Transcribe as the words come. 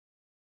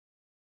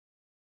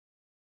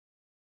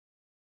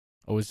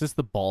Oh, is this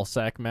the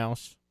ballsack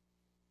mouse?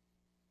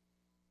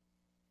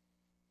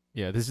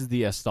 Yeah, this is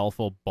the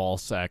Astolfo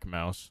ballsack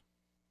mouse.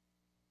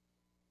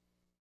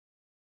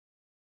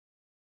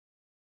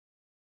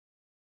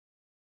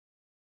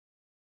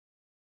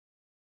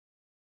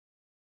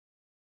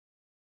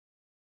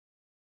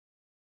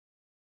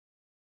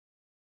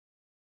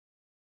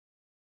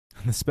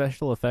 The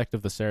special effect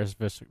of the Ceres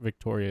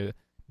Victoria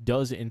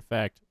does, in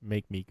fact,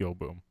 make me go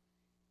boom.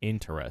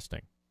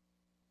 Interesting.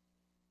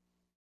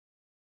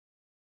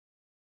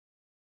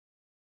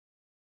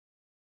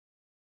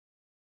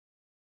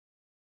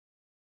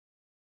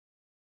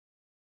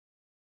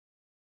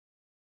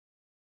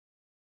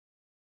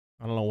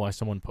 I don't know why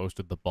someone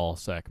posted the ball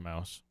sack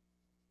mouse.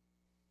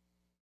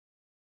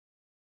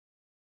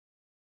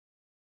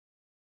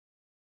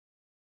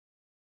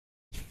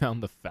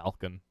 Found the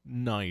Falcon.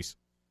 Nice.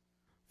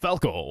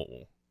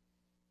 Falco!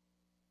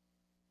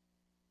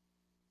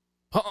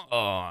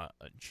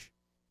 Punch!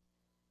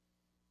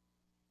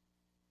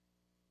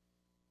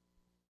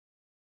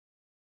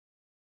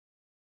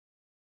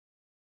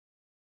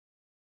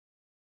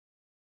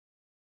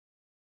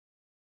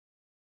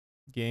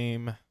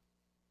 Game.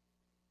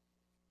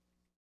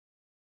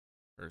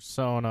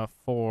 Persona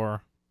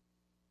 4.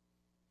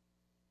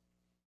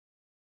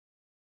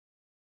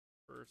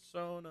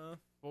 Persona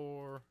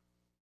 4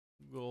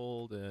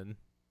 Golden.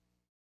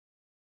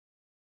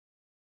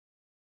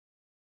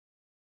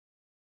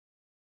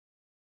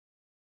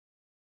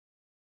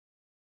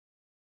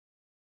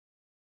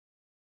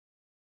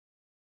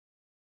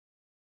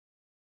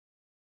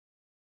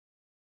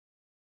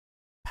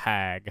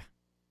 Pag.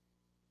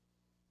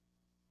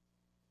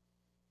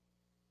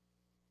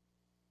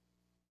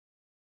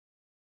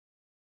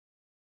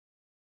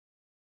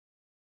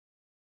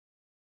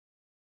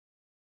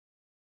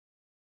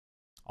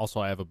 Also,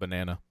 I have a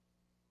banana.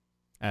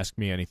 Ask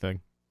me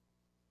anything.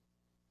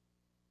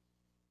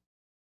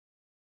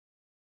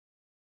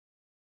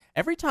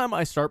 Every time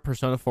I start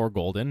Persona 4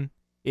 Golden,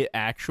 it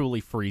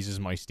actually freezes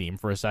my Steam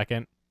for a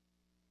second.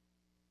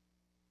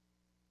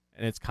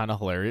 And it's kind of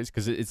hilarious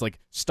because it's like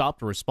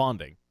stopped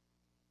responding.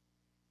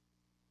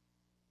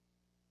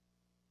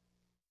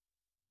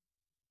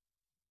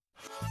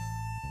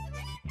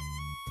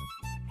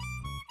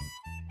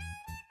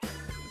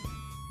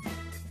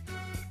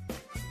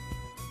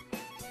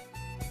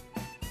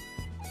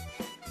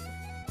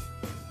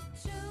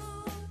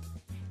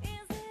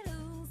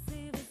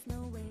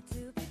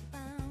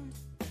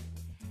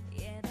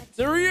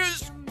 There he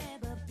is!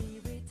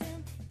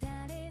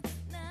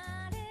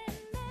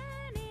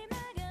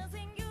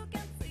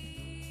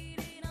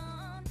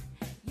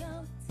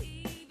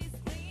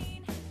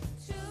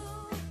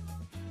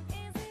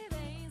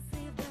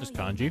 There's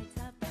Kanji.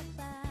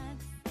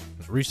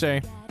 There's Rise.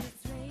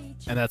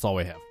 And that's all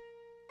we have.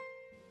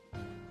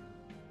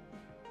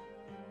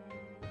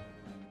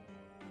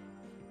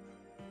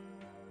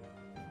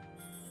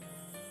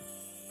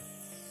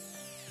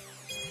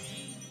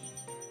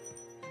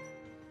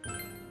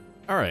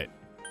 Alright.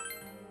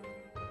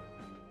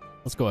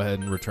 Let's go ahead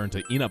and return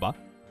to Inaba.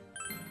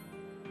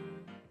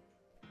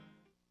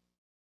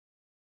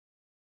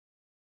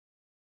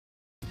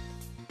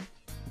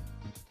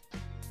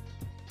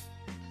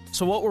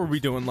 So what were we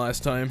doing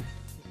last time?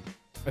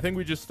 I think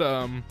we just,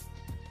 Oh,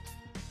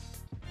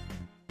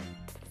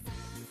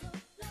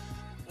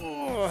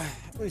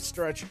 let me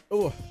stretch.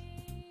 Oh.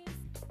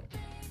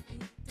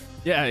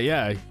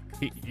 Yeah.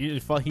 He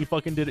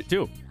fucking did it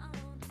too.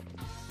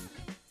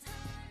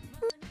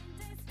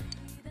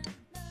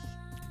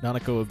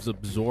 Nanako is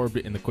absorbed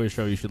in the quiz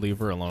show. You should leave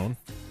her alone.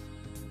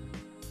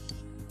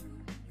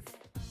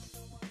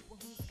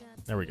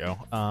 There we go.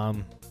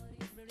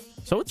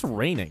 So it's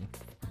raining.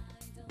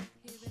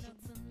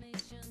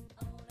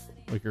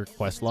 Like your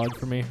quest log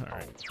for me?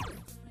 Alright.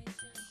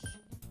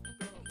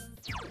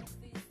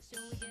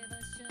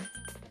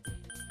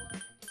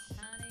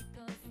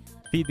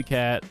 Feed the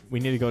cat. We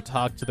need to go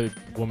talk to the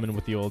woman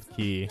with the old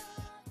key.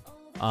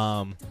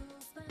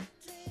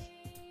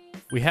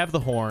 We have the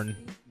horn.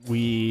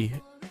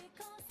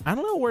 I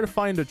don't know where to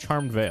find a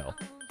charmed veil.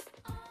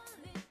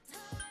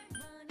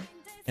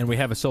 And we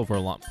have a silver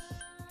lump.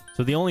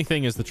 So the only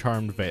thing is the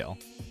charmed veil.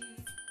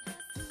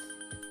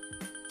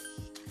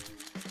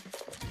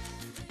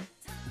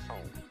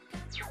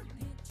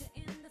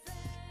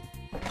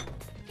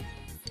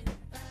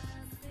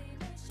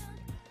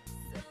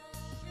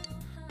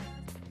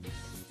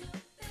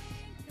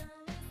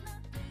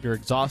 You're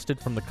exhausted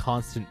from the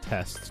constant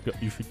tests.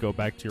 You should go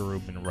back to your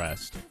room and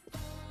rest.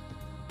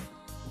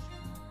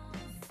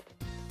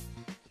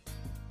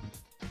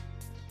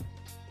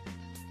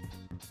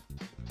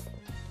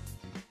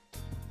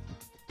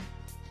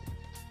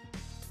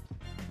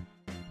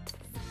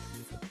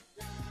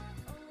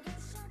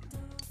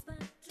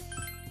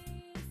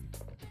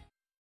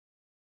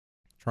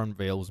 Charmed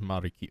Veil was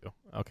Marikyu.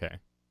 Okay.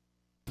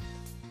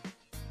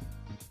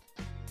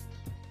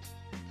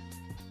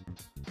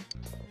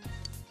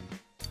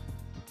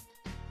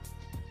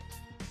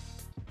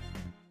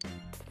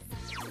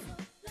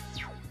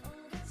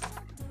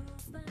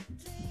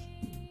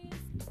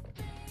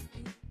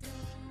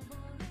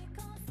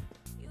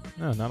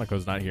 Oh,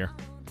 Nanako's not here.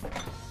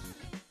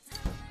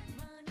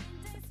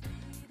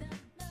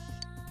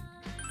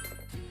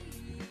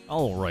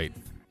 All right.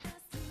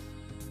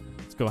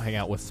 Let's go hang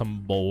out with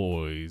some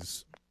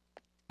boys.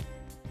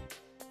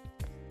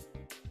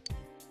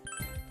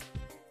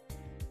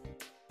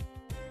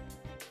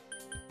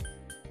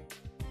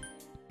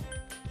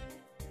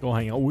 Go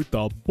hang out with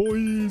the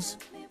boys.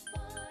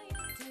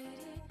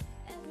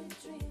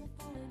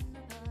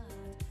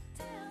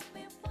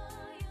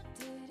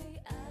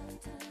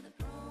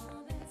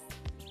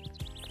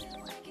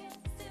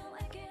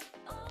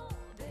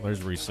 There's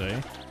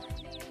Risei.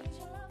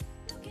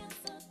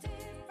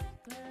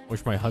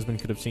 Wish my husband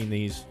could have seen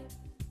these.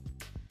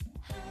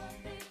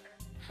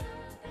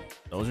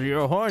 Those are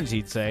your horns,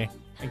 he'd say.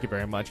 Thank you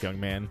very much, young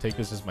man. Take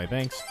this as my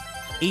thanks.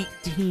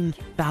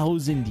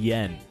 18,000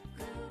 yen.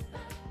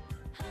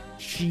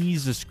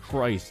 Jesus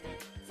Christ.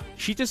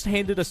 She just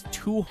handed us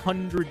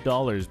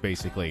 $200,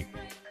 basically.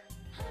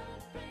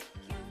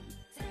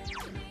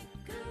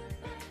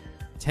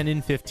 10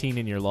 and 15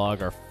 in your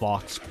log are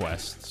fox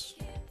quests.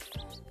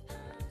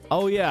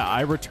 Oh yeah,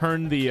 I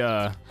returned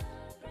the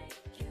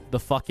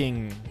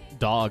fucking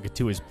dog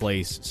to his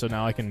place, so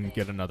now I can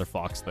get another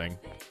fox thing.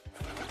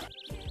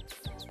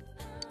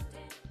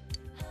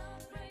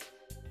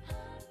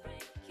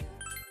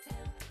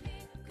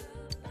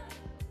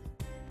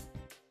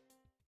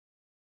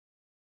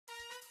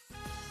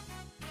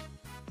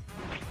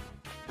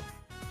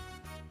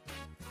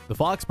 The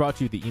fox brought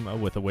you the emo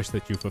with a wish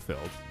that you fulfilled.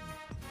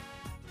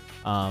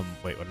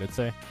 Wait, what did it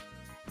say?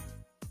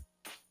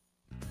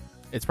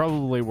 It's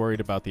probably worried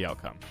about the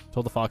outcome.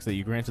 Told the fox that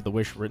you granted the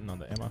wish written on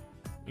the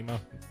emo.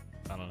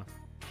 I don't know.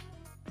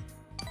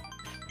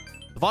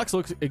 The fox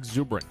looks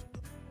exuberant.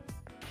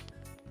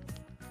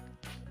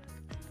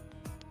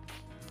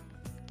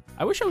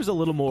 I wish I was a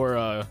little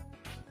more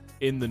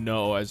in the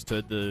know as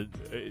to the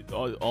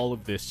all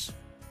of this.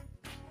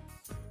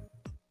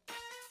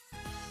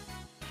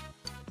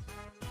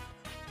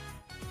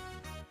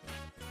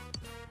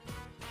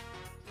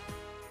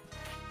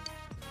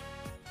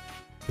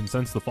 Can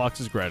sense the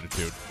fox's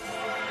gratitude.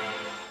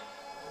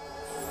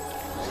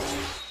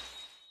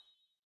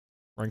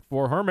 Rank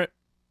 4 hermit.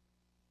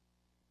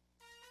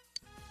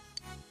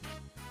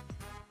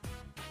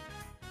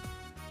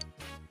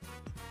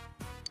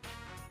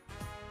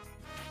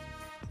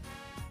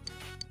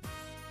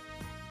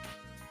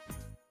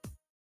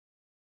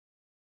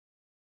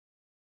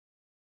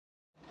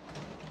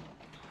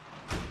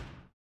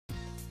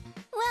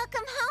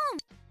 Welcome home.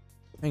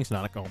 Thanks,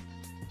 Nanako.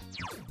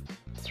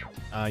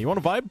 You want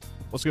a vibe?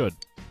 What's good?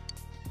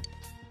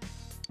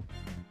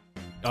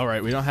 All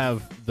right, we don't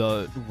have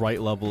the right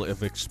level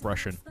of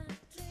expression.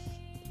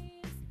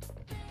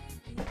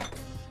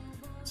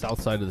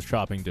 South side of the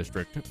shopping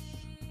district.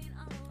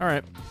 All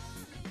right.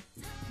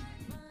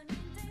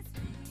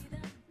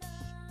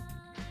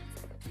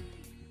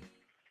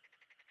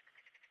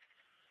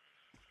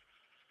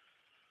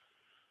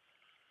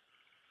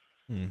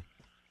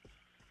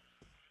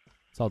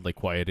 It's oddly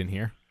quiet in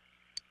here.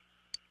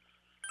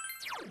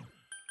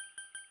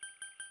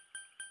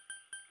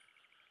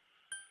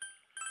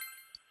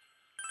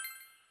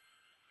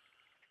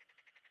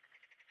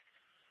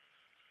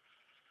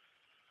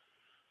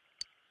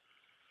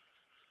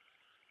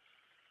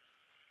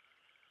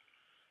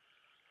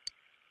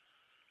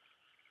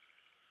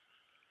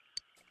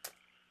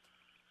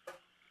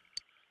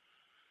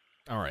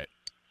 All right.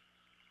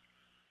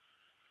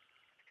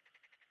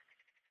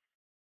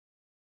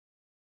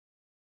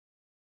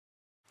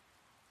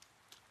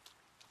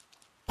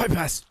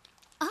 Bypass.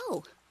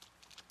 Oh.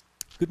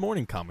 Good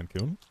morning,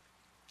 CommonCold.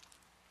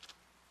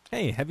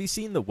 Hey, have you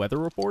seen the weather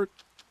report?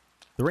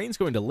 The rain's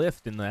going to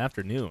lift in the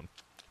afternoon,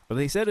 but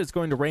they said it's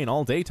going to rain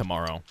all day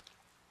tomorrow.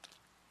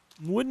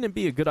 Wouldn't it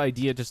be a good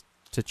idea just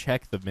to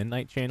check the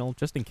Midnight Channel,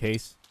 just in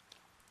case?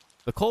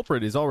 The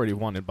culprit is already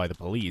wanted by the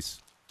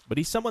police, but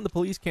he's someone the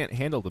police can't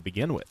handle to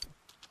begin with.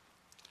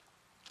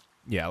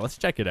 Yeah, let's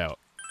check it out.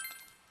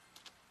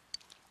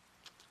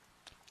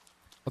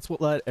 Let's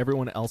let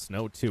everyone else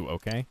know too,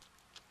 okay?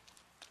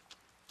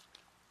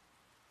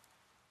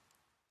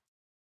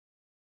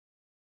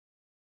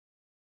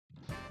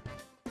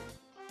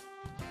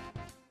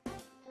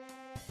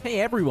 Hey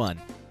everyone!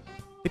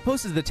 They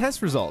posted the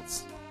test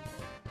results!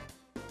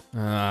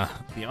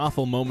 The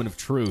awful moment of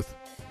truth.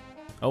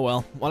 Oh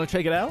well, wanna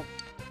check it out?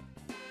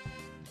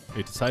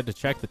 We decided to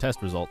check the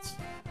test results.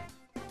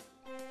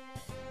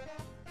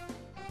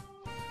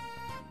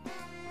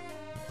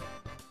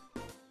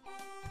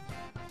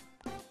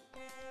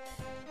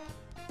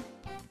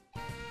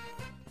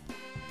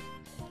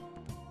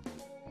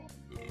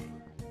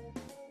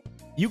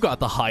 You got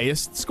the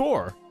highest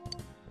score!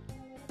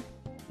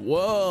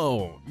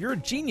 Whoa, you're a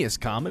genius,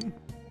 Common.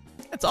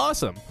 That's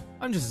awesome.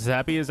 I'm just as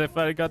happy as if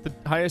I got the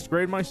highest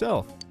grade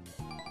myself.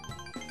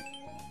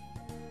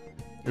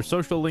 Your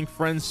social link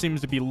friend seems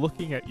to be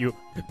looking at you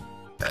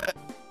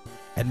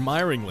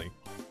admiringly.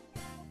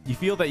 You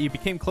feel that you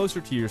became closer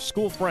to your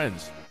school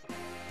friends.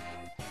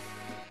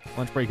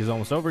 Lunch break is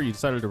almost over. You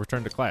decided to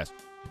return to class.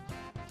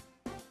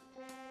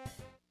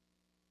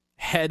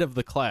 head of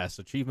the class.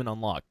 Achievement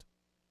unlocked.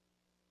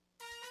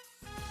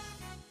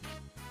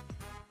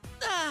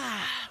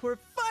 Ah, we're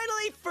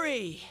finally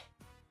free.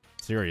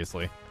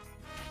 Seriously.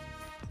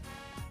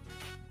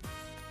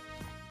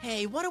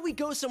 Hey, why don't we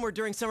go somewhere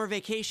during summer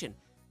vacation?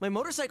 My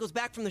motorcycle's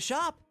back from the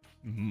shop.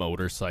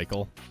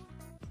 Motorcycle.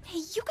 Hey,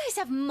 you guys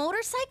have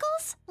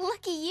motorcycles?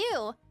 Lucky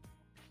you.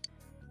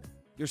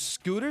 Your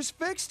scooter's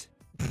fixed?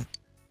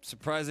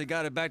 Surprised they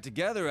got it back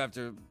together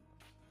after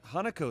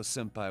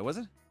Hanako-senpai, was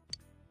it?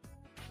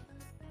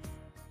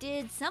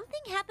 Did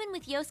something happen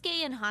with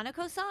Yosuke and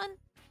Hanako-san?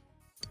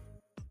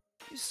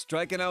 He's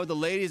striking out with the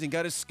ladies and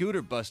got his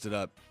scooter busted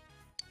up.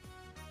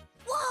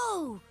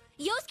 Whoa!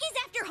 Yosuke's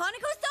after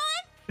Hanako-san?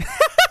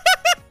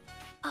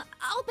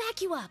 I'll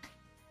back you up.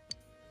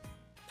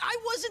 I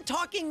wasn't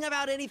talking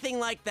about anything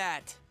like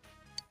that.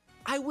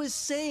 I was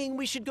saying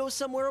we should go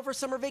somewhere over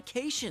summer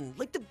vacation,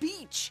 like the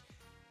beach.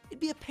 It'd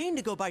be a pain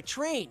to go by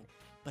train,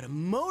 but a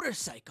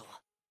motorcycle.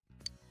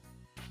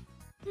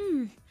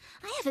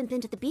 I haven't been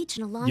to the beach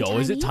in a long time. Yo,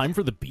 is it either. time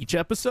for the beach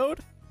episode?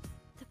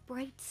 The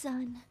bright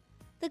sun,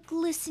 the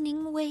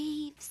glistening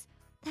waves,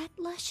 that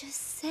luscious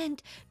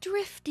scent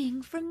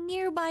drifting from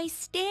nearby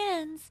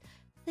stands,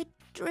 the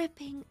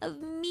dripping of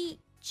meat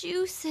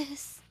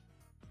juices.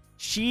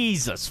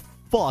 Jesus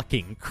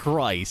fucking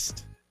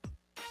Christ.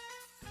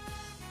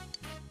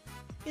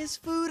 Is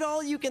food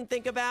all you can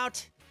think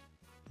about?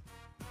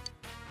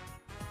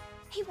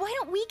 Hey, why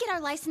don't we get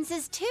our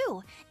licenses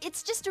too?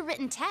 It's just a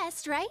written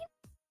test, right?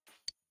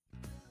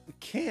 We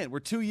can't, we're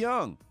too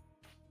young.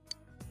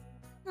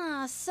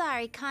 Oh,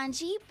 sorry,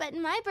 Kanji, but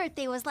my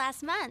birthday was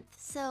last month,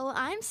 so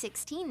I'm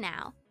 16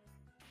 now.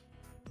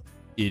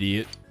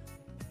 Idiot.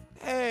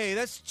 Hey,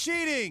 that's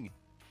cheating!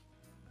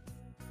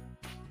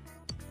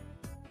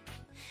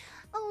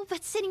 Oh,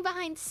 but sitting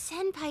behind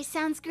Senpai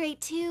sounds great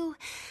too.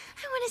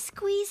 I want to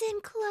squeeze in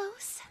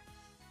close.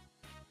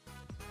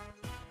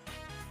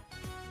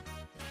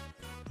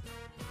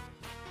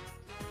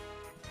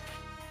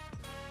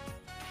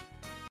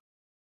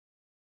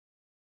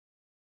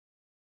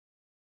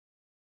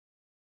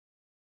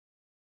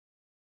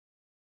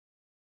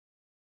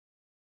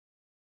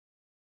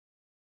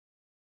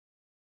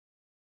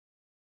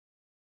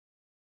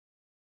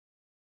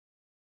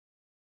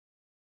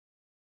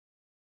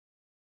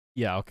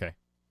 Yeah, okay.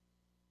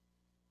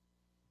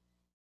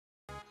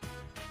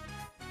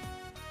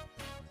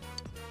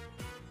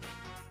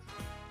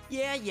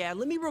 Yeah,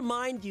 let me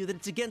remind you that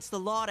it's against the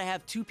law to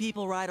have two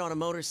people ride on a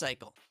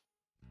motorcycle.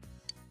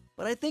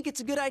 But I think it's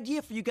a good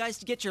idea for you guys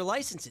to get your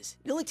licenses.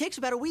 It only takes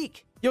about a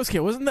week.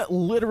 Yosuke, wasn't that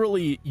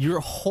literally your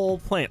whole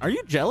plan? Are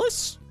you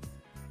jealous?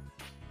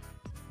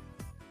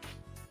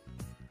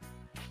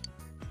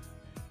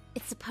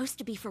 It's supposed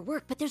to be for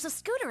work, but there's a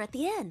scooter at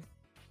the inn.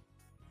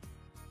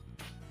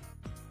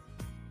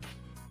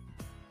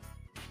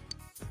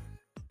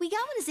 We got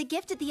one as a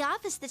gift at the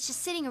office that's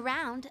just sitting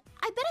around.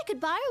 I bet I could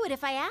borrow it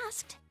if I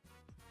asked.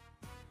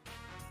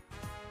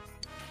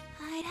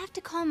 I'd have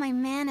to call my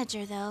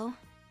manager, though.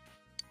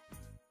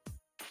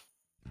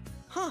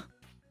 Huh.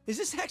 Is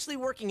this actually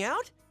working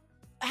out?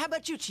 How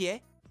about you,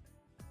 Chie?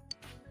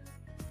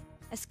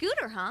 A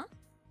scooter, huh?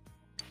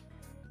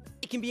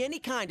 It can be any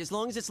kind as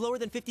long as it's lower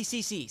than 50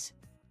 cc's.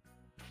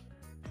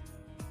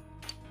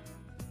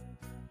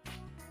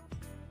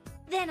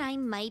 Then I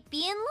might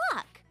be in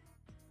luck.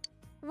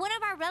 One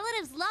of our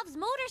relatives loves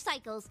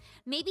motorcycles.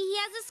 Maybe he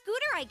has a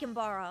scooter I can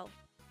borrow.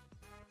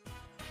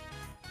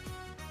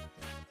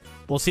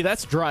 Well, see,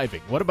 that's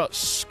driving. What about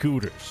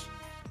scooters?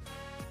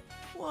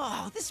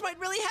 Whoa, this might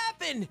really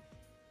happen!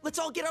 Let's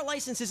all get our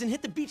licenses and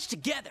hit the beach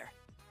together.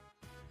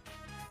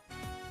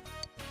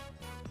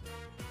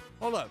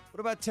 Hold up,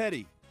 what about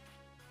Teddy?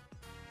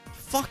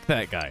 Fuck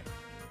that guy.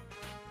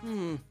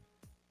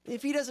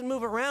 If he doesn't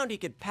move around, he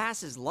could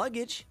pass his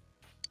luggage.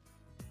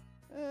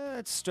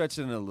 It's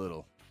stretching it a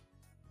little.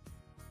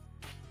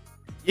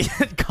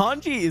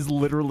 Kanji is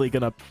literally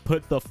gonna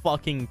put the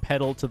fucking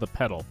pedal to the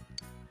pedal.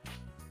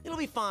 It'll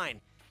be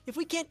fine. If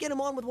we can't get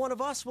him on with one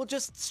of us, we'll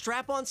just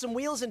strap on some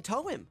wheels and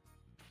tow him.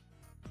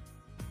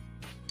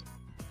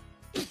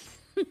 It's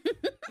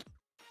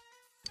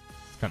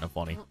kind of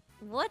funny.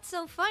 What's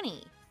so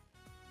funny?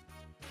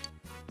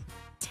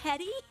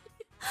 Teddy?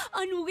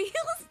 On wheels?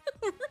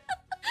 Roller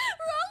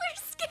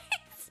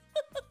skates?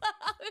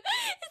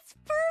 It's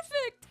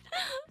perfect!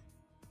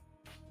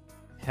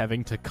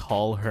 Having to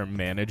call her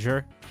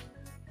manager?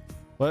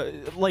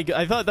 What? Like,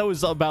 I thought that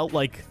was about,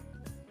 like...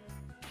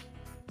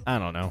 I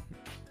don't know.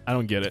 I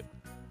don't get it.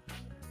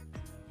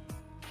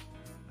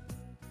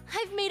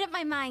 I've made up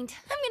my mind.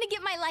 I'm gonna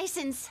get my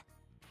license.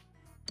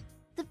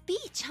 The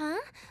beach, huh?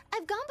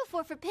 I've gone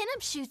before for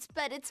pinup shoots,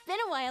 but it's been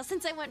a while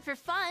since I went for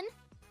fun.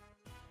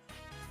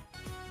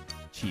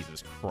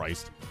 Jesus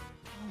Christ.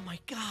 Oh my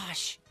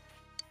gosh.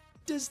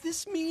 Does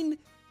this mean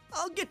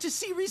I'll get to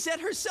see Reset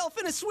herself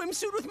in a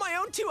swimsuit with my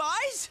own two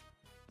eyes?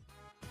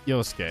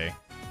 Yosuke,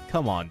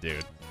 come on,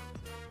 dude.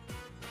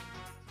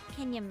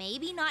 Can you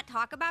maybe not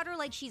talk about her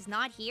like she's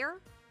not here?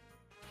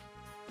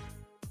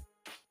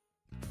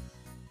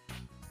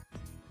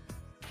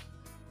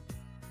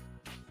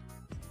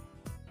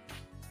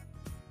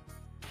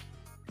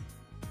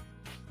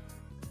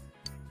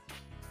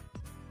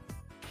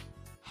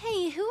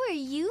 who are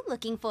you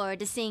looking forward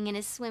to seeing in a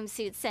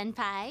swimsuit,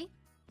 Senpai?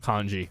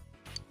 Kanji.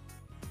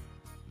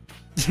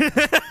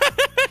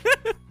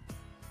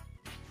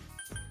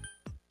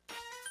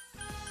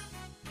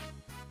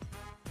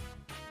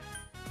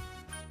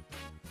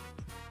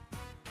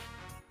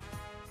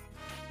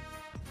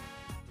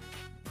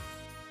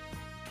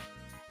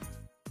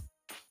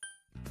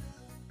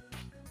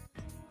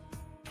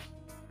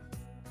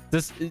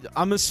 This,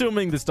 I'm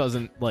assuming this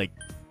doesn't, like,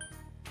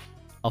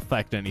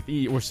 affect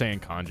anything. We're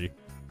saying kanji.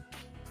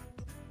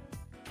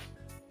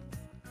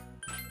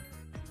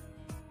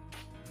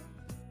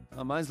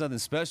 Mine's nothing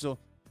special.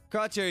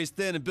 Crotcherry's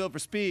thin and built for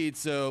speed,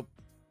 so...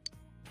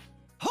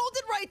 Hold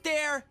it right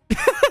there!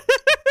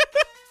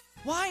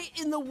 Why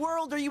in the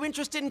world are you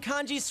interested in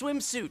Kanji's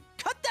swimsuit?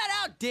 Cut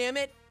that out, damn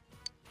it!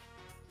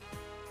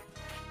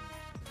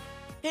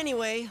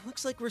 Anyway,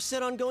 looks like we're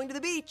set on going to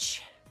the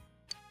beach.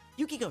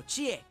 Yukiko,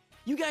 Chie,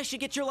 you guys should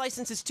get your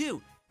licenses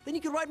too. Then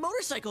you can ride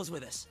motorcycles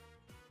with us.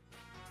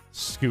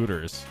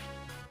 Scooters.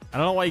 I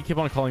don't know why you keep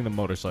on calling them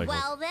motorcycles.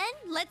 Well then,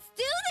 let's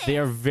do this! They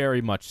are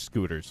very much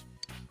scooters.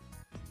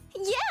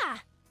 Yeah!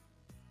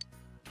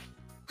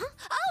 Huh?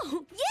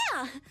 Oh,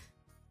 yeah!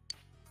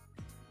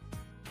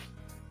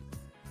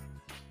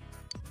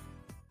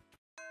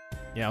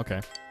 Yeah,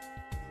 okay.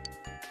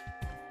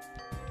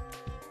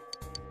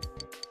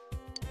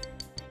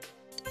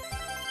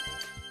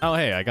 Oh,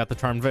 hey, I got the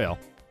Charmed Veil.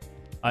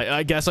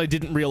 I guess I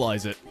didn't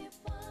realize it.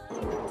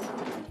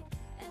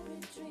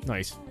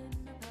 Nice.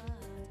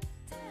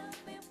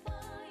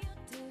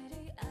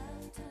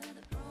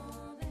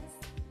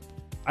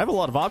 I have a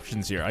lot of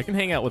options here. I can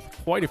hang out with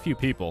quite a few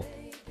people.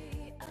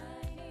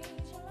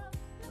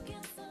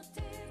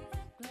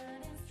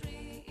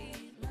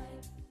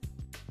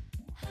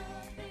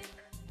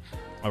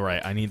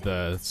 Alright, I need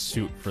the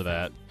suit for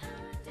that.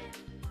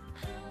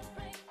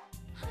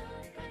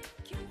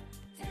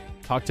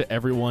 Talk to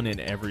everyone and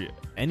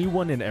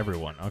anyone and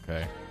everyone.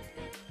 Okay.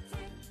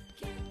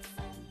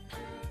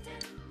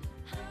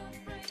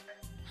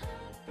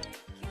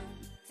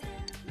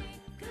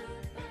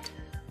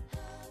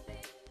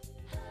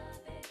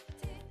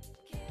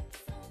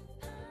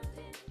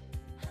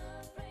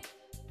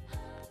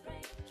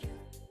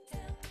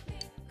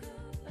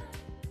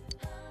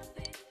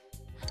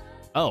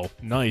 Oh,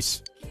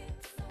 nice.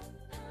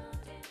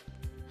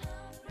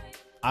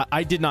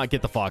 I did not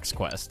get the Fox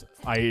quest.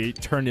 I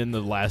turned in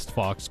the last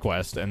Fox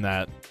quest, and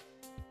that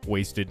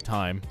wasted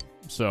time.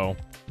 So,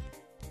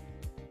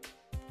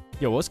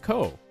 yo, what's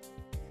Ko?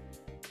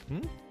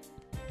 Hmm?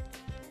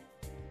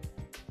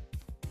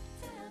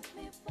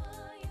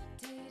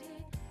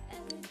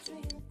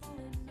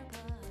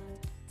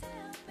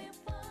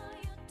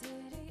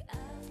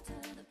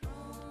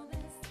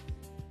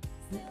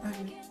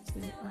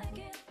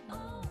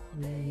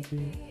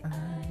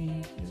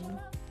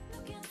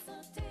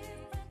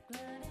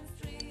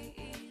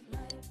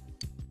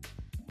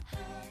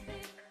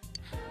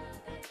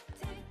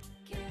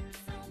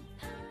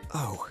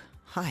 Oh,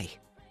 hi.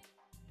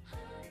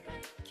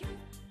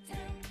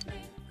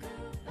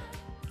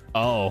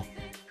 Oh.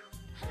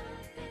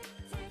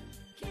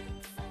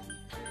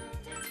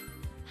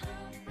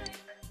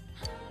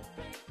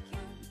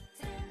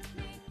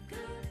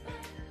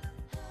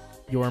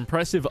 Your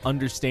impressive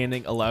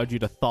understanding allowed you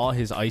to thaw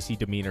his icy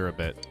demeanor a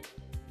bit.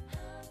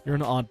 You're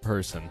an odd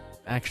person,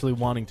 actually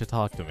wanting to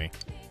talk to me.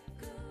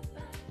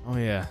 Oh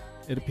yeah,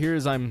 it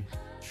appears I'm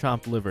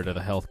chopped liver to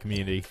the health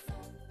community.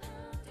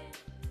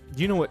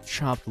 Do you know what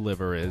chopped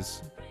liver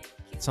is?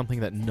 It's something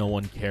that no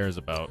one cares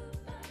about.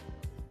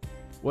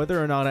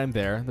 Whether or not I'm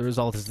there, the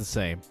result is the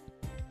same.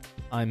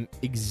 I'm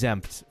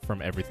exempt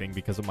from everything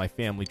because of my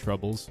family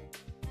troubles.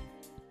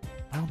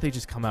 Why don't they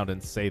just come out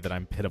and say that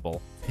I'm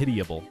pitiable?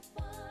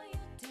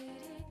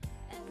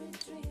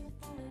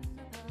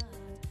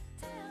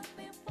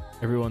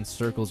 Everyone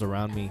circles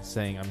around me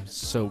saying I'm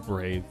so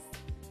brave.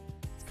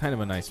 It's kind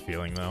of a nice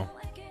feeling, though.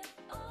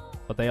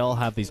 But they all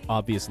have these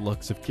obvious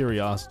looks of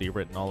curiosity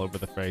written all over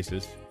the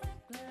faces.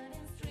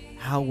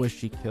 How was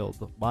she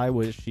killed? Why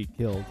was she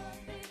killed?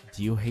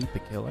 Do you hate the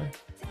killer?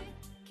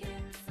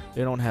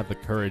 They don't have the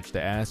courage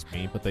to ask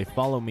me, but they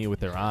follow me with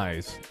their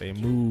eyes. They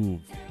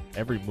move.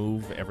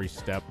 Every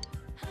step.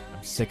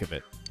 I'm sick of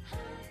it.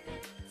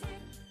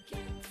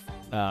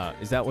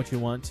 Is that what you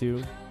want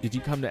to? Did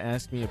you come to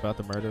ask me about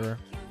the murderer?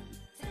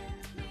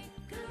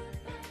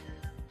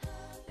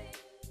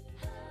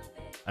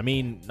 I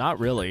mean, not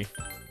really.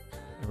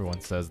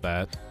 Everyone says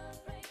that.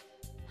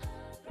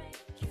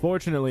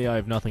 Unfortunately, I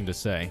have nothing to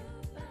say.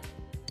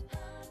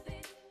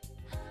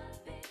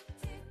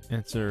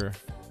 Answer.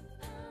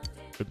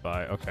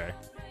 Goodbye. Okay.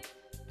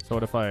 So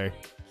what if I...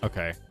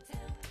 Okay.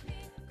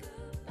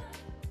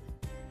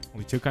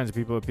 Only two kinds of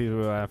people. People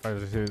who laugh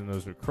and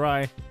those who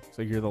cry.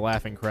 So you're the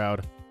laughing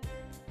crowd.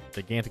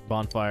 Gigantic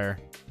bonfire.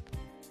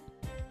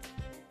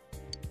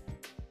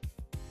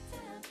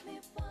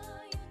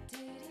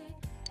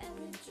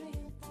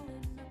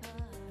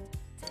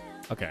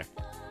 Okay.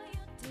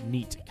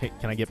 Neat.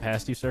 Can I get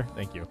past you, sir?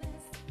 Thank you.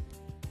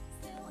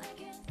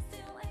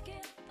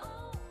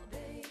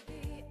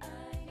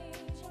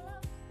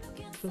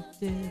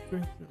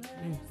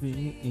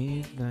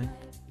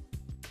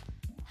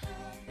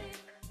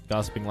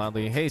 Gossiping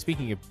loudly. Hey,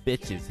 speaking of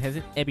bitches,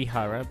 hasn't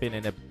Ebihara been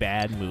in a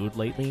bad mood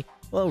lately?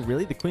 Well,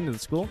 really? The queen of the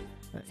school?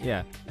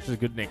 Yeah, this is a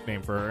good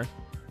nickname for her.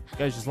 You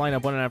guys just line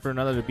up one after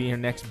another to be her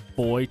next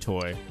boy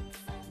toy.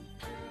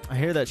 I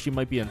hear that she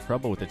might be in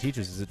trouble with the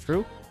teachers. Is it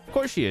true? Of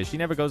course she is. She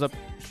never goes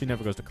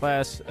to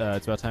class.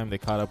 It's about time they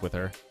caught up with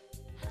her.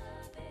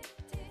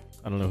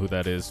 I don't know who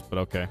that is, but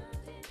okay.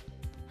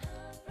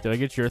 Did I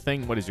get your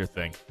thing? What is your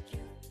thing?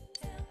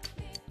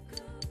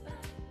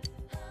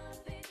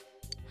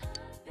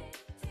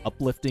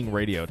 Uplifting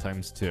radio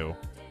 ×2.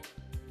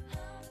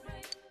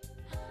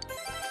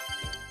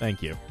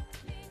 Thank you.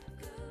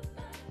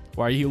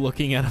 Why are you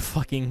looking at a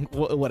fucking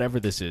whatever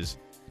this is?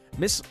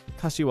 Miss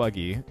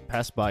Kashiwagi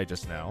passed by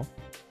just now,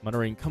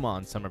 muttering, "Come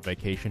on, summer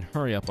vacation,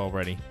 hurry up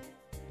already."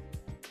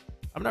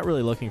 I'm not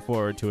really looking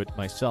forward to it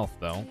myself,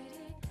 though.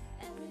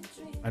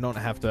 I don't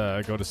have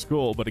to go to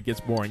school, but it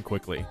gets boring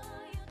quickly.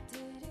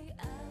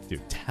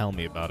 Dude, tell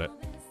me about it.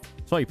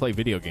 That's why you play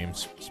video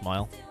games,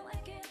 smile.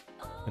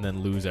 And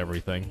then lose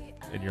everything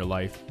in your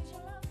life.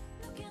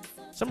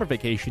 Summer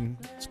vacation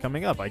is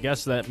coming up. I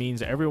guess that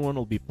means everyone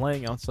will be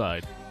playing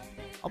outside.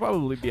 I'll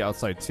probably be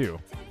outside too.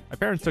 My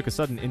parents took a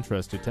sudden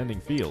interest to tending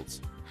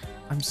fields.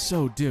 I'm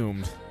so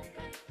doomed.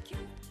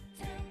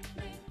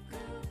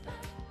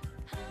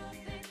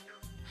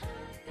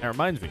 That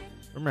reminds me.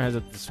 Rumor has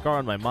it the scar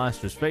on my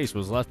monster's face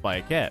was left by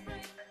a cat.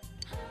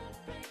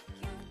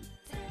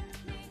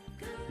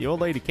 The old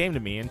lady came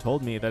to me and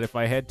told me that if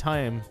I had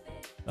time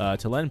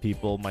to lend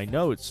people my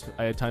notes,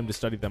 I had time to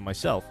study them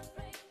myself.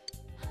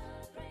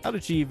 How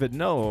did she even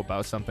know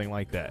about something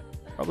like that?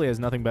 Probably has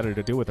nothing better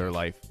to do with her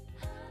life.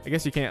 I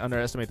guess you can't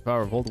underestimate the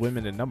power of old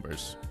women in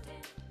numbers.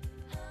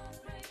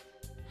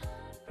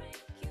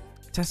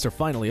 Tests are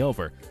finally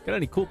over. Got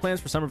any cool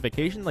plans for summer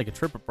vacation, like a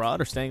trip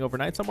abroad or staying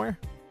overnight somewhere?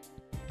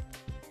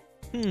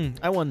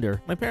 I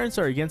wonder. My parents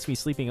are against me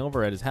sleeping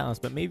over at his house,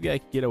 but maybe I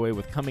could get away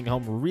with coming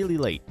home really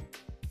late.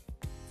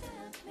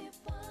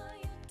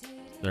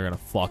 They're gonna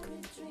fuck.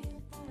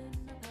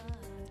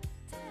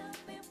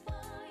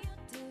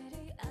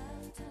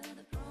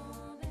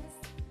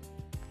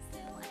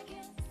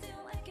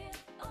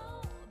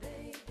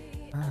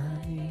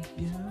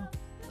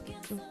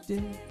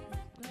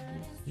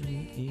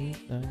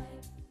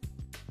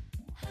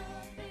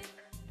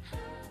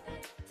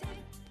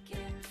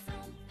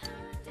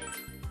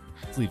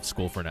 Let's leave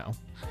school for now.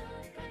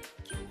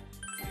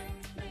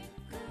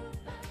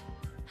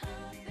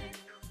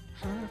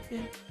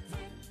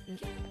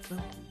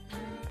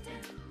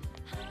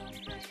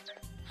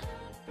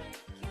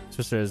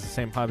 Sister has the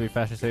same hobby,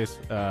 fashion taste,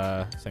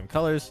 same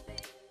colors.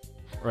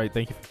 Right,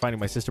 thank you for finding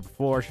my sister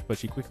before, but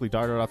she quickly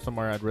darted off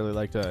somewhere. I'd really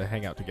like to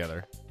hang out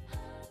together.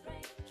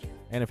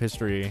 End of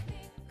history.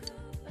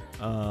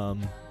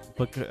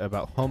 Book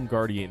about home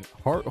gardening.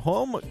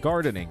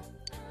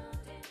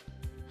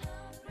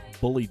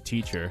 Bullied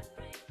teacher.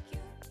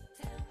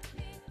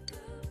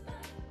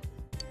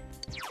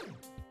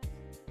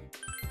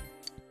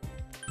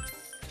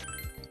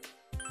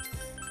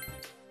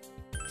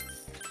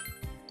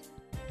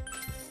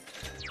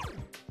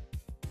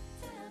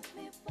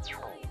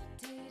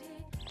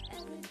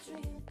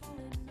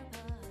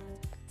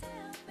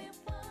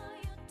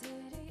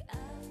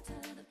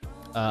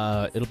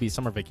 It'll be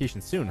summer vacation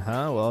soon,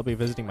 huh? Well, I'll be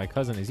visiting my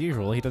cousin as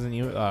usual. He doesn't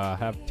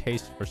have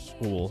taste for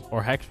school,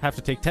 or have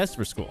to take tests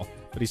for school,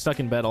 but he's stuck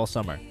in bed all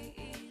summer.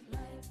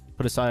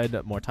 Put aside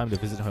more time to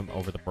visit him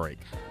over the break.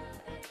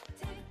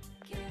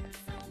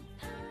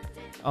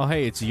 Oh,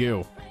 hey, it's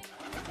you.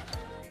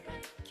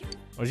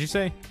 What did you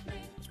say?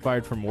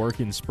 Inspired from work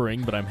in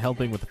spring, but I'm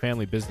helping with the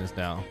family business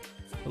now.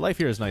 The life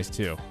here is nice,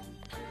 too.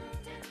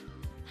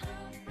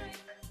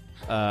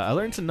 I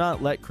learned to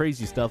not let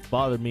crazy stuff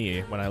bother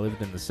me when I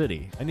lived in the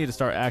city. I need to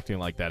start acting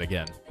like that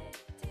again.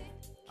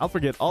 I'll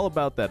forget all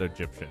about that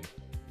Egyptian.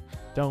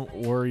 Don't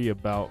worry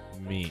about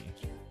me.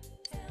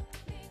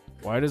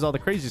 Why does all the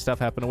crazy stuff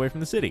happen away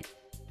from the city?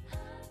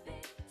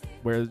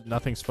 Where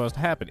nothing's supposed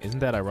to happen. Isn't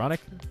that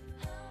ironic?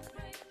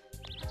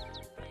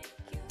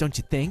 Don't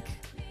you think?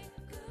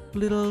 A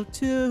little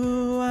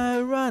too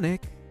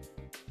ironic.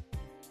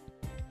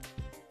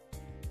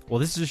 Well,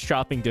 this is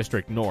shopping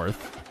district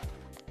north.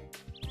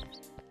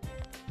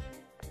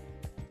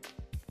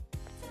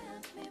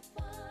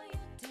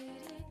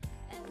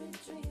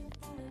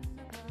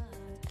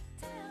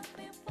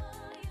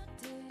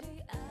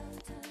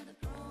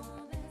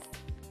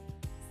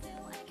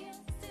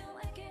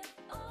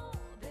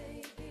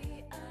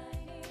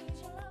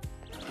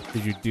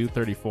 Did you do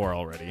 34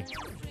 already?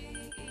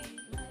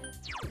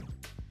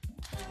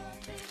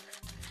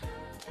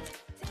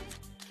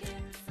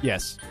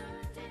 Yes.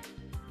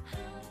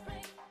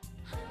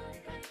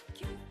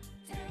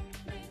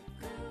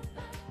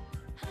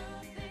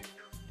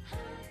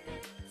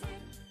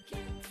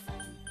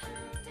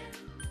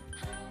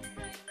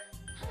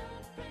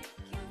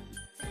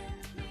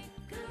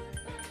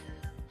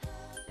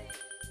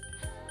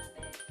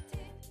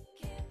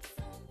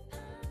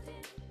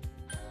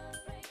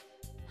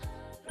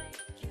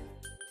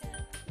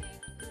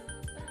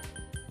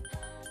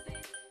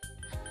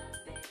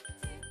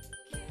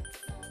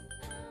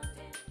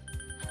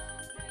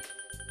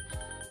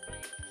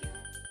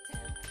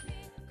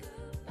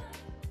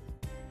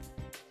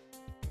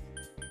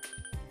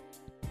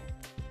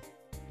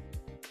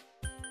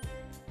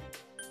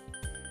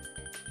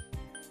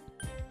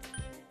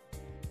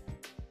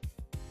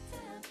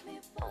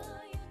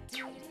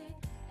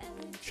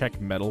 check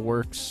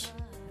Metalworks.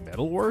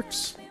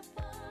 Metalworks?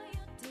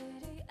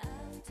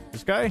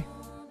 This guy?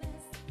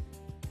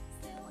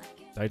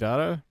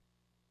 Daidata?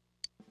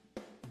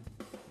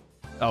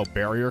 Oh,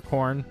 barrier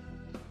corn.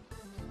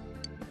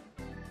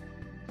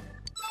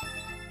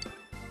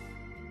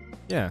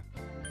 Yeah.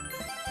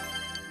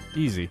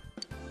 Easy.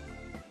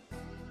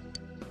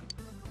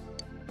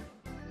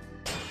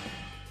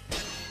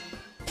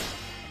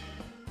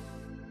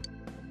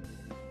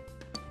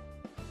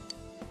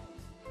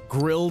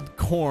 Grilled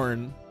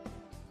corn.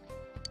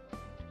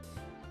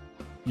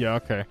 Yeah,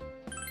 okay.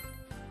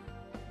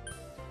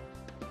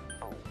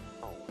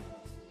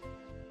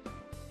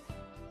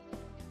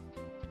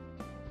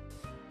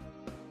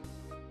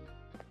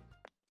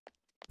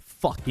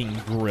 Fucking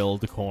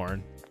grilled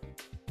corn.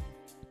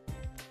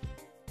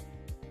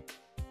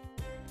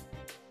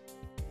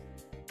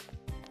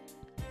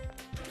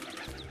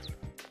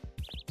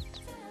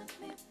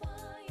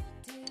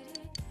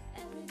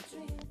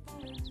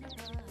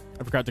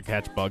 I forgot to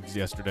catch bugs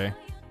yesterday.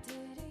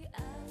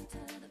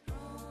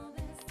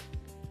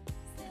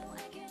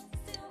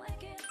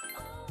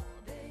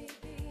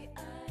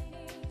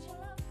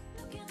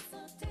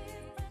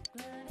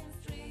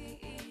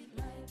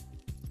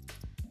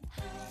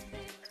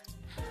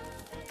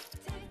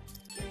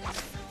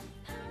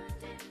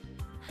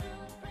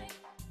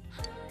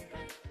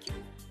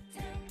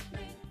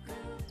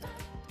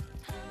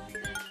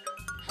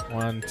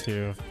 One,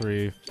 two,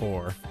 three,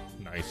 four.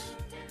 Nice.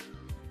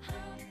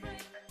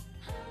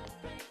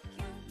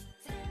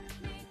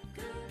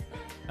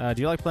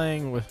 Do you like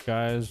playing with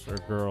guys or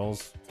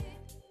girls?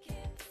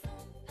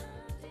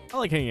 I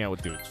like hanging out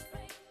with dudes.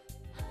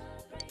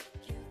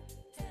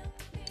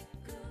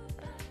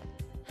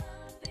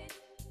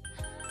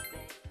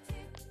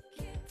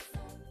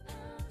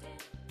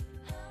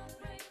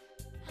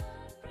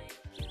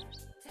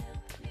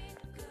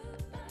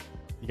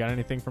 You got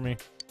anything for me?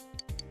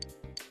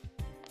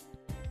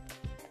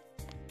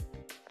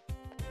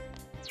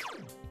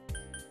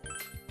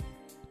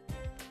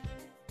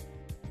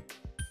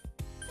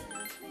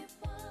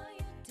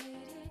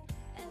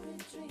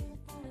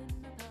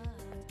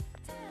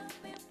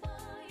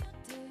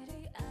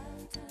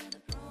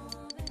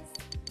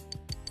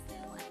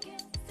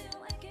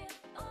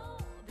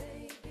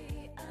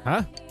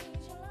 Huh?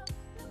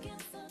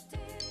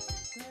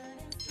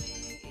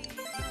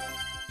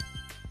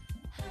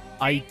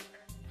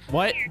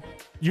 What?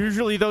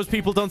 Usually those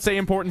people don't say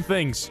important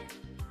things.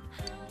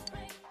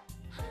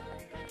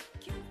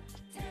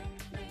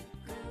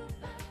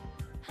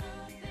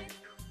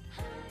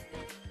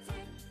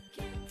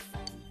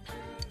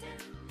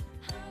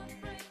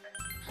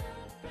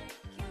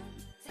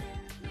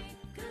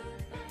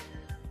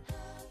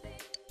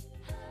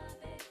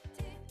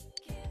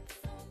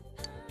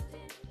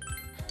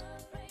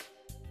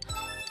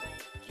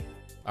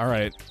 All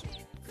right.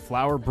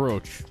 Flower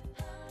brooch.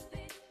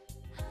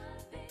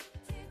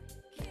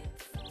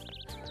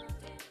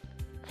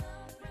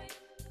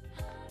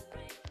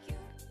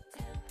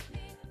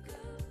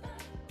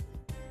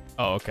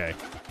 Oh, okay.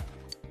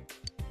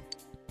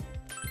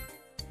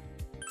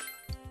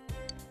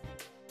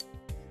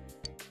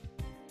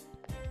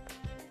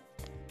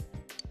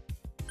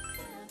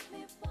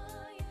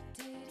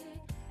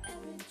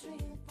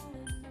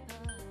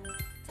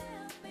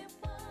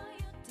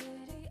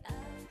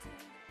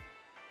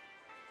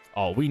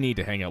 Oh, we need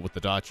to hang out with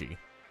the Dachi.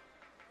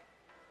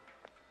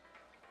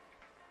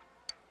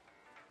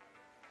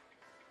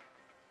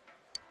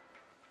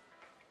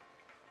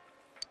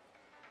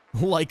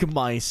 Like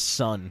my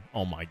son.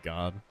 Oh my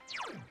god.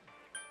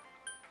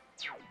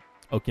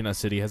 Okina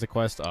City has a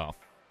quest? Oh,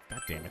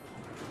 god damn it.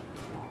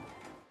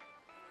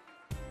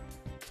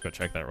 Let's go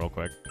check that real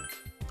quick.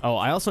 Oh,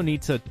 I also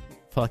need to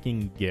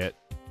fucking get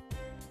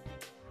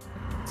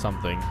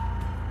something.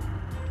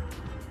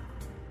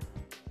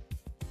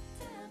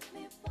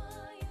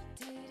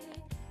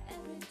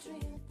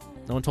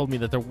 No one told me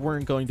that there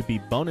weren't going to be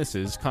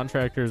bonuses.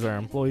 Contractors are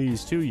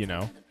employees too, you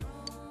know.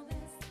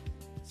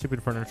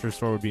 Stupid furniture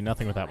store would be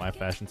nothing without my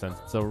fashion sense.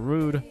 It's so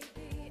rude.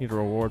 Need a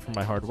reward for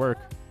my hard work.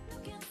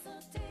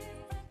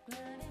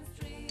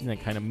 In that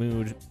kind of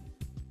mood.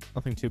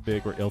 Nothing too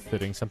big or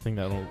ill-fitting. Something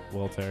that'll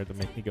well tear to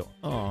make me go,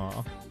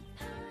 aww.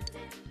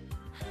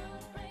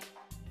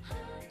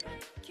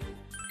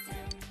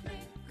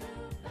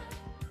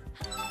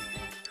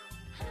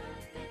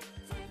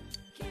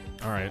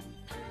 Alright.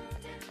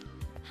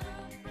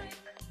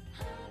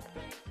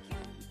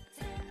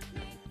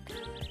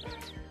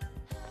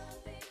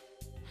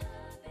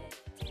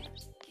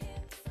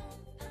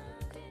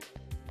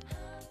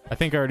 I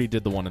think I already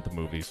did the one at the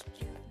movies.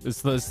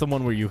 It's the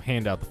one where you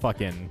hand out the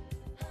fucking...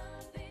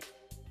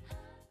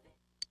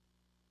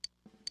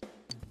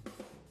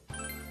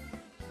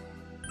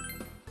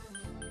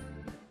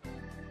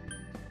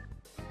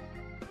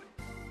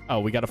 Oh,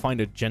 we gotta find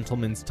a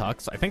gentleman's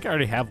tux. I think I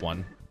already have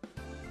one.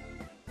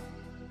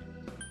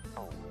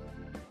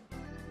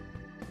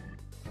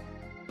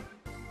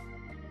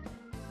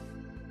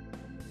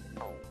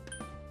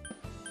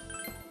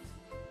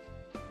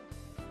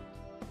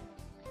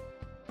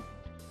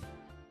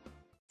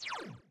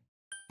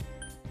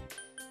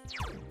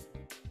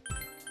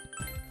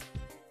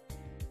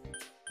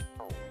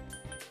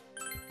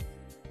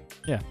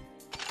 Yeah.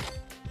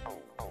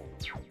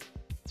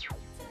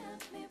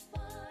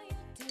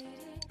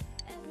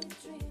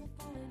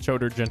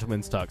 Showed her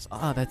gentleman's tux.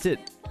 Ah, that's it.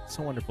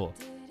 So wonderful.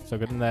 So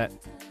good in that.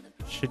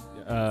 Should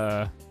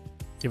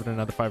give it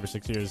another 5 or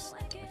 6 years.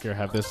 Here,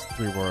 have this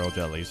 3 royal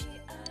jellies.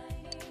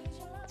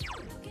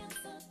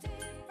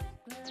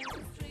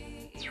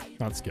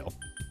 Not skill.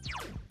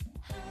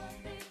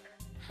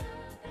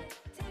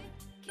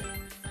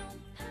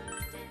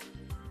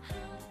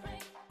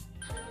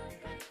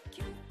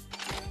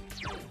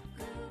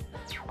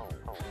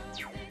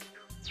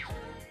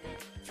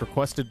 It's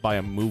requested by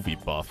a movie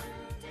buff.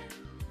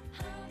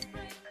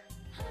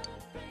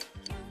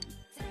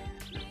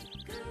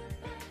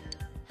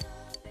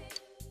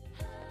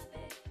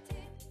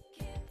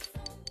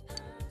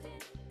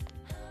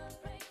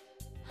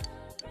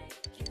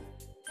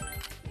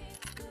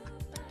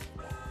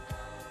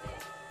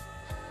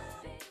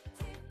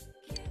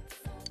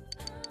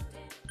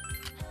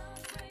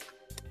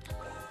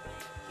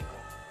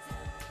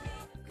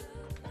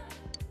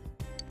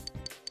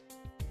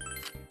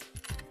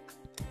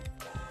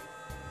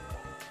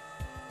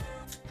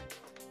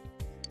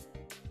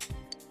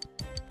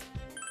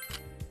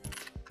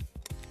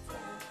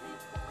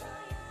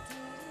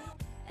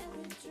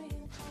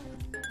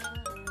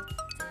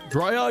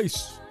 Dry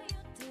ice.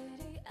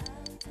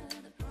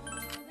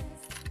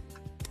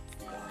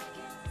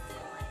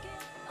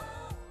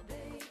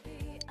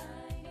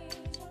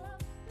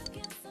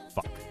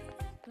 Fuck.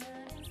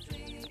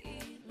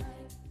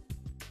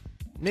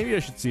 Maybe I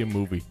should see a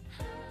movie.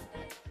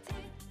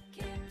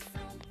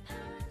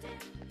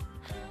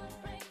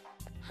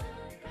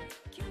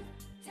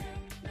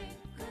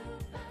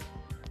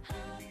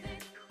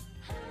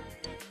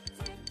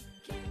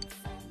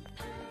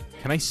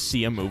 Can I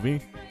see a movie?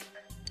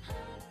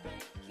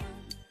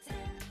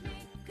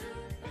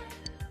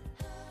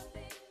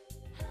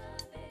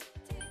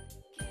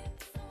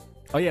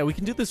 Oh yeah, we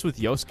can do this with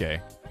Yosuke.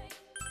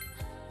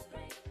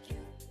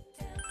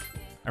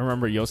 I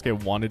remember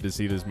Yosuke wanted to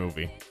see this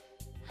movie.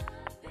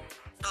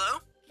 Hello?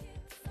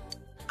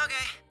 Okay.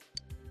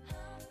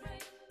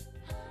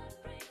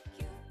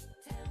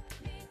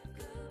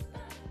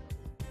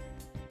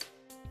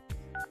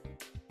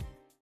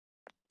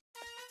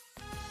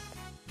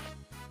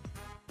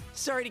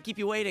 Sorry to keep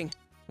you waiting.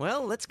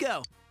 Well, let's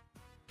go.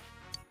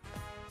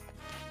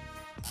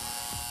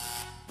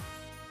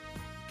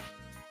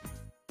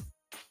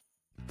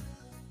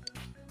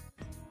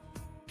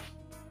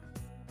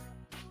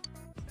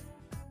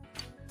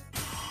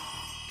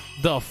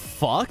 The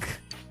fuck?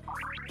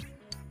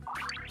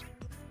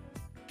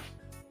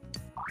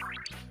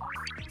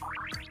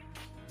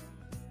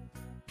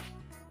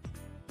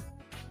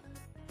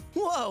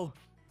 Whoa!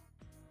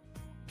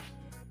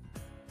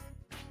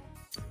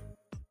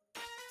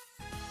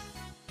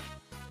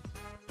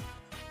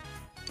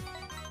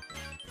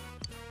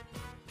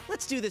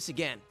 Let's do this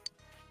again.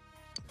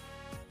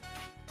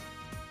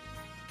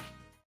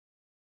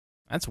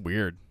 That's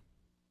weird.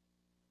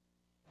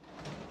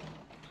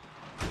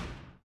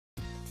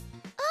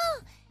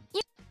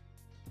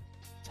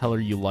 Tell her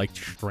you like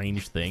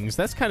strange things.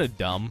 That's kind of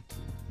dumb,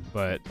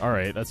 but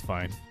alright, that's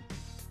fine.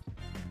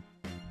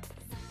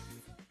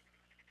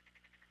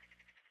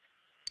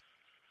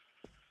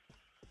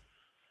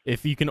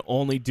 If you can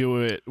only do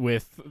it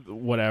with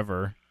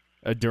whatever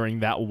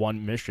during that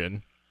one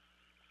mission.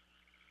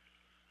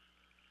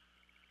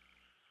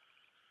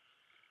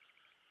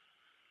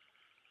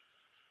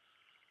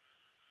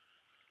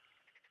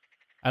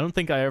 I don't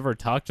think I ever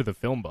talked to the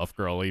film buff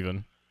girl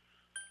even.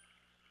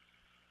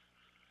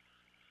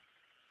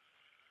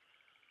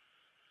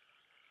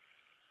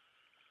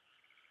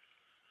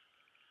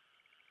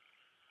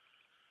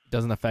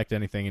 Doesn't affect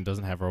anything and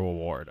doesn't have a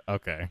reward.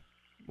 Okay.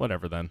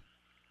 Whatever then.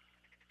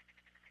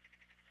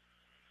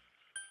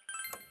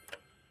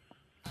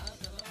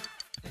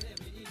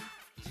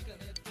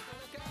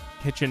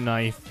 Kitchen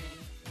knife,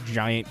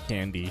 giant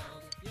candy,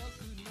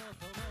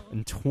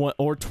 and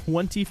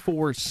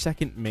 24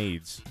 second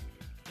maids,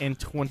 and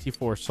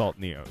 24 salt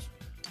neos.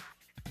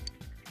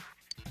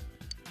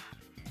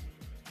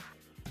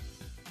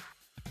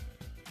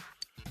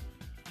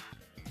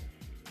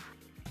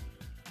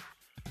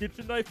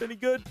 Kitchen knife any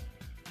good?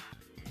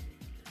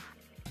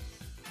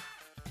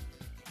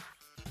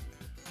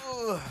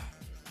 Ugh.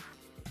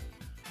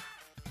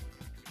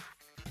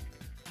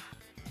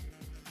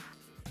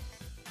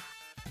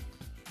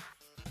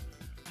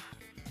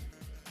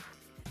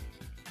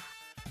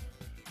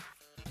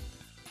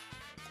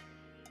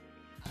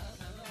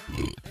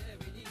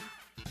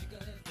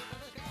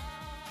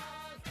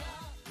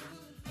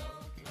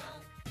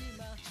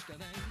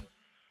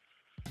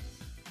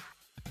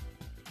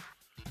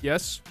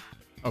 Yes?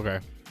 Okay.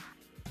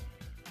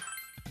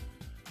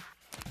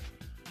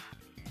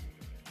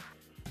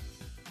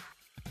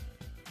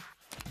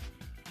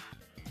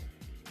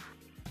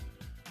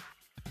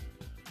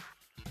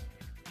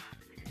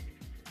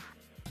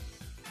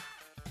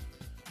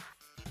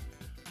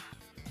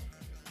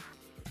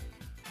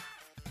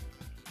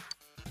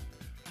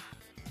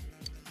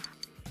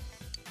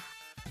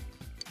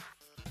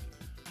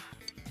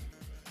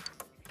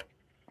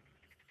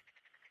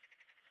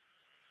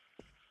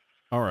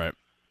 All right.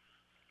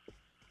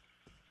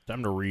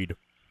 Time to read.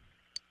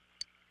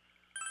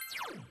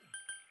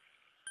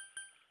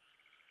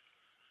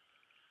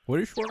 What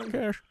is short on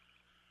cash?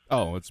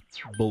 Oh, it's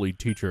bullied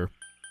teacher.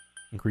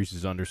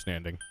 Increases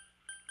understanding.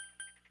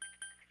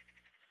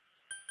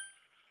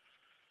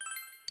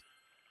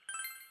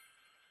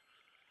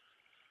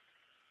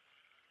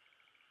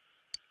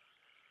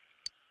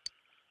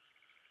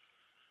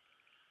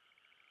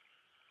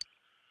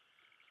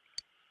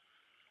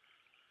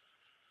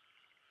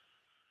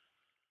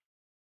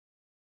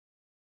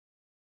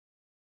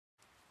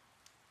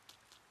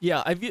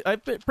 Yeah,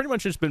 I've pretty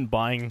much just been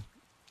buying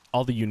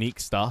all the unique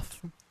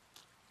stuff.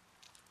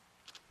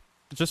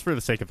 Just for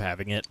the sake of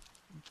having it.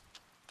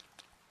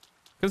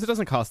 Because it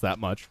doesn't cost that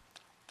much.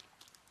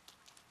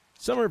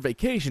 Summer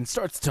vacation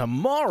starts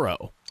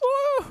tomorrow!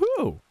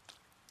 Woohoo!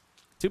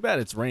 Too bad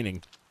it's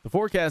raining. The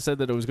forecast said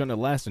that it was going to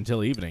last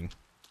until evening.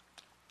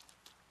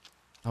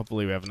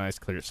 Hopefully we have a nice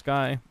clear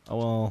sky. Oh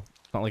well,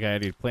 it's not like I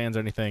had any plans or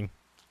anything.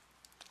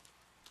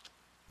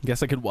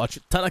 Guess I could watch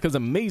Tanaka's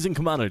Amazing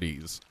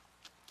Commodities.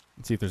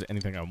 And see if there's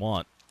anything I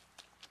want.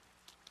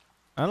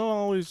 I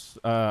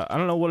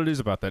don't know what it is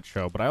about that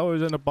show, but I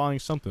always end up buying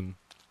something.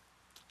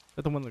 Is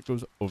that the one that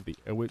goes over the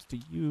airwaves to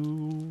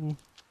you?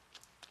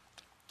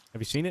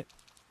 Have you seen it?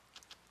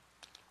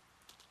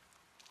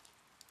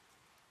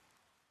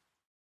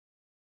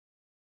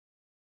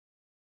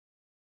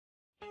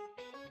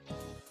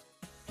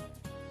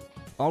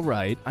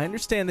 Alright, I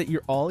understand that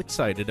you're all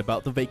excited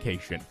about the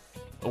vacation,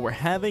 but we're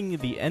having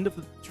the end of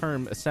the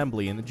term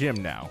assembly in the gym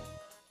now.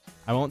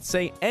 I won't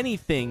say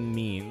anything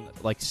mean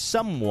like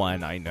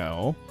someone I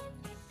know,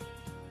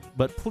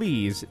 but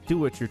please do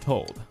what you're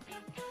told.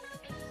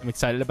 I'm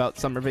excited about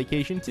summer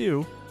vacation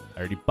too. I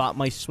already bought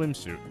my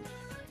swimsuit.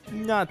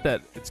 Not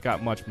that it's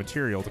got much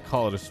material to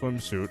call it a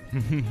swimsuit.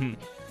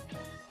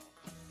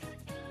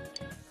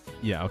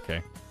 Yeah,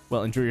 okay.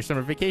 Well, enjoy your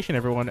summer vacation,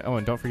 everyone. Oh,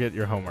 and don't forget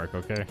your homework,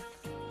 okay?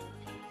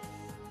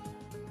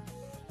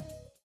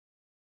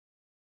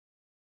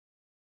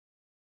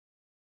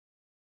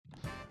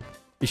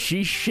 Is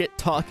she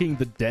shit-talking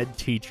the dead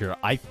teacher?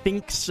 I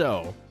think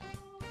so.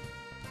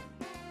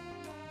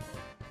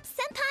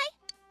 Senpai?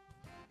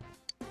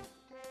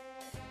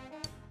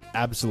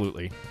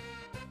 Absolutely.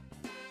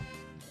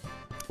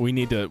 We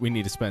need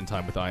to spend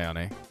time with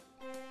Ayane.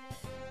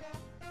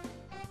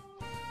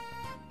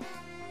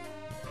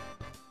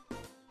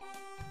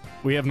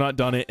 We have not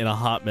done it in a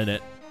hot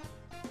minute.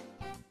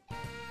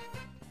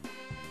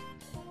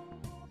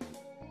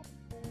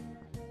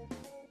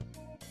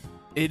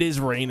 It is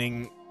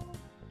raining.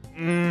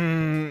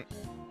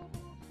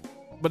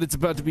 But it's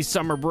about to be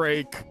summer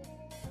break.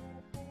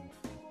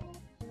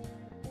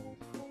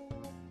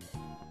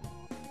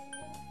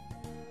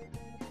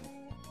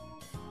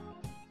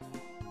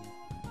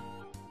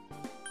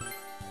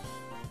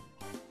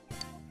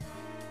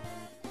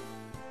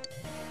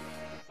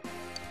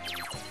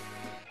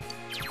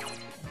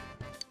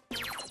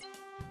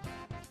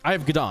 I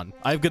have Gadon.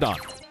 I have Gadon.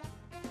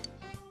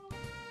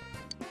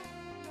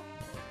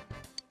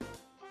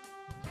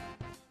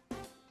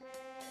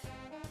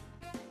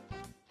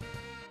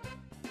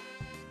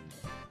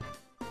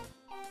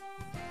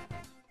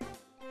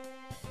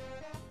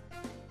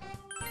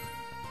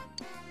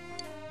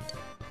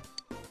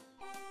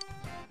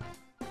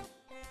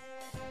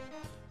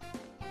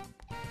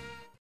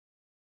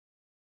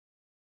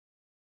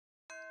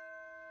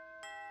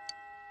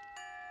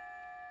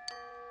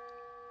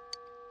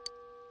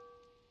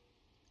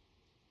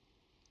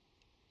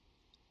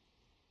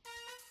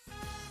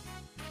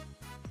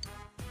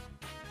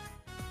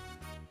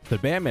 The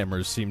band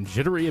members seem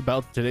jittery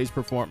about today's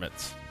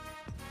performance.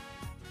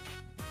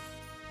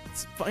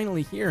 It's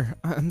finally here.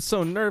 I'm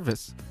so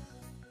nervous.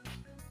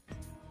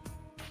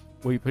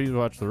 Will you please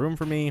watch the room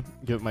for me?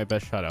 Give it my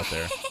best shot out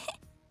there.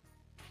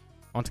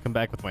 I want to come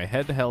back with my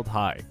head held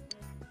high.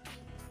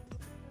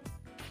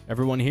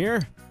 Everyone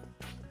here?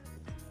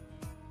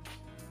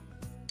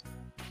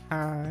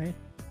 Hi.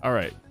 All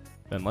right,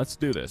 then let's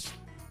do this.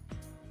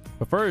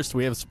 But first,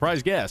 we have a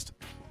surprise guest.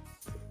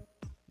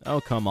 Oh,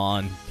 come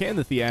on. Can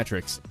the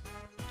theatrics.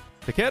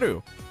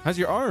 Takeru, how's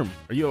your arm?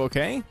 Are you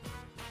okay?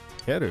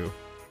 Takeru?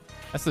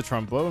 That's the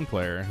trombone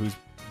player who's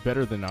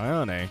better than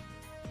Ayane.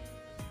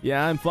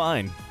 Yeah, I'm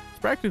fine. It's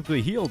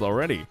practically healed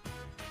already.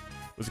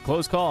 It was a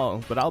close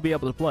call, but I'll be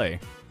able to play.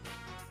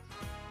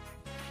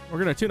 We're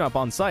gonna tune up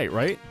on site,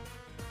 right?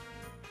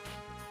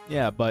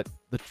 Yeah, but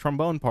the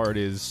trombone part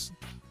is...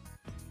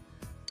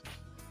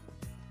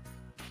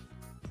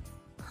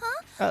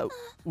 Huh?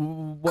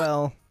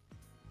 Well...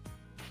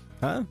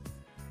 Huh?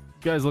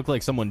 You guys look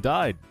like someone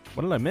died.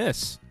 What did I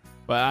miss?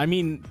 Well, I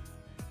mean...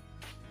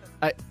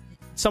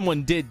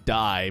 Someone did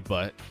die,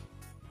 but...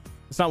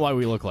 It's not why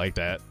we look like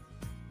that.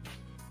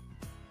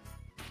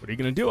 What are you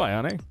gonna do,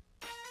 Ayane?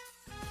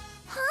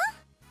 Huh?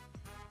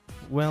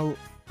 Well,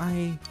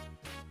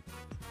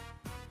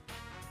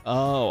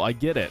 Oh, I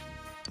get it.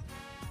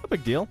 No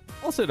big deal.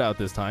 I'll sit out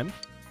this time.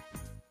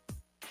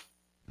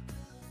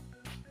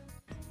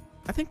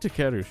 I think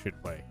Takeru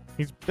should play.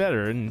 He's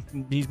better, and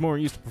he's more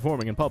used to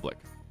performing in public.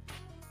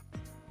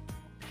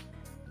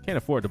 Can't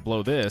afford to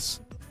blow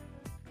this.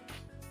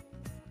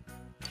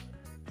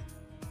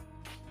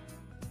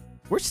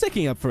 We're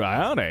sticking up for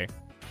Ayane.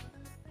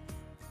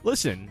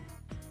 Listen,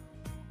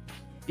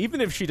 even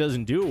if she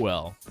doesn't do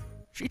well,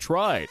 she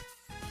tried.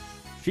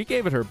 She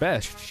gave it her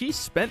best. She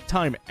spent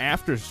time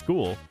after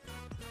school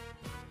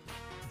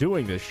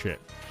doing this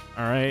shit.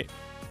 All right?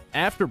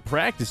 After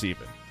practice,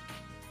 even.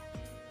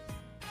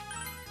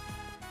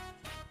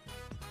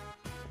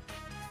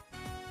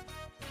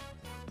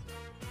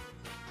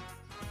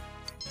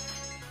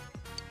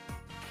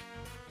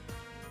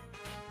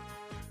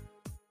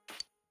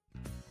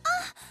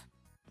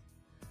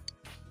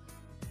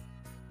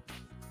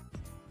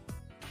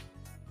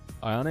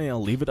 Ayane,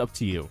 I'll leave it up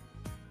to you.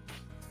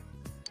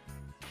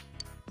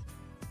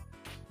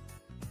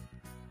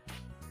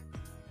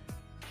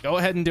 Go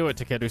ahead and do it,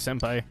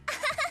 Takeru-senpai.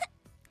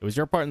 It was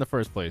your part in the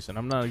first place, and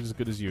I'm not as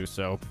good as you,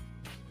 so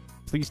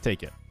please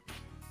take it.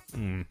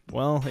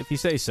 Well, if you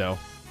say so.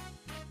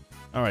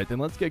 Alright, then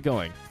let's get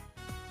going.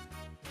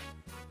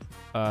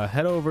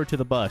 Head over to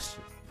the bus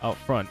out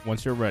front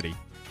once you're ready.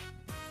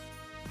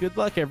 Good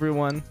luck,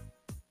 everyone.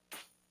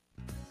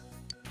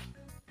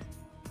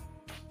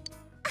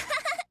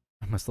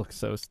 I must look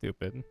so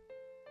stupid.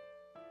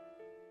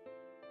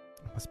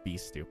 I must be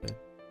stupid.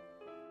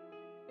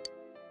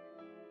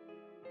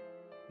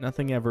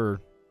 Nothing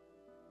ever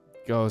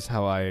goes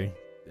how I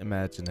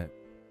imagine it.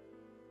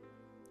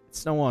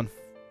 It's no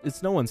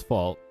one's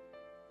fault,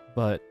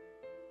 but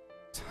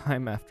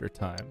time after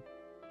time.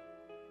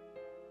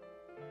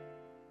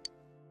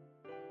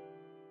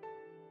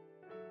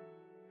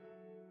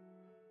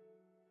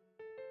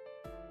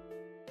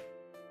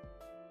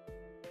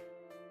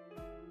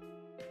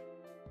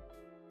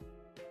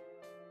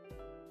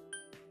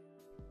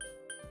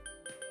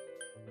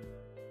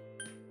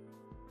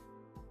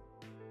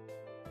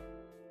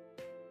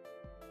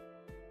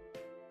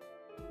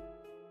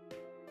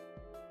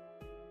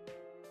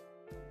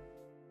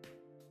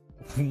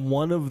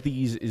 One of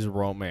these is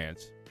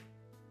romance.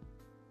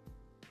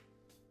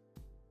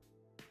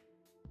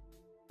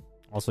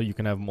 Also, you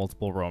can have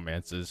multiple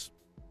romances.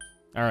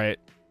 All right.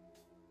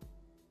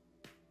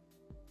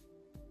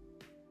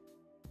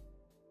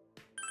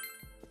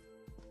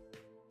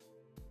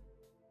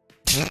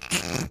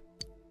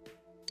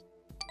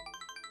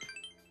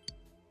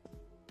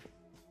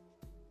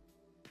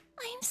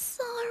 I'm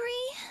sorry.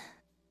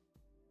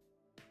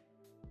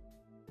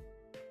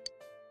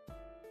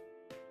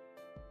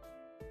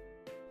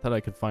 Thought I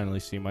could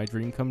finally see my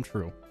dream come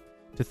true.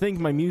 To think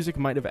my music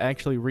might have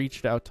actually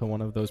reached out to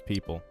one of those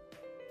people.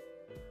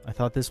 I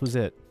thought this was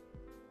it.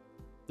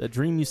 That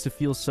dream used to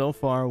feel so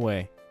far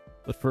away,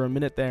 but for a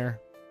minute there,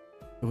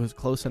 it was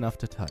close enough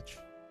to touch.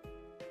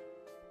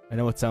 I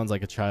know it sounds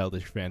like a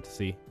childish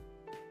fantasy,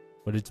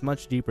 but it's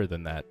much deeper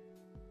than that.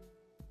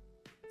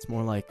 It's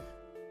more like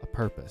a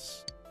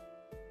purpose.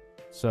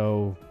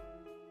 So,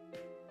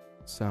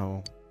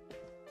 I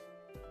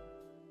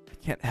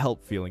can't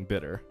help feeling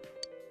bitter.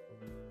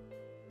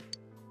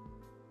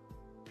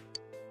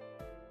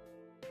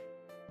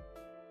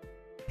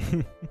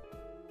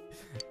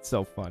 It's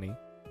so funny.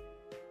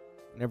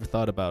 I never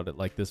thought about it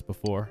like this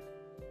before.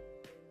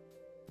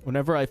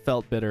 Whenever I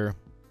felt bitter,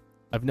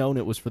 I've known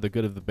it was for the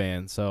good of the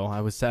band, so I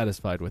was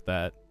satisfied with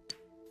that.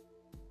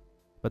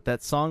 But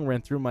that song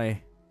ran through my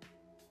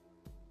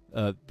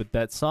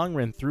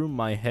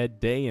head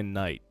day and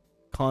night,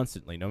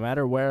 constantly, no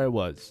matter where I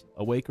was,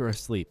 awake or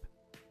asleep.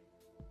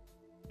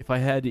 If I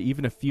had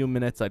even a few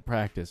minutes, I'd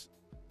practice.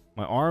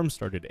 My arms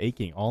started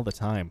aching all the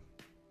time.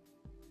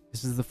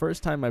 This is the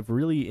first time I've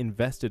really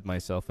invested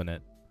myself in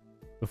it.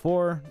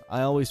 Before,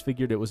 I always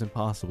figured it was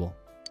impossible.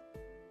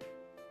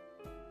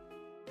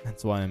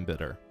 That's why I'm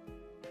bitter.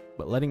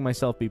 But letting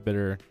myself be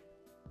bitter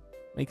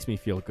makes me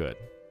feel good.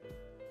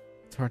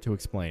 It's hard to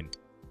explain.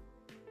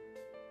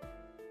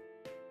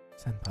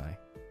 Senpai.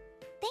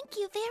 Thank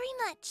you very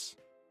much.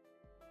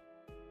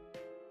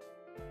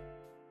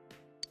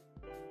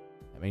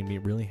 That made me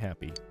really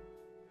happy.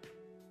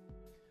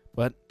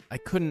 But I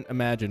couldn't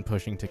imagine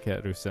pushing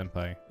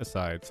Takeru-senpai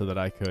aside so that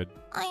I could...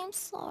 I'm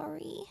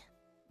sorry.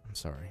 I'm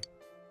sorry.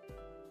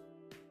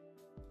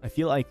 I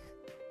feel like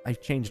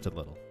I've changed a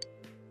little.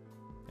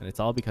 And it's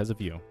all because of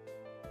you.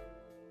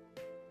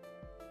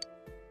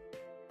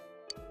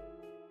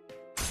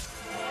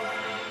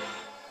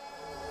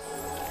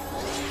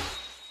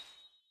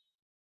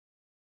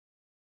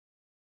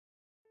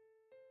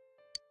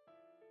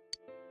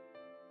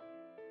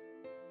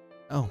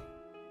 Oh,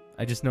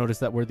 I just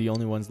noticed that we're the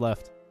only ones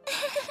left.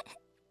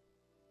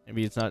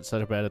 Maybe it's not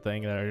such a bad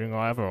thing that I didn't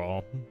go after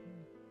all.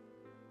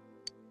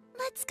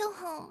 Let's go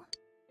home.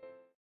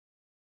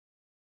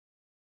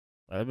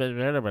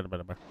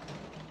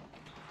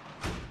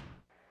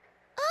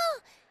 Oh,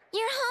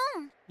 you're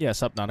home. Yeah,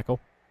 sup, Nanako.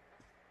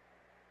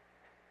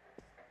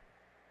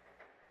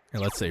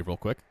 Here, let's save real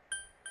quick.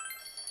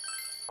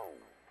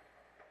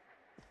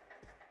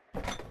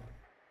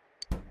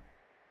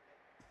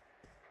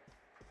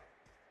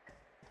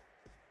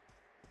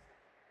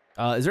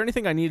 Is there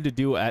anything I need to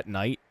do at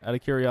night, out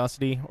of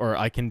curiosity? Or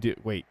I can do...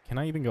 Wait, can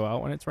I even go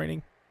out when it's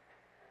raining?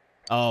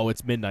 Oh,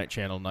 it's Midnight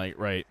Channel night,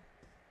 right.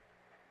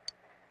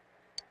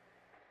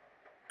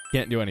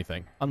 Can't do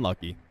anything.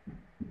 Unlucky.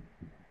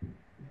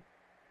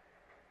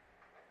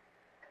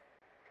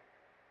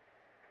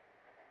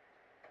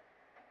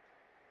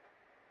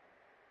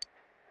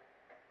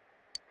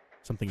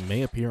 Something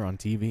may appear on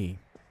TV.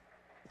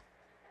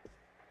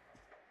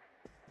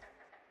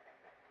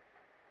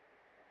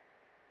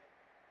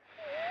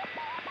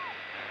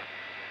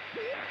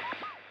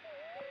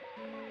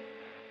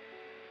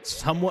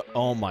 Somewhat.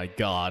 Oh my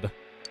god.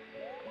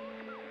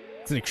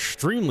 It's an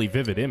extremely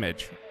vivid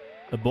image.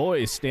 The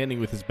boy is standing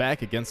with his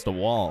back against a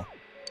wall.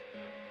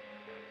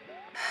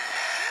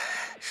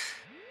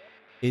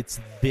 It's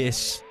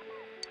this.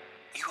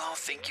 You all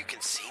think you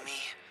can see me?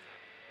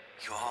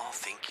 You all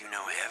think you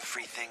know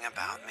everything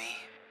about me?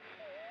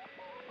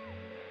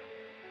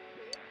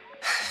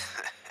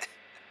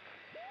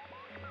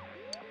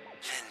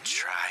 Then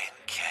try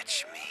and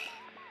catch me.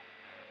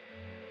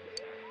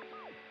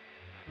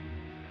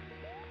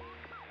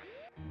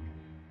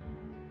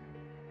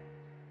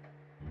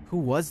 Who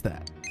was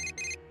that?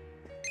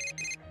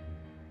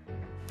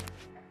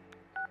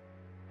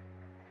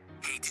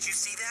 Hey, did you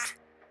see that?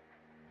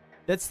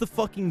 That's the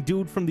fucking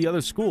dude from the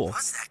other school.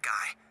 What's that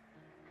guy?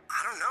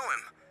 I don't know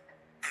him.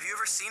 Have you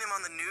ever seen him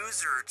on the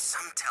news or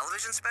some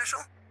television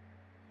special?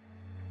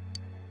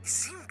 He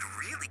seemed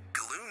really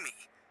gloomy,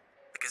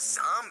 like a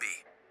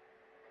zombie.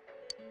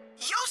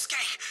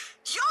 Yosuke!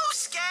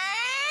 Yosuke!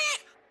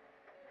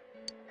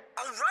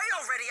 All right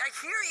already, I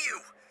hear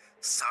you.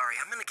 Sorry,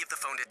 I'm gonna give the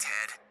phone to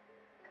Ted.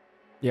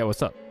 Yeah,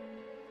 what's up?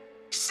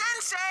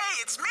 Sensei,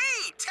 it's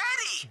me,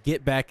 Teddy!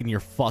 Get back in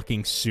your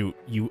fucking suit,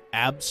 you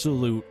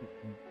absolute...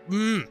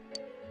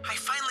 I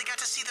finally got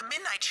to see the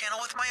Midnight Channel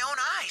with my own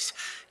eyes.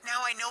 Now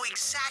I know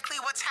exactly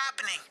what's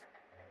happening.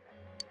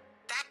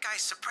 That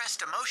guy's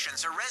suppressed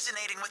emotions are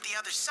resonating with the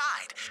other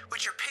side,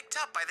 which are picked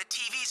up by the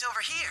TVs over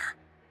here.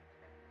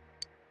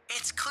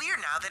 It's clear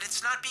now that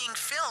it's not being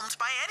filmed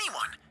by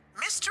anyone.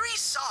 Mystery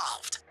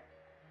solved.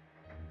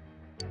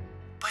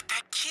 But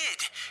that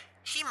kid,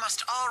 he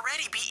must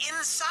already be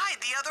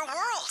inside the other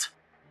world.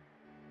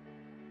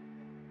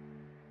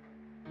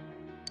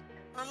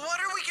 What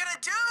are we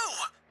gonna do?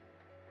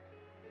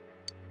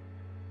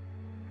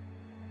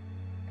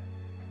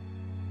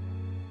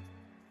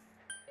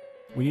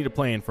 We need a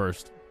plan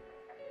first.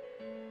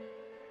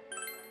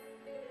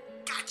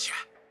 Gotcha.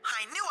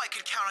 I knew I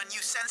could count on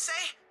you,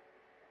 Sensei.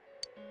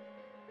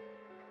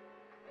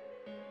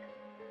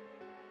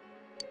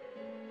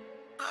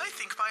 I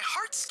think my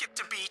heart skipped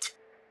a beat.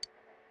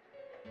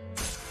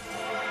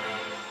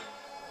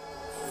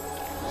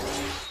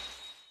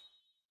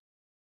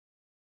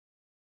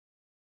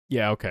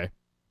 Yeah, okay.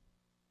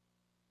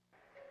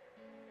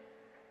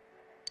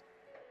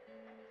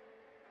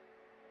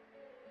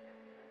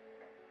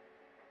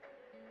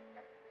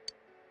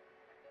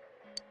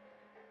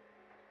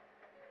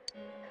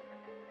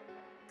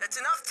 That's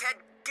enough, Ted.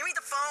 Give me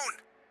the phone.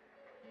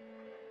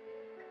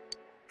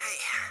 Hey,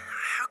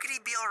 how could he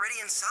be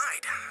already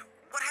inside?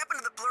 What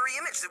happened to the blurry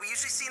image that we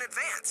usually see in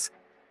advance?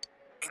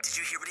 And did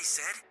you hear what he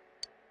said?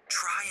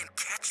 Try and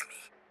catch me.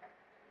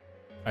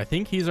 I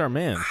think he's our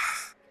man.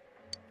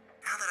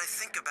 Now that I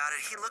think about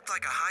it, he looked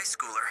like a high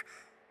schooler.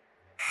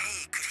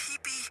 Hey, could he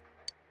be?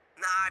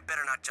 Nah, I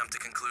better not jump to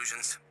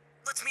conclusions.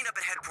 Let's meet up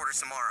at headquarters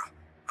tomorrow.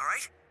 All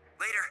right?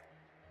 Later.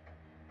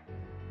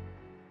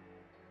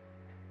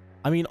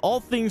 I mean, all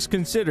things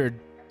considered,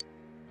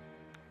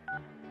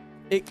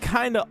 it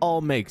kind of all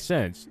makes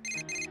sense.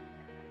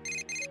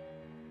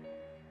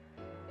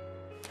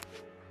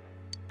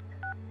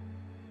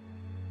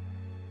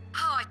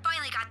 Oh, I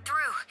finally got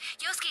through.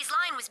 Yosuke's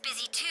line was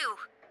busy too.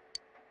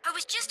 I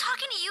was just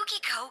talking to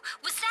Yukiko.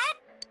 Was that?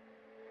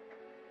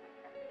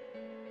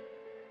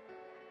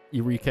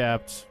 You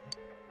recapped.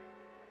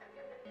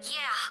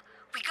 Yeah,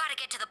 we gotta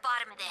get to the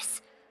bottom of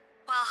this.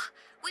 Well,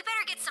 we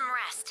better get some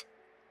rest.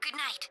 Good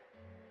night.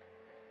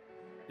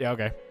 Yeah,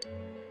 okay.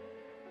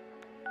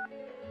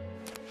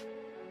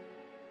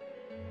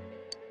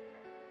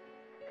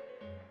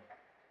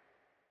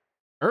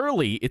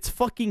 Early? It's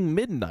fucking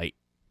midnight.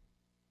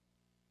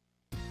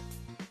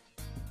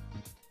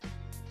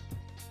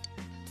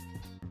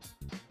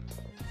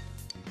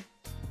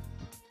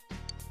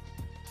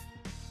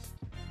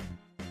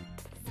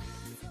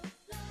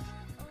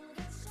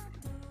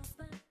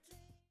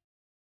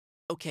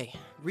 Okay,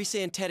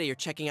 Risa and Teddy are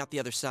checking out the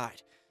other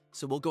side,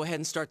 so we'll go ahead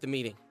and start the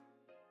meeting.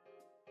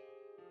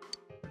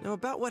 Now,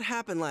 about what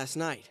happened last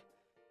night.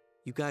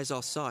 You guys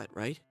all saw it,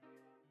 right?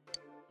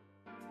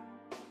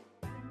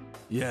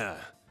 Yeah.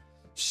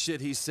 Shit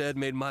he said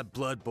made my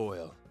blood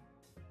boil.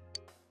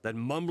 That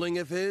mumbling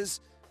of his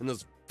and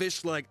those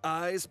fish-like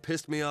eyes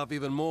pissed me off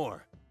even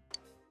more.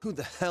 Who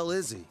the hell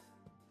is he?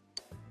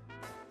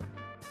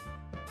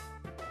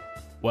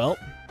 Well,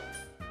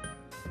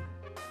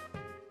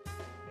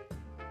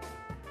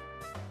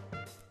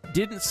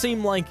 didn't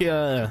seem like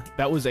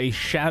that was a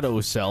shadow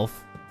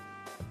self.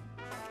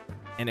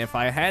 And if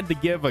I had to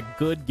give a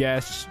good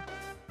guess,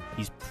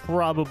 he's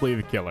probably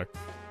the killer.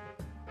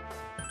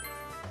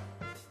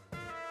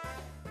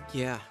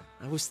 Yeah,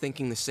 I was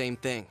thinking the same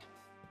thing.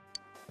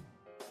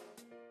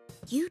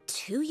 You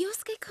too,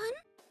 Yosuke-kun?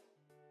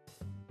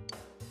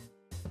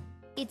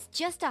 It's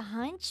just a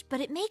hunch, but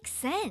it makes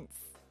sense.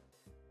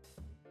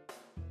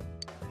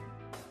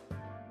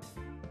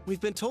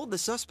 We've been told the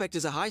suspect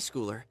is a high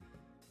schooler.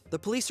 The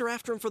police are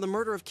after him for the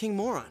murder of King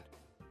Moron.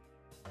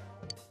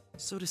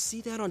 So to see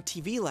that on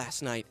TV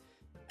last night,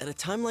 at a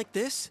time like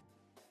this?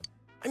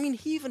 I mean,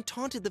 he even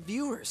taunted the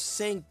viewers,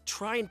 saying,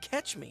 "Try and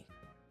catch me."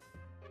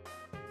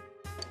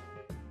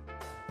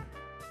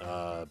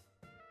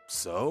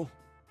 So?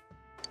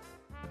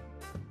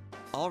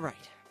 All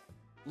right.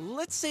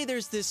 Let's say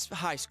there's this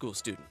high school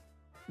student.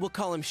 We'll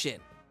call him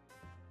Shin.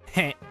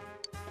 Heh.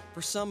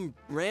 For some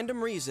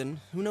random reason,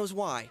 who knows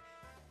why,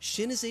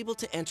 Shin is able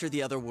to enter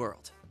the other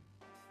world.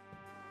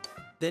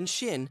 Then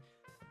Shin,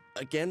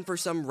 again for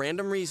some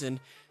random reason,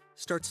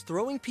 starts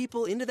throwing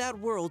people into that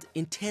world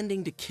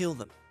intending to kill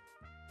them.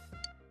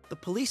 The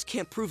police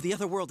can't prove the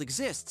other world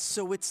exists,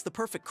 so it's the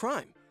perfect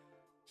crime.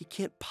 He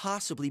can't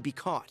possibly be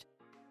caught.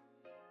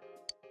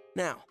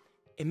 Now,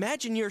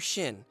 imagine you're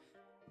Shin,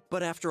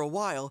 but after a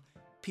while,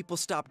 people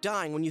stop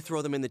dying when you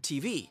throw them in the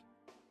TV.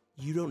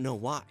 You don't know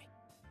why.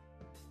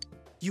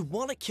 You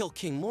want to kill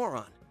King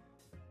Moron,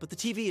 but the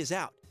TV is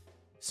out,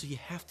 so you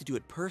have to do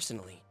it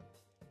personally.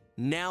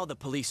 Now the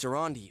police are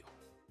onto you.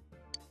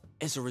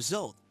 As a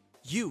result,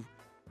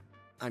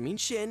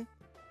 Shin,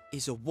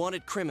 is a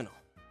wanted criminal,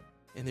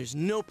 and there's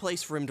no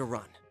place for him to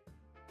run.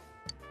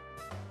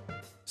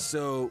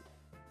 So,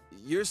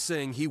 you're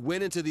saying he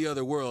went into the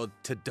other world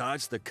to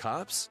dodge the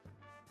cops?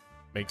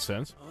 Makes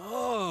sense.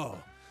 Oh,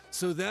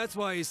 so that's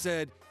why he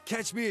said,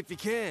 "Catch me if you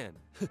can."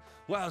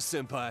 Wow,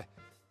 senpai,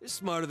 you're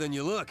smarter than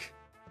you look.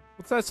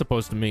 What's that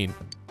supposed to mean?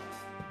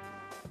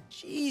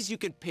 Jeez, you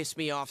can piss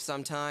me off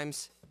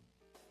sometimes.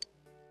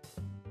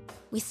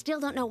 We still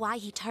don't know why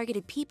he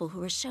targeted people who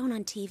were shown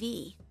on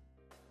TV.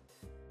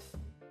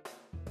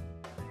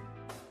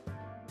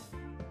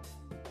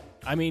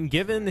 I mean,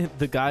 given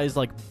the guy's,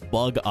 like,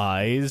 bug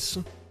eyes,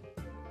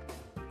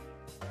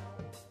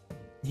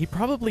 he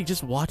probably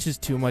just watches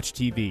too much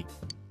TV.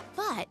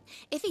 But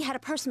if he had a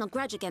personal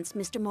grudge against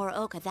Mr.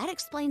 Muraoka, that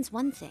explains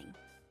one thing.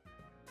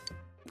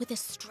 With a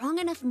strong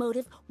enough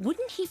motive,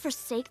 wouldn't he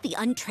forsake the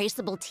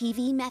untraceable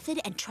TV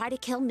method and try to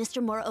kill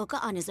Mr.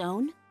 Muraoka on his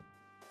own?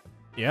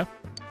 Yeah?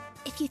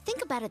 If you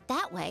think about it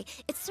that way,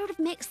 it sort of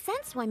makes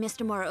sense why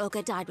Mr.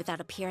 Muraoka died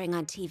without appearing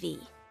on TV.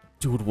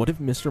 Dude, what if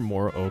Mr.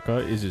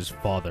 Muraoka is his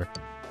father?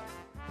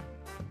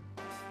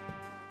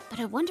 But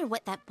I wonder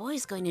what that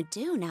boy's going to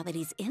do now that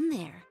he's in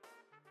there.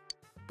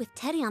 With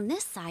Teddy on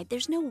this side,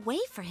 there's no way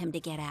for him to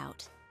get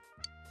out.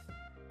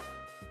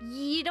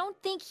 You don't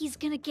think he's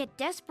gonna get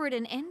desperate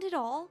and end it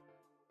all?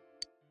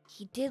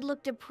 He did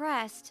look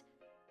depressed,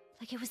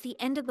 like it was the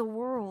end of the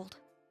world.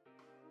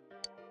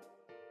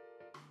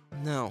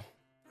 No,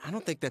 I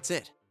don't think that's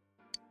it.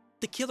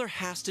 The killer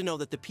has to know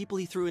that the people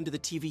he threw into the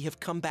TV have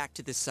come back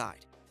to this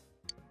side.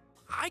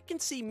 I can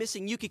see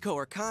missing Yukiko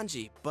or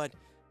Kanji, but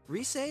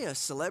Rise, a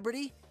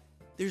celebrity?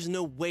 There's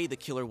no way the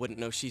killer wouldn't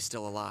know she's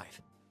still alive.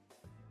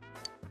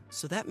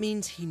 So that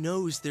means he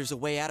knows there's a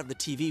way out of the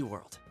TV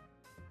world.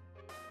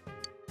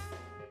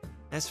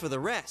 As for the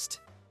rest,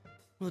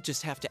 we'll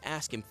just have to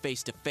ask him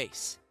face to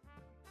face.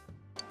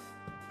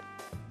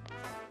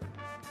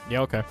 Yeah,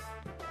 okay.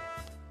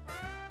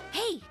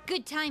 Hey,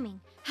 good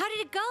timing. How did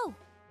it go?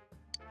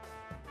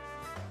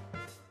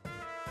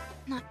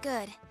 Not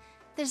good.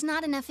 There's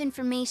not enough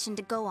information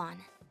to go on.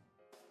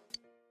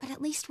 But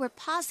at least we're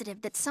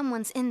positive that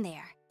someone's in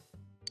there.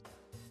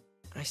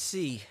 I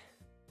see.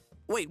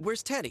 Wait,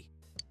 where's Teddy?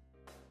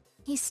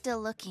 He's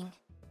still looking.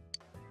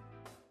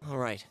 All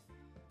right.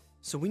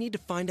 So we need to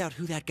find out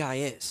who that guy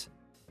is.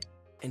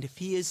 And if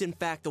he is in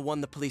fact the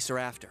one the police are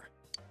after.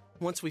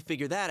 Once we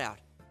figure that out,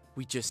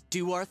 we just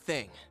do our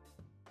thing.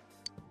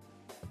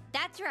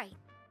 That's right.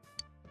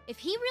 If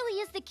he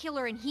really is the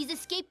killer and he's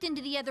escaped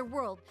into the other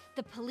world,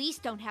 the police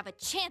don't have a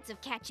chance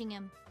of catching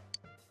him.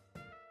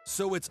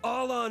 So it's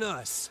all on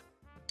us.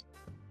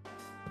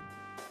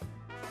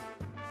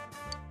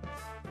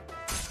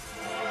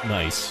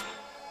 Nice.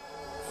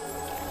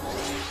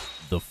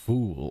 The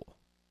Fool.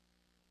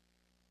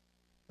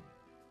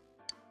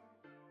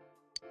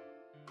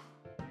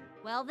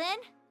 Well then,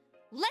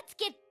 let's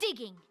get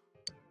digging.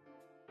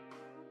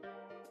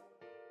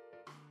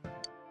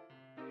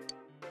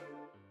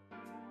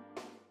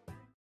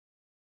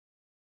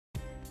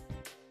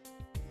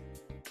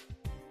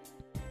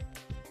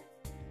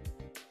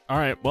 All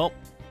right, well.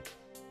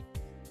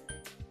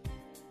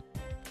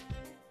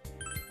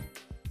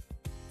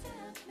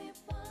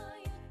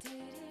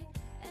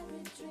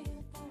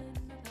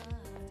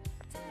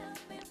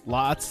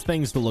 Lots of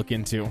things to look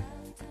into.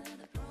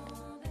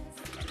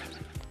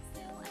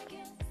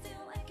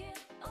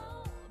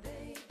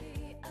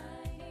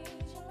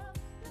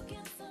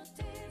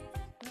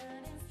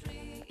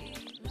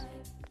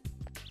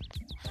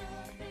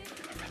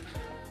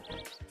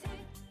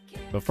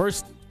 But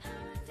first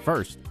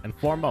and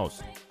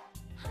foremost,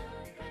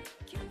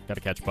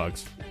 gotta catch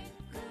bugs.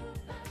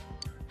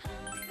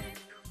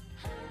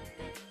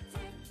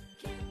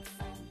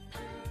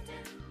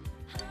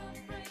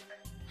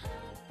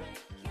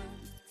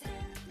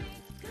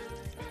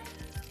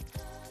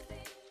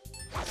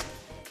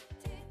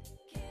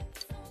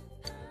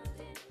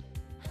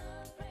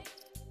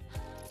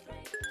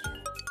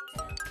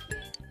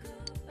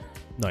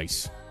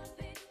 Nice.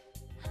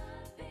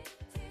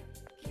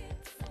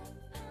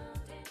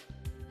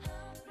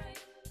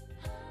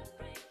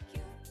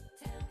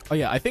 Oh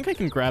yeah, I think I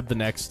can grab the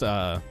next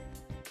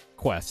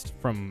quest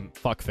from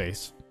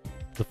Fuckface.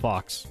 The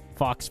Fox.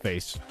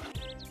 Foxface.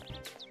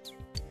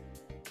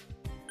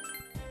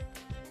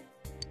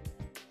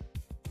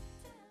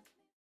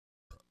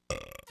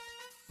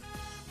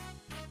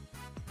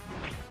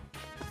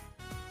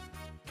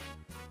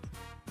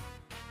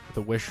 With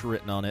a wish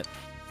written on it.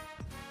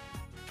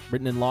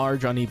 Written in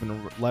large,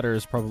 uneven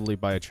letters, probably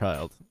by a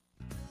child.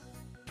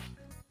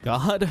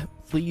 God,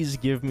 please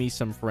give me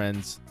some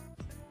friends.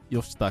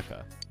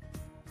 Yoshitaka.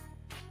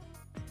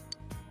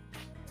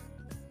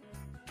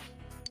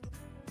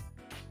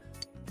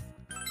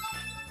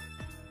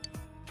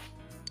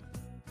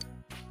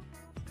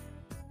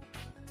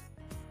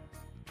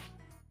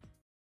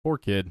 Poor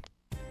kid.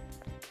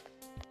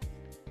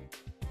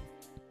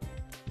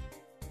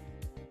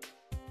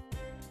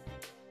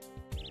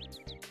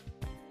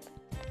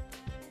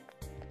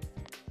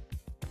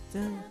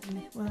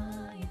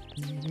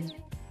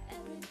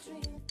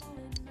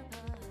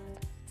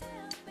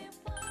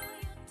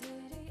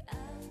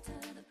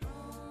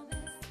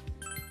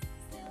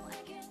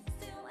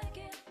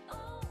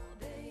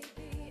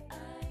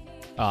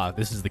 Ah,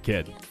 this is the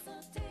kid.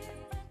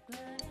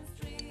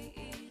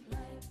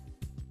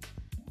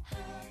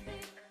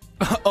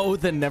 Oh,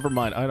 then never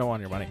mind. I don't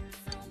want your money.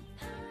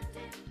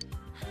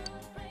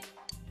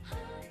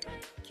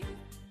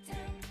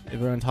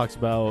 Everyone talks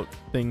about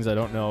things I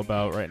don't know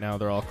about right now.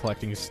 They're all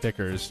collecting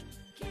stickers.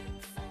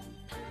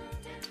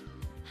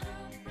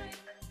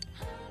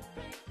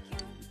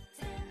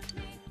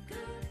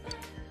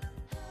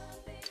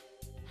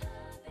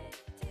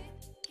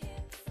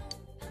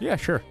 Yeah,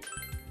 sure.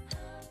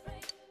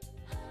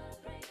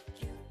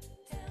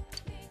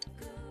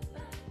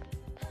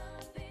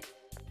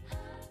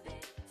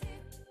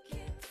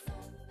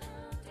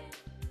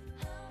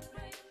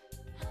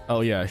 Oh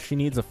yeah, she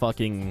needs a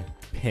fucking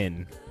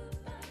pin.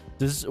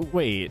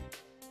 Wait.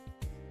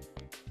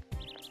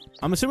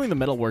 I'm assuming the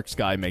Metalworks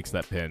guy makes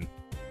that pin.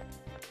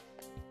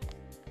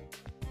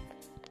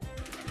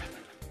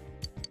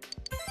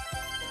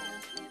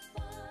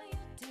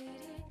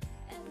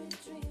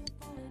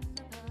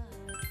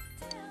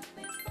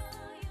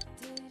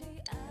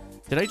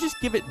 Did I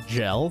just give it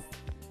gel?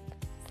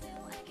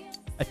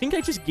 I think I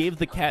just gave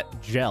the cat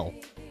gel.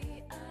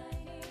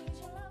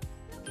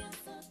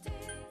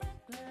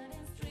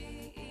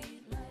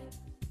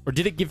 Or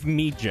did it give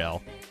me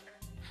gel?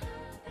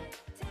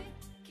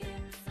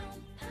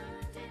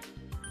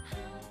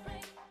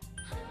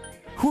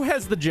 Who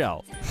has the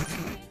gel?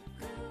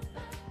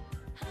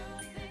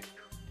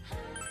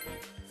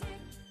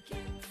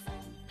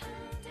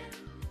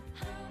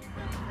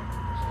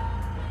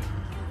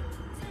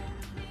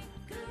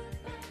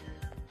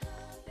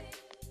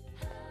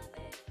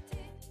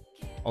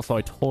 Also,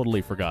 I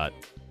totally forgot.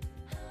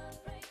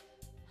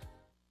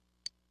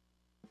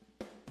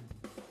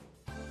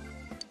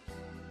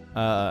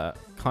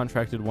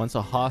 Contracted once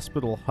a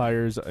hospital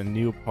hires a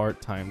new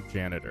part-time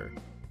janitor.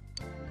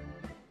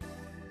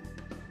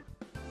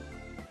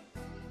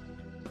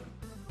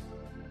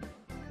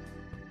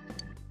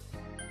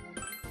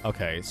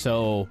 Okay,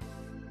 so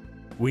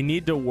we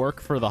need to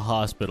work for the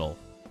hospital.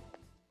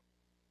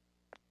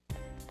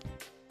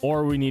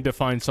 Or we need to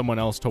find someone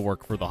else to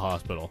work for the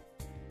hospital.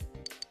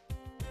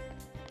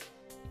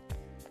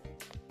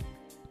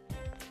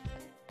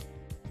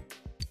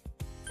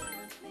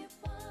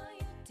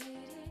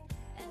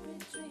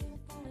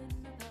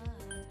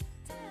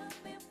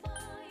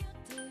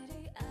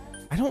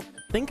 I don't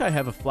think I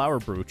have a flower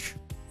brooch.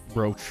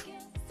 Brooch.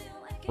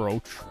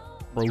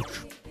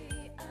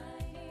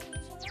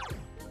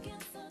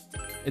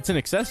 It's an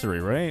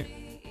accessory, right?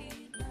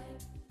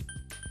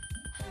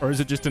 Or is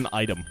it just an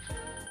item?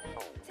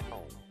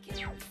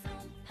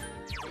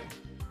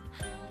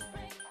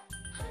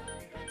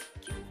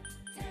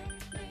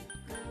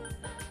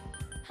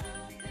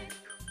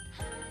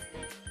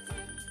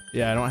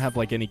 Yeah, I don't have,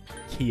 like, any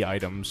key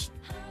items.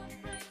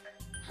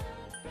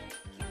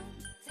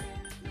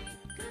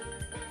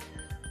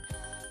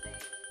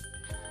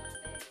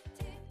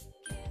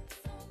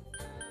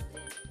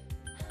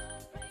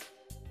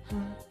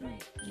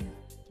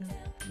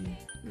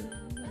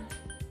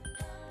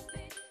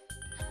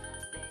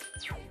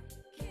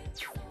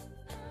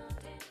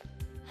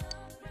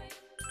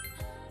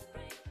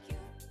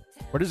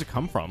 Where does it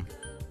come from?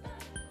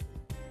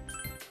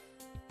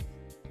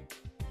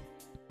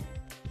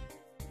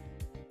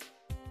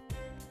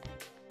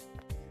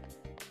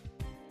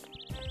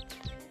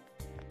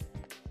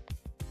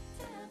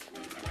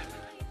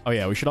 Oh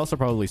yeah, we should also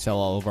probably sell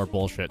all of our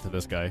bullshit to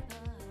this guy.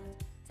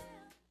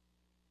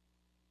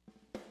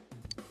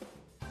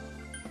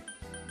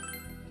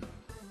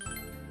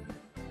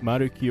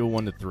 Marukyo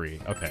 1 to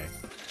 3. Okay.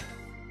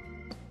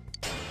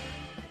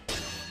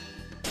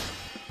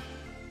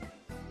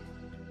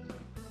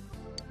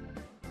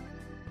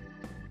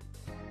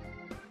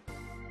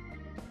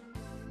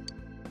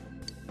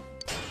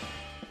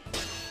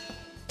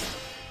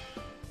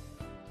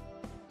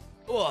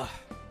 Ugh.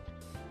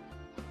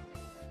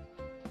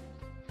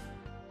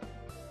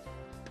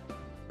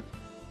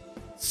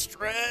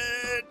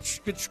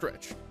 Stretch. Good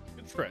stretch.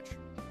 Good stretch.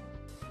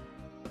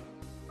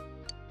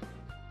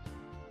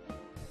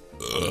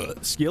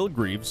 Scaled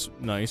Greaves.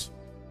 Nice.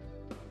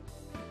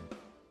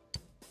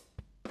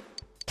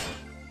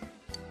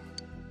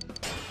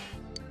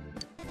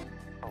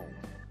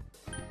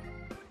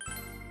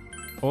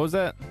 What was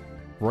that?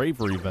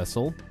 Bravery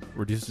Vessel.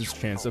 Reduces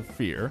chance of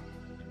fear.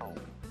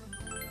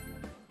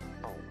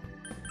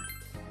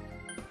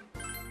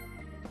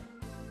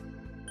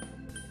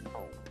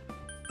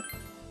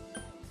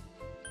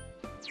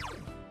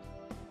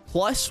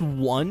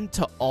 +1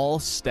 to all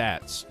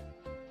stats.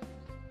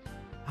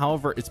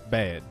 However, it's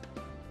bad.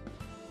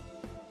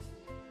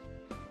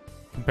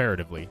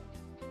 Comparatively.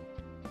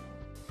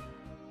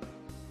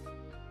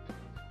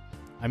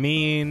 I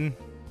mean...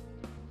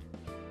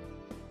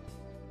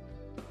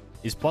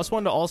 Is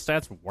 +1 to all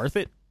stats worth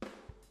it?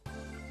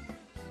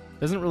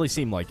 Doesn't really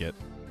seem like it.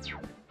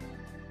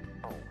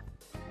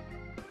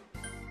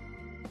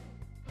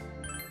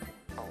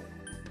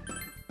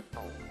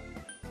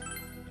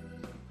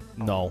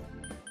 No.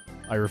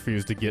 I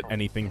refuse to get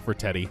anything for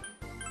Teddy.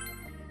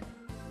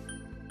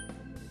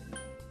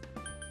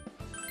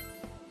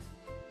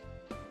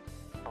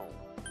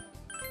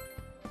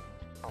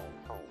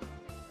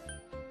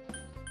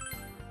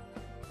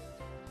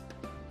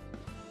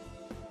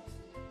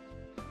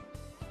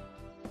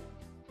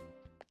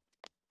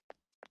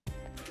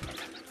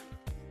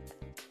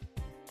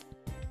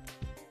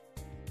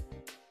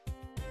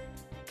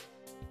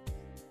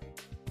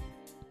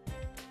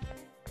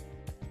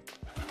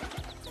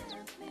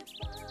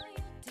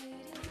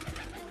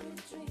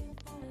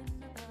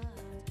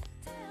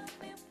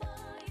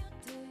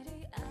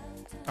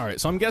 Alright,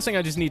 so I'm guessing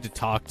I just need to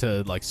talk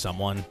to, like,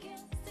 someone.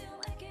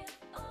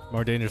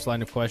 More dangerous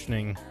line of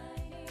questioning.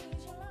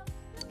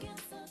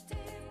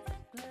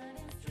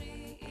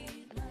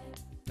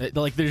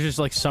 Like, there's just,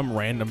 like, some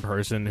random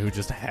person who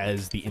just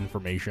has the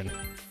information.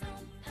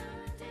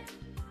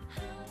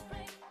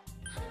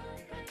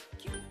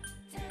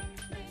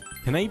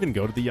 Can I even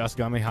go to the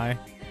Yasugame High?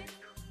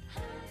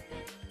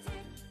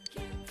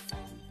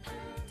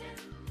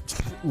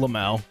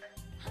 Lamau.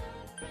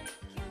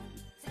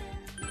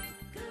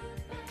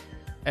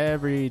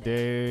 Every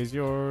day's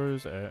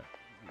yours at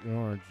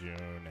your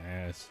June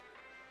ass.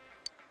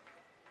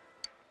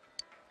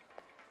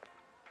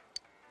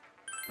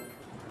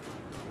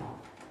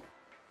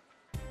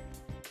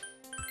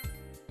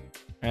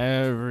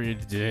 Every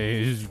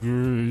day's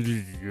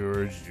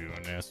your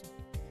June ass.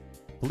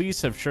 Police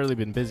have surely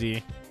been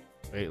busy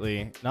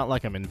lately. Not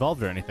like I'm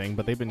involved or anything,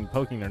 but they've been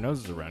poking their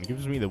noses around.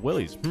 Gives me the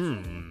willies. What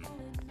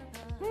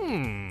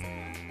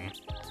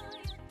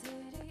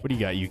do you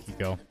got,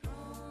 Yukiko?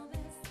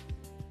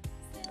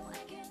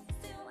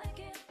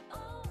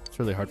 It's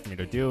really hard for me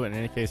to do. In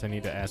any case, I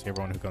need to ask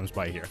everyone who comes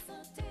by here.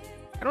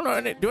 I don't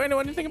know. Do I know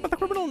anything about the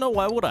criminal? No,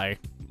 why would I?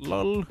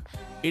 Lol.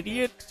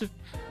 Idiot.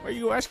 Why are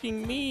you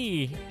asking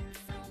me?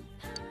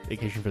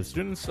 Vacation for the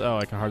students? Oh,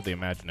 I can hardly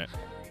imagine it.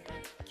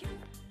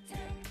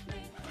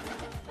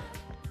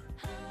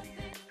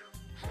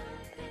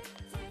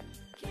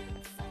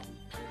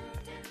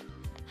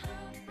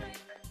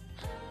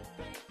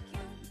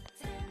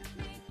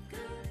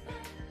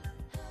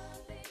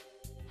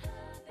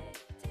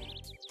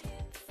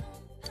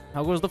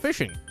 How goes the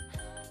fishing?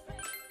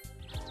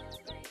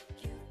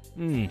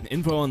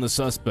 Info on the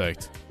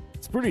suspect.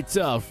 It's pretty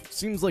tough.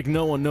 Seems like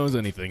no one knows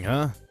anything,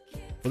 huh?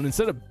 But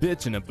instead of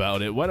bitching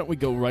about it, why don't we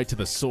go right to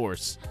the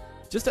source?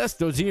 Just ask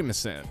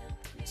Dojima-san.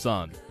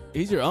 Son,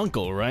 he's your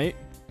uncle, right?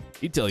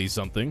 He'd tell you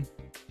something.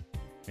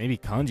 Maybe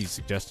Kanji's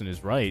suggestion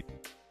is right.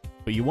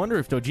 But you wonder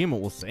if Dojima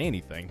will say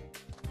anything.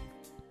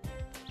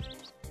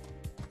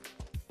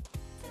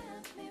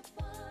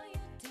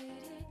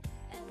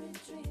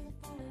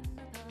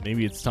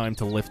 Maybe it's time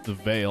to lift the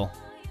veil.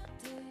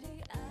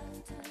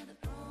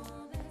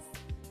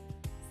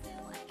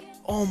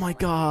 Oh my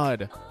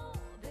god!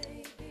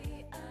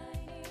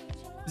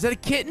 Is that a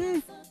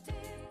kitten?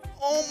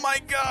 Oh my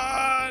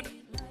god!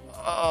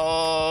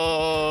 Oh!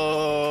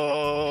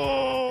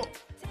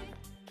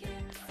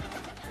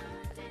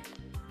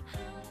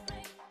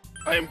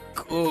 I'm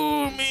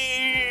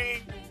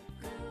Kumi!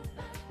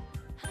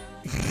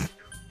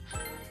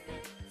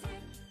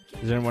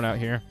 Is anyone out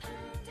here?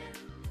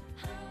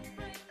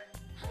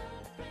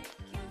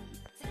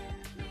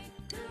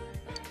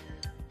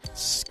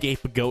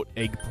 Scapegoat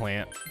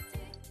eggplant.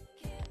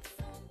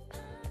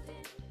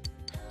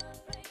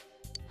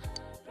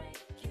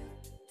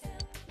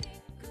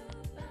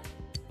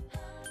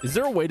 Is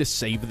there a way to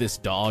save this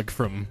dog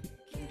from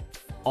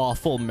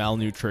awful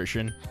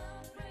malnutrition?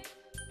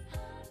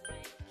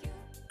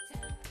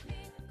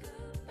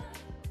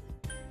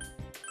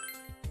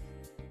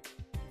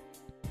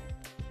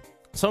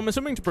 So I'm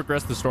assuming to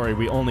progress the story,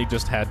 we only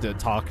just had to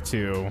talk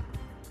to...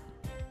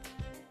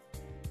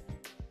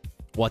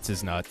 What's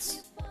his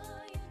nuts?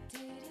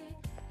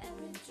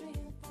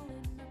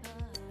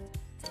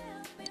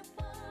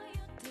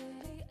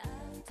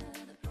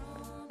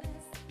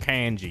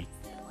 Kanji.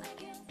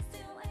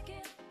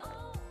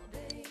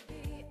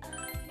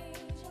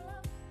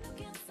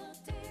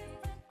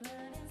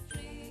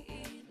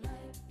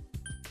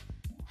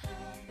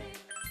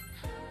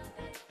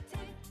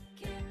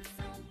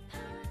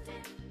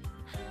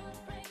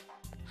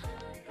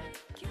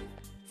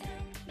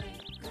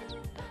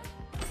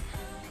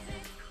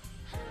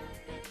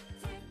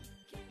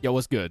 Yo,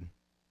 what's good?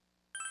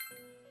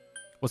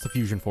 What's the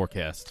fusion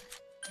forecast?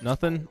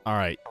 Nothing?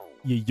 Alright.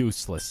 You're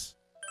useless.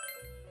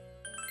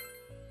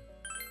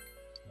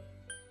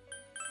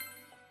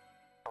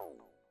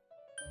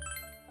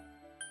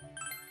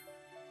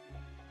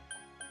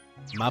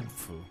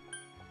 Mabfu.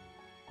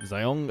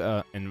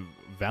 Zyong and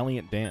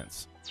Valiant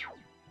Dance.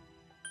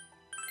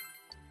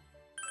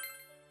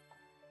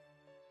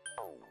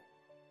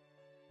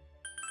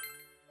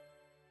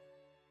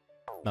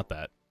 Not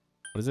that.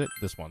 What is it?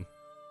 This one.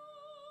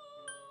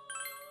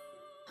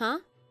 Huh?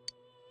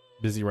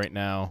 Busy right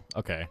now.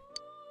 Okay.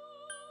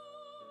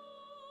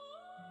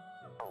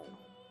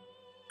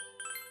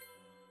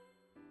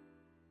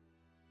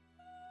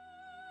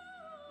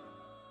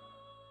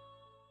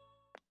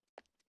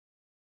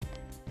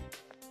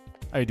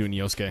 How you doing,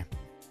 Yosuke?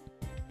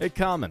 Hey,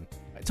 Common.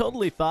 I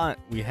totally thought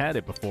we had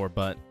it before,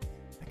 but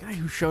the guy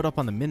who showed up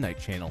on the Midnight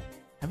Channel,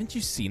 haven't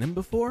you seen him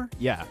before?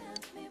 Yeah.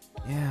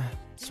 Yeah.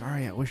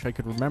 Sorry, I wish I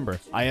could remember.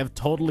 I have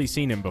totally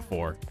seen him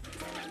before.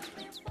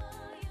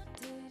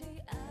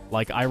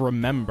 Like, I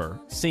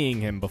remember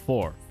seeing him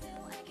before.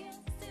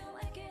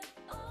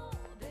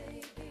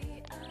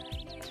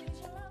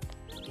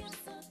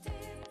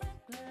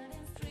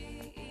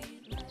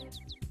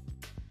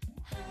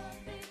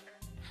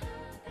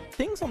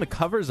 Things on the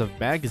covers of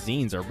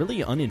magazines are really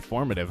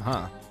uninformative,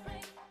 huh?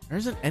 There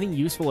isn't any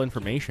useful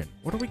information.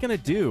 What are we gonna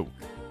do?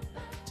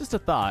 Just a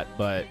thought,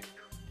 but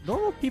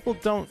normal people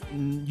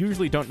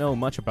usually don't know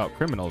much about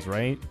criminals,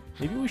 right?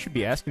 Maybe we should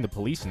be asking the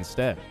police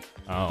instead.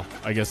 Oh,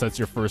 I guess that's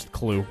your first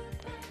clue.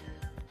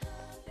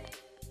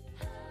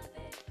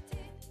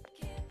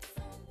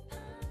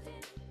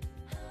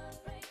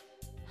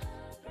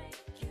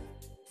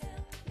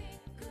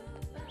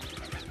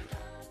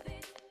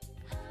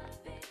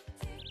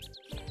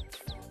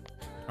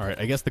 Alright,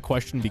 I guess the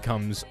question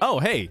becomes, oh,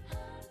 hey!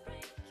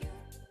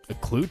 A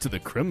clue to the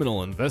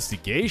criminal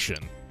investigation?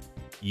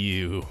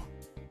 You.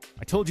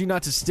 I told you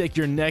not to stick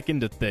your neck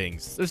into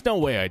things. There's no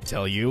way I'd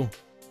tell you.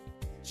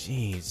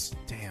 Jeez,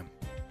 damn.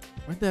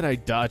 Where'd that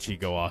Adachi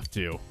go off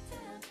to?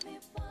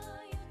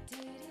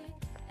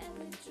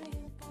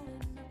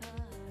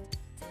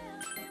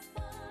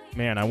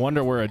 Man, I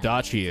wonder where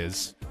Adachi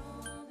is.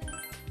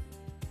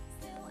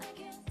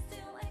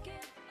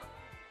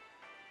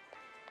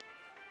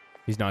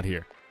 He's not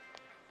here.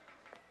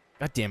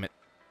 God damn it.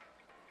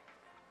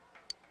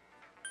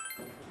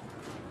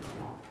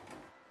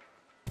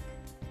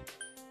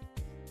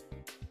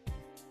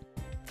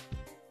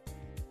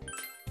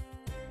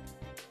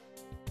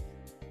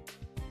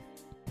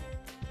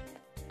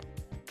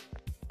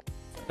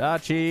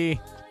 Adachi!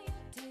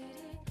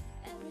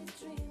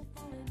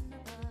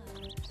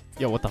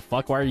 Yo, what the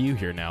fuck? Why are you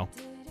here now?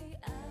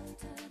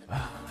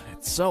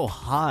 It's so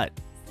hot.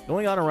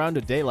 Going on around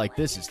a day like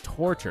this is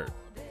torture.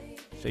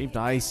 Shaved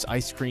ice,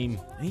 ice cream.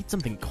 I need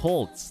something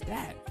cold.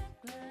 Stat.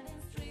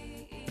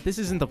 But this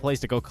isn't the place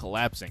to go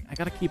collapsing. I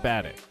gotta keep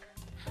at it.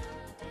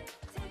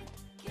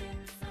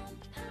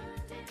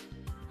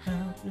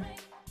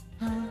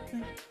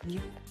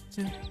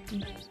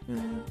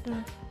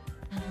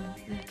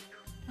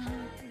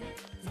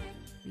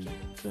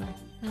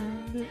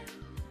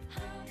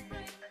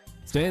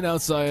 Staying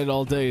outside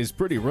all day is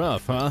pretty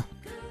rough, huh?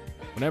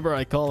 Whenever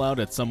I call out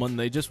at someone,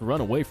 they just run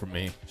away from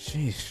me.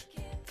 Sheesh.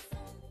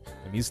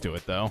 I'm used to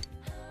it, though.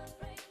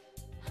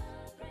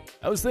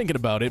 I was thinking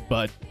about it,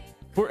 but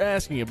if we're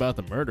asking about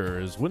the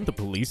murderers, wouldn't the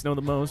police know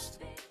the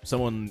most?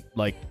 Someone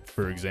like,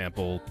 for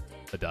example,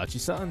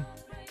 Adachi-san?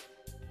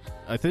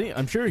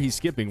 I'm sure he's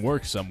skipping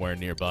work somewhere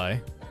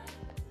nearby.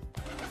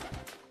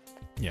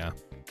 Yeah.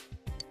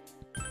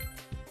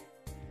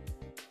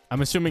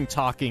 I'm assuming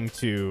talking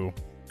to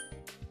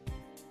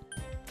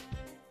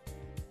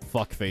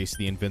Fuckface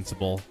the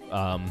Invincible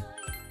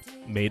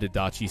made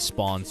Adachi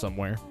spawn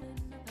somewhere.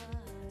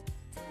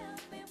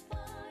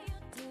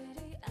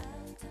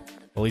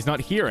 Well, he's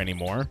not here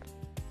anymore.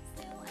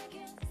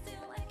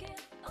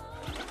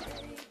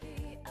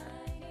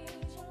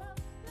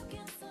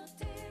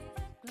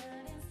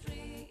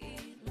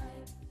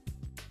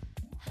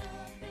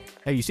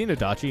 Hey, you seen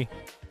Adachi?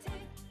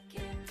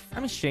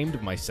 I'm ashamed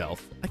of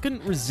myself. I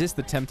couldn't resist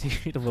the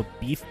temptation of a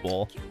beef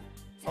bowl.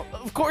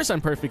 Of course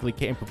I'm perfectly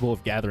capable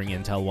of gathering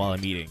intel while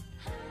I'm eating.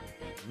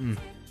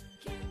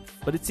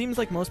 But it seems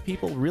like most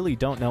people really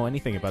don't know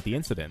anything about the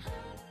incident.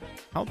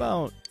 How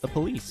about the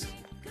police?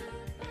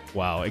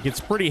 Wow, it gets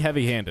pretty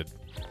heavy-handed.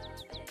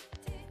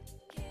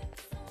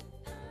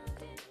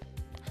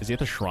 Is he at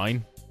the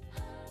shrine?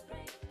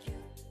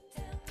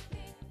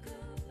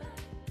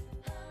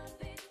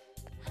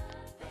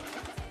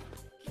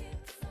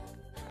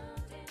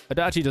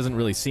 Adachi doesn't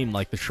really seem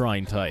like the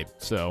shrine type,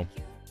 so...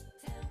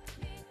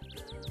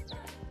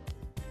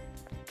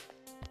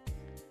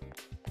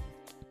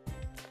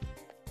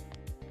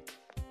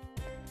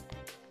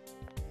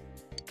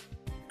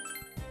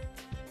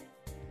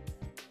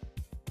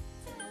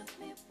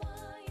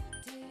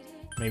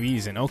 maybe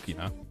he's in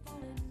Okina.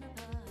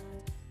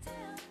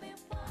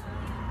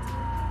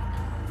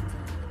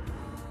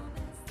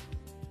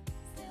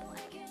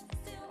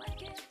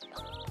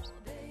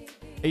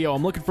 Hey, yo,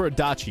 I'm looking for a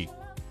Dachi.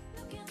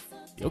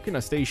 The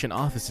Okina Station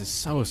office is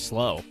so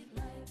slow.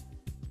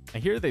 I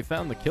hear they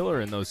found the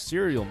killer in those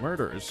serial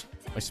murders.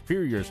 My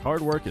superior's hard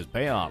work is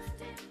pay off.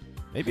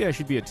 Maybe I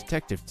should be a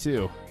detective,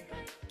 too.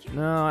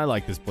 No, I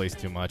like this place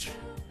too much.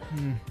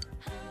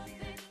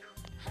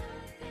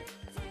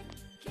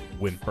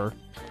 Whimper.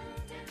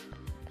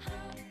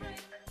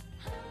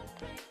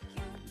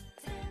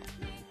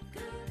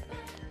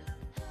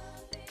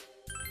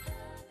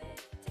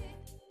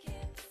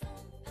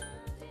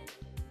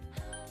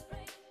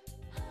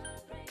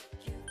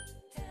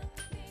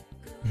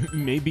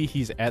 Maybe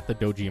he's at the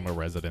Dojima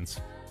residence.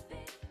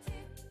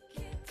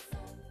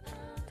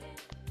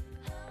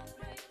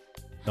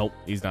 Nope,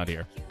 he's not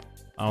here.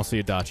 I don't see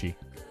a Dachi.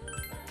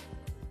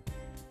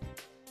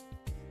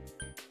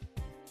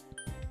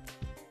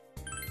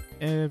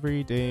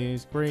 Every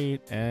day's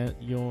great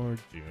at your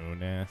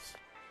Junes.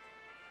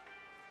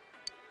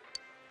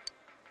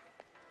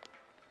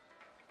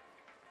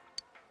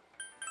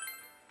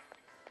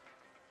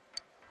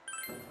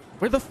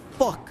 Where the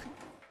fuck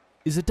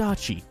is a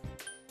Dachi?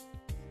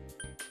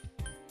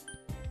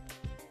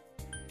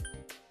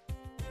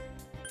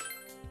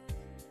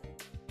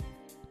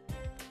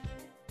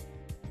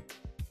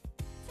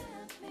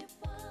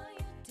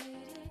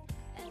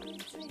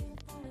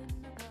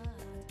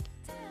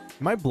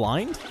 Am I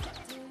blind?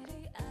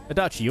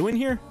 Adachi, you in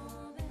here?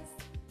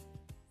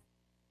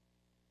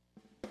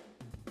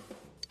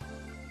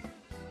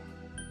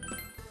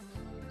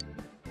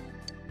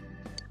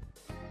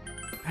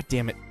 God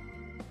damn it.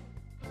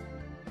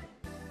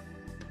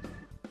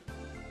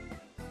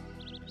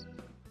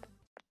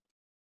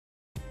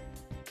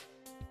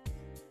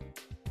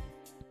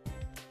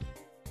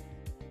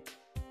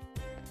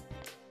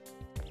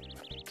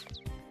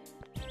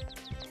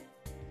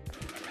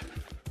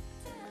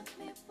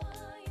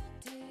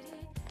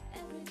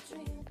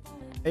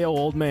 Hey,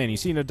 old man, you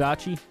seen a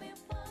Dachi?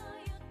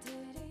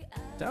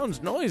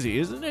 Sounds noisy,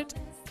 isn't it?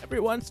 Every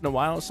once in a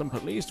while, some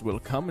police will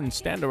come and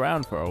stand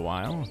around for a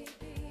while.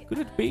 Could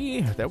it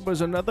be there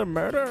was another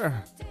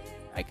murder?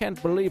 I can't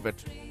believe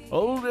it.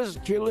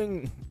 Oldest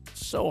killing,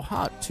 so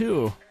hot,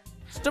 too.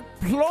 It's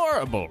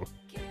deplorable.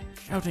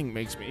 Shouting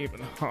makes me even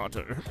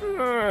hotter.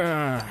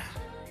 Ugh.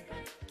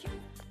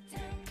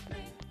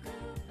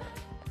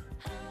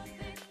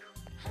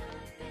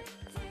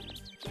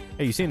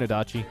 Hey, you seen a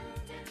Dachi?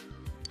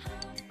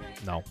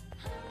 No.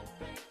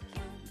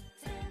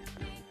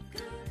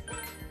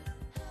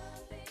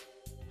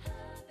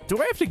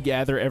 Do I have to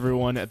gather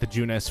everyone at the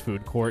Junes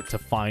food court to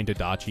find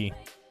Adachi?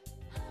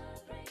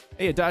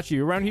 Hey, Adachi,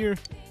 you around here?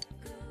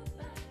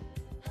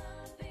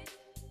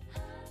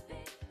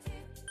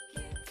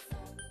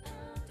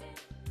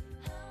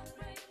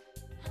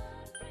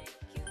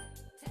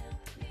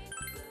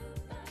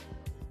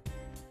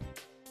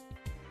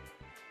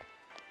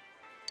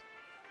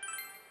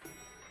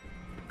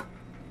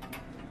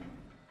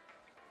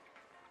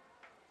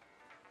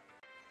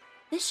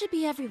 This should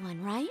be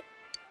everyone, right?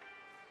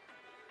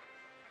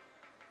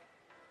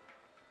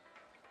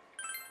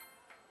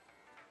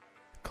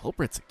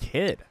 Culprit's a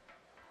kid.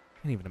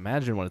 Can't even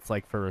imagine what it's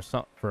like for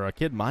a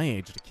kid my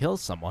age to kill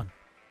someone.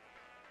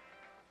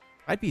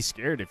 I'd be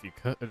scared if you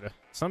could.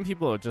 Some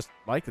people are just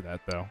like that,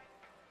 though.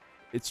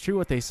 It's true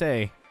what they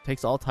say. It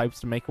takes all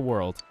types to make a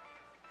world.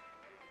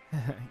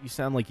 You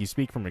sound like you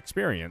speak from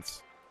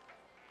experience.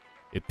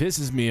 It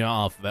pisses me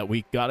off that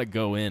we gotta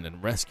go in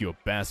and rescue a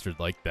bastard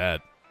like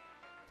that.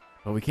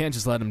 But we can't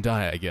just let him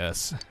die, I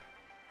guess.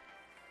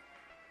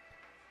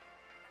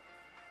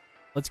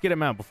 Let's get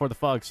him out before the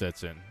fog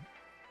sets in.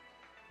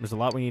 There's a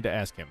lot we need to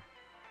ask him.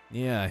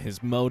 Yeah,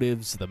 his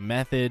motives, the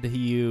method he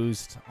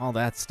used, all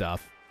that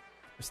stuff.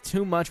 There's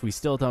too much we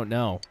still don't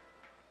know.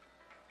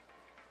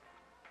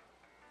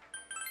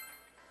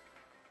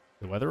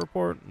 The weather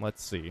report?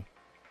 Let's see.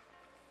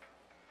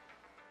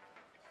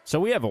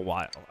 So we have a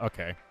while.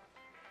 Okay.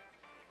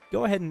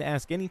 Go ahead and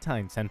ask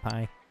anytime,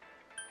 Senpai.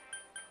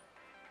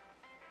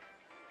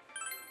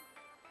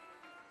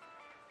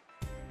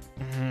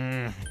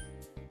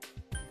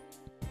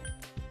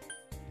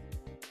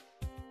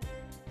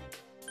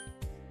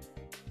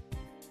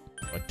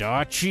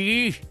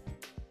 Adachi?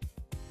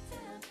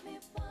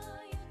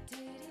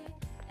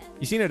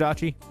 You seen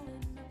Adachi?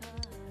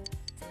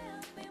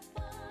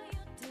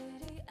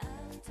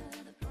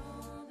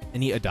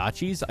 Any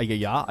Adachis?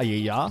 Ayaya?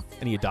 Ayaya?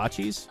 Any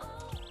Adachis?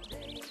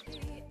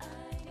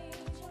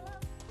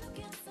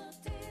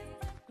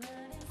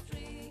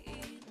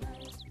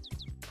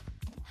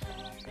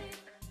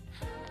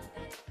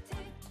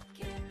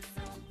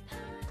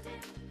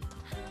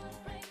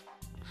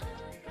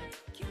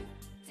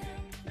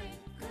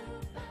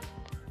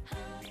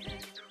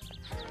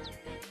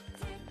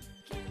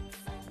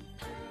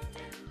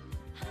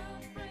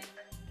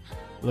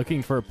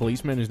 Looking for a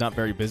policeman who's not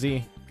very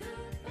busy.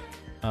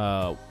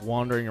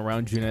 Wandering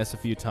around Junes a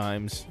few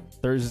times.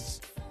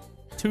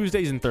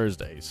 Tuesdays and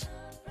Thursdays.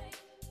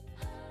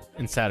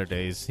 And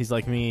Saturdays. He's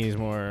like me, he's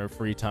more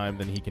free time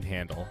than he can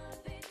handle.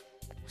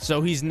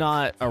 So he's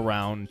not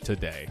around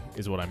today,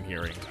 is what I'm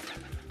hearing.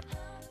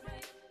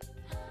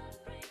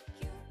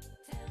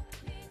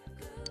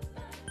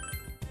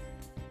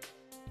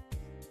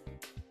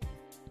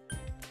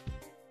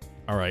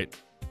 Alright.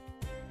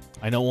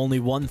 I know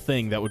only one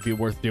thing that would be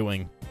worth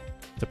doing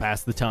to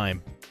pass the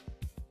time.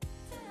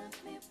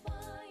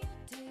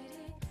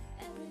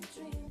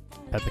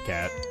 Pet the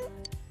cat.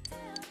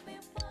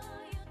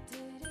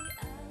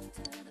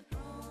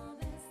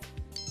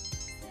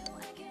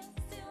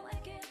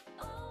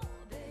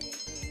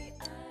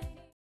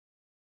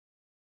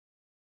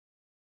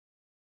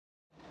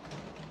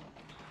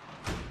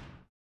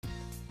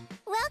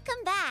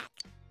 Welcome back.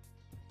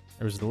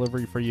 There's a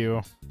delivery for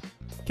you.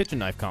 Kitchen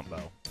knife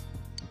combo.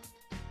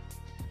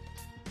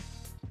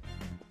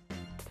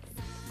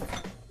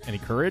 Any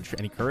courage?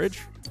 Any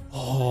courage?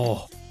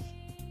 Oh,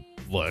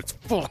 let's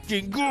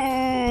fucking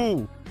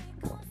go!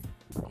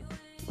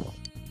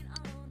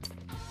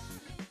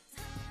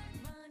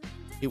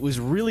 It was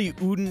really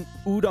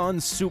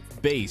udon soup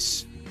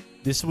base.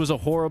 This was a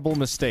horrible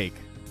mistake.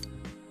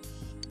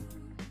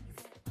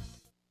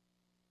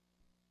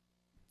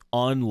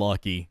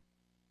 Unlucky.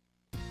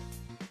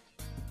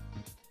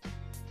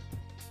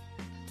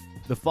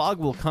 The fog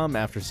will come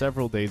after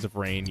several days of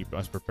rain. You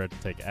must prepare to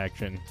take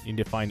action. You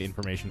need to find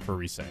information for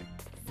Rise.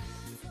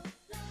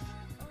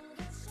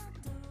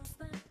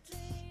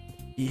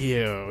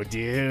 Ew,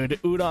 dude.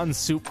 Udon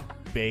soup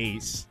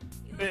base.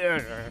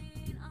 Ugh.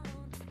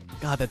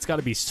 God, that's got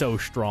to be so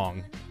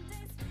strong.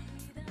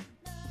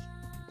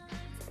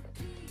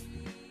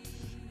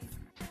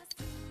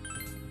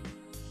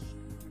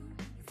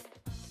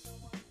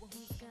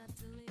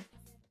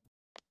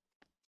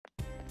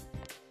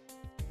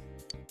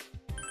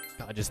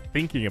 God, just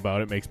thinking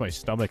about it makes my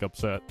stomach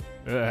upset.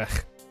 Ugh.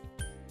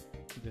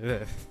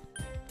 Ugh.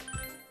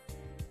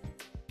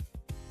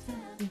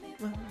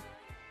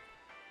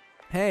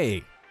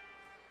 Hey.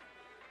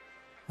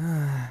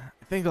 I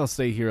think I'll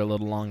stay here a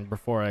little longer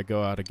before I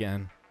go out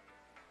again.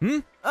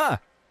 Ah!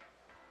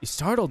 You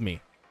startled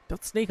me.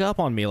 Don't sneak up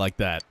on me like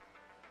that.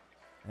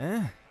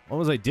 What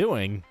was I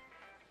doing?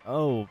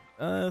 Oh,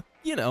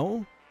 you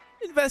know,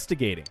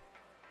 investigating.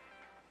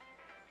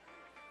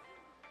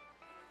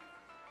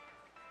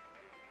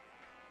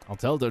 I'll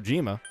tell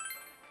Dojima.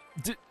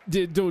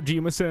 Did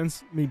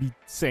Dojima-sense maybe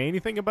say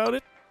anything about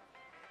it?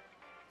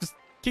 Just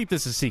keep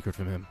this a secret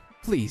from him,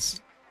 please.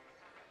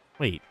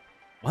 Wait,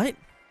 what?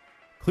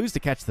 Clues to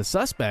catch the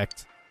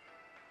suspect?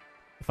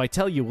 If I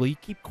tell you, will you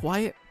keep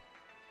quiet?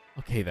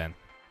 Okay then.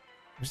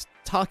 I'm just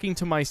talking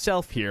to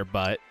myself here,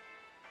 but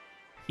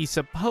he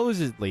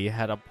supposedly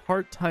had a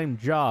part-time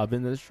job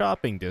in the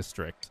shopping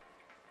district.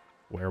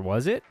 Where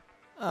was it?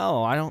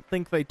 Oh, I don't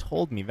think they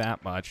told me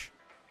that much.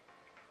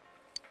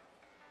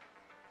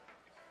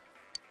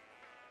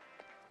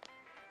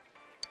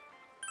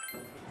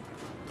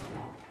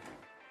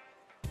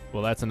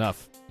 Well, that's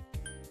enough.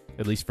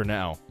 At least for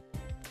now.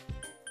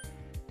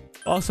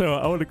 Also,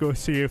 I want to go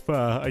see if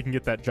I can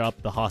get that job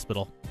at the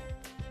hospital.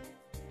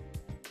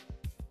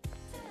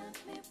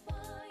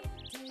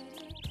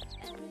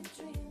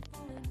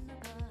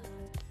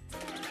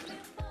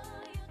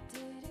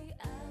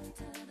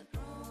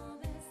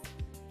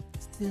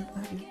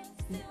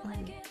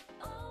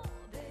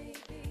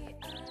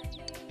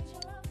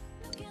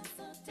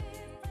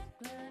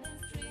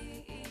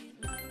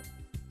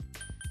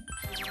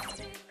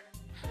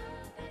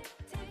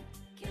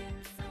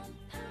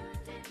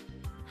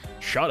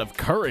 Shot of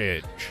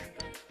courage.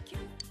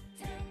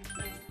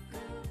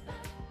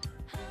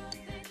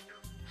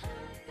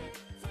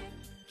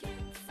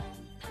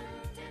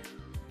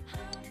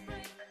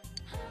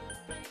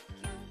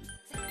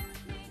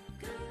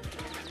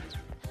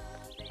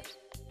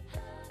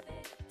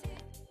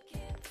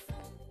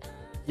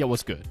 Yeah,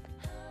 what's good?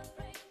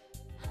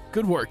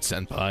 Good work,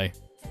 Senpai.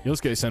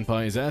 Yosuke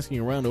Senpai is asking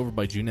around over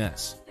by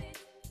Junes.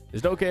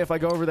 Is it okay if I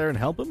go over there and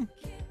help him?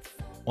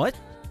 What?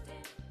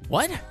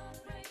 What?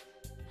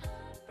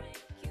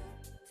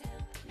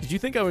 Did you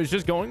think I was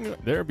just going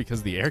there because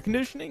of the air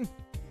conditioning?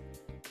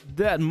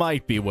 That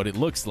might be what it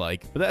looks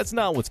like, but that's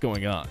not what's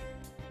going on.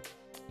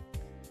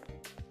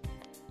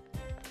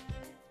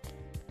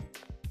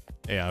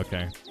 Yeah,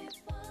 okay.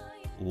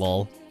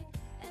 Lol.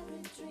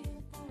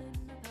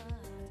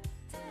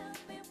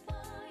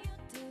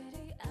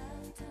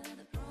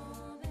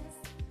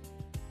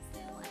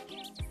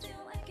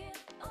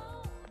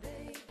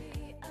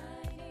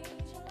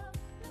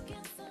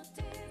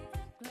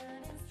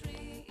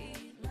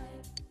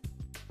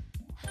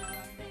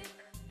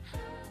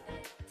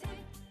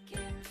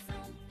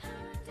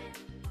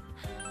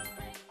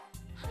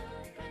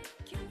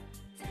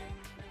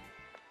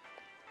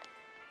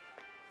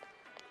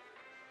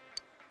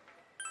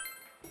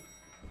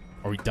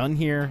 Are we done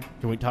here?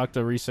 Can we talk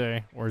to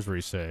Rise? Where's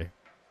Rise?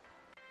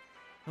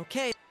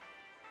 Okay.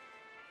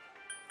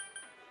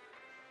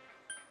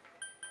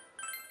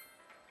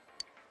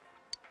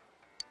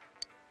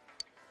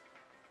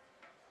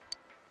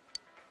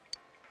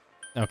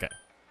 Okay.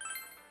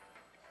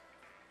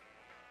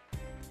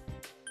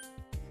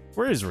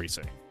 Where is Rise?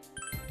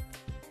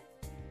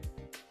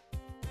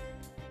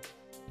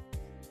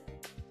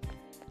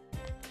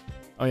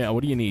 Oh yeah,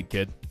 what do you need,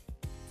 kid?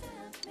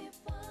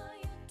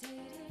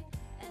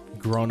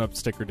 Grown-up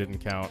sticker didn't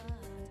count.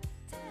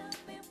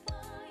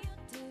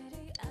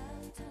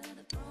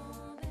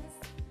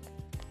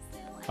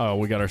 Oh,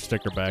 we got our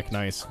sticker back.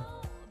 Nice.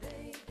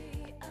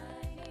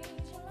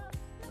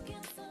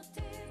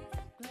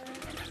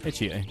 Hey,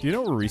 Chia, do you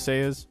know where Rise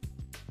is?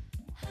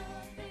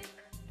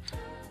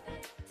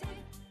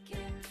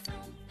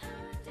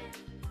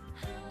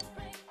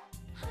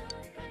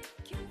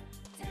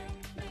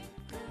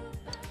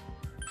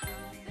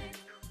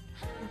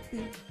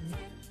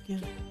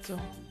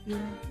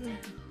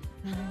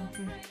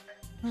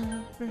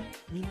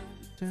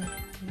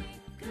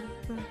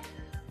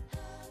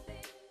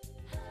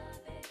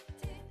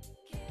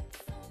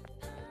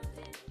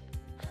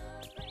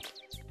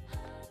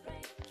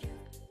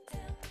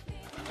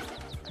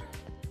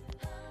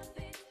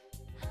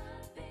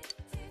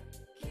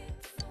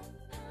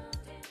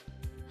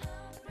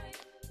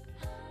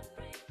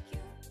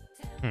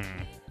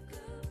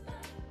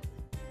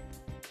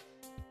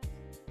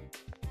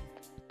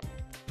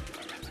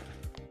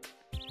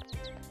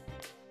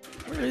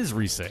 Where is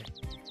Rise?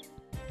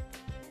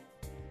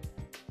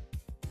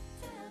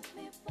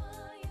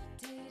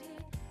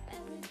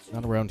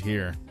 Not around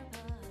here.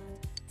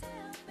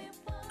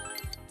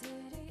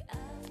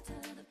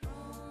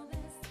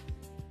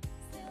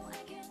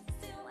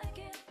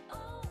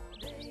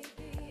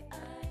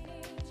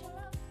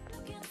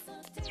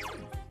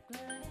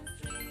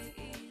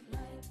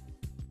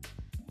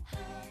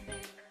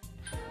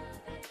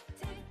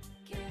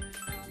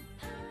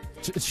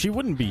 She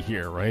wouldn't be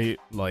here, right?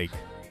 Like...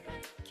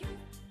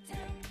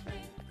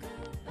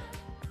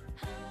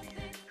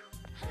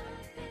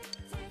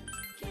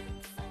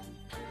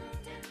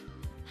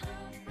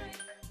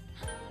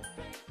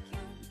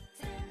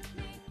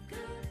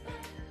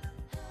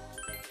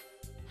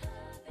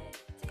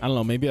 I don't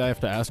know, maybe I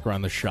have to ask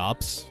around the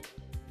shops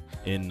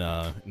in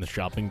the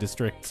shopping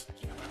district.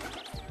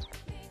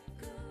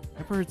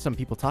 I've heard some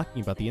people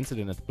talking about the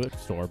incident at the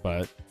bookstore,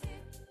 but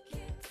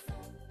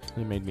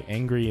it made me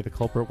angry. The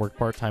culprit worked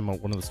part-time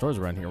at one of the stores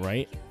around here,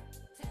 right?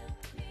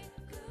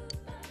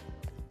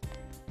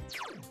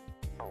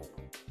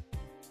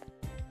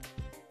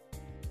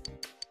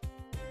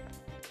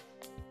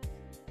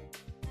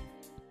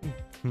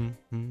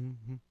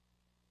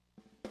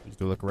 Just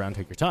do a look around,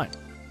 take your time.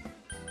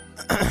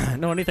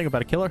 Know anything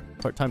about a killer?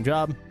 Part-time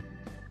job?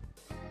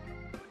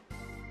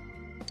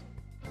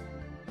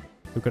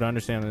 Who could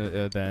understand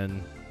it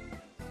then?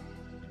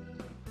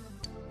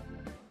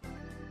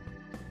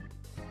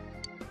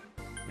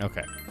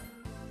 Okay.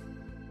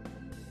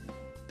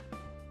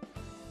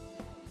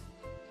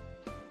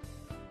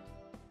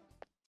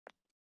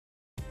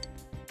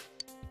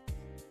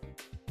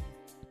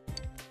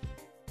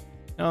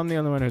 No, I'm the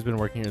only one who's been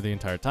working here the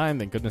entire time.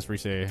 Thank goodness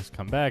Rise has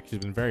come back. She's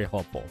been very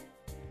helpful.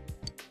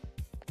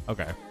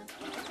 Okay.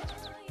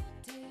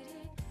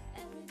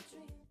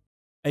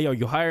 Hey, yo,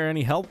 you hire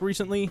any help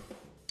recently?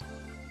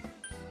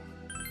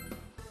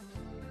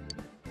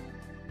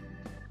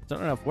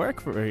 Don't enough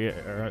work for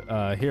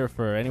here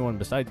for anyone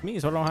besides me,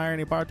 so I don't hire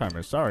any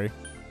part-timers. Sorry.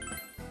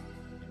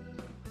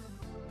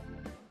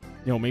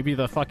 You know, maybe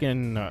the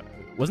fucking...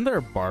 wasn't there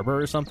a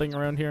barber or something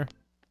around here?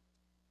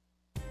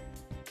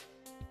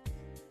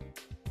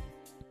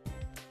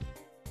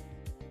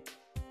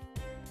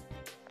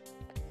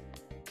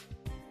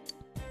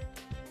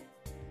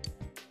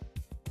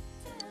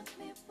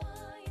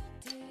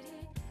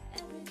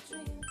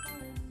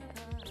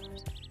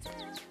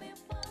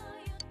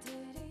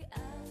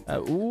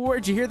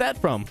 Where'd you hear that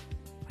from?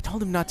 I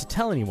told him not to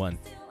tell anyone.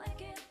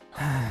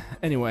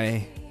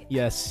 Anyway,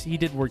 yes, he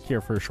did work here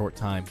for a short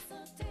time.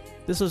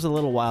 This was a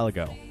little while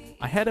ago.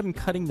 I had him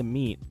cutting the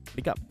meat, but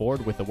he got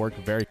bored with the work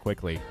very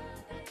quickly.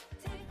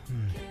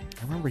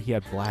 I remember he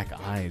had black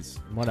eyes.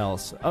 And what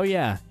else? Oh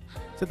yeah,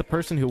 said the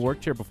person who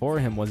worked here before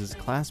him was his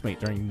classmate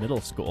during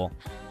middle school.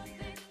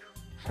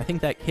 I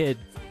think that kid,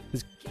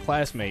 his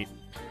classmate,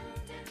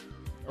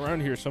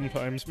 around here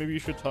sometimes. Maybe you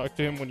should talk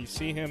to him when you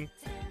see him.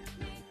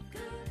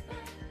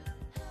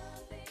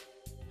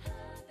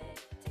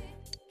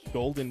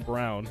 Golden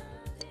brown.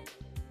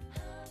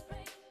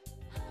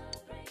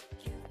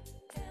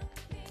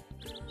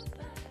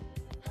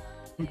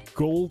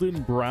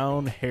 Golden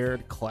brown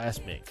haired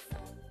classmate.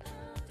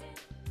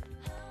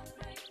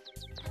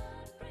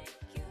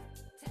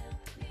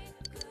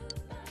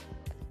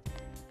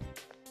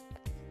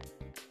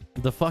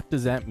 The fuck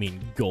does that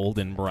mean,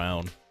 golden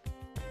brown?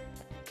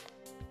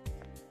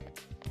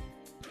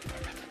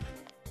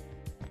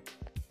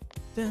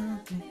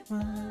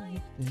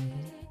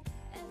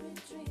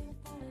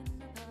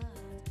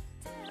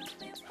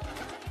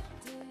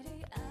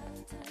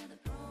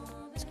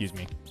 Excuse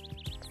me.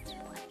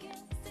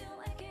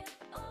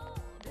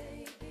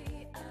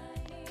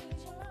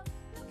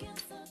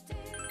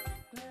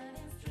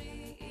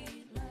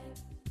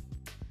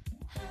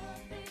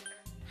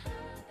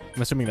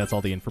 I'm assuming that's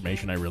all the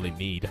information I really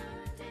need.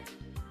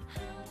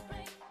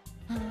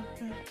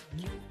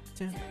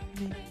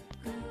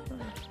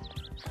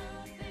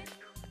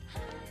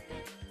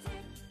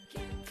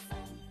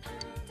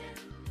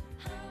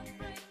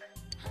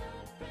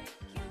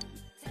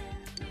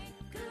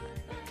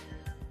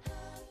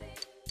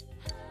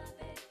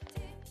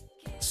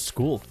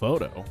 School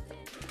photo.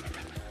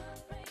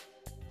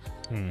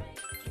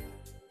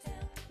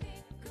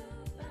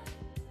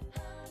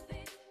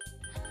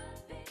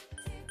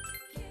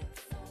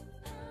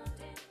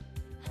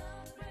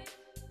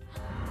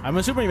 I'm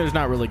assuming there's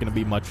not really going to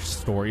be much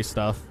story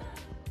stuff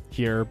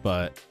here,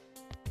 but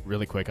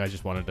really quick, I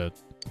just wanted to...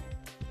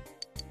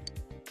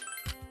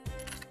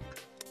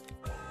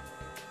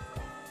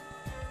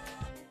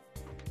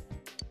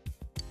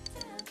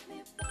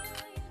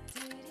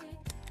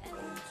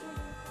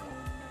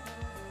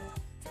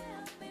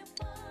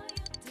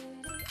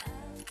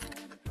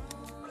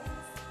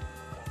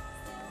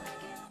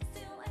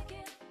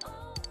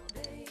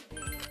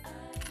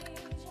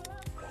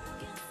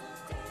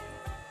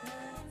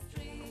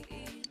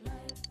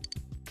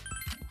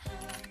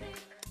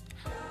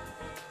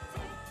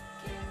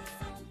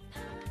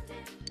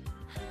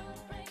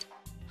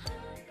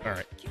 All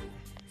right.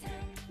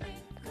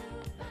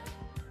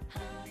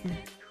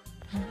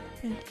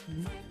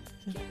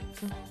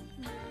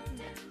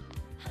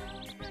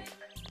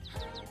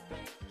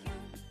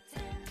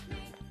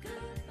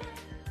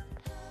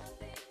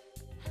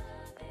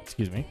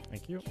 Excuse me.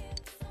 Thank you.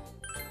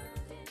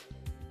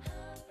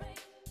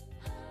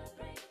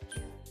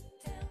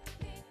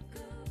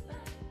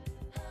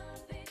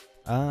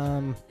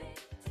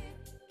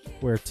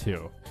 Where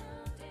to?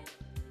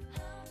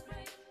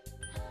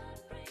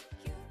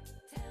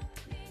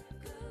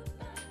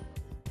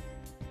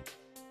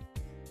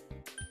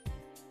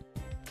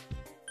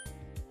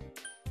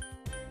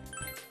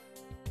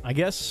 I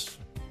guess...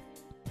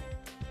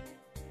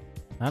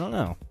 I don't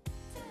know.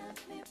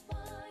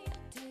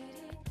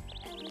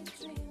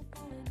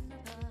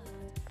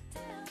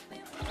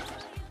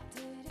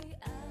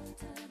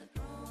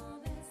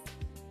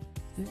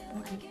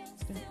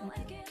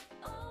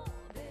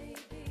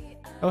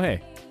 Oh,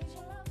 hey.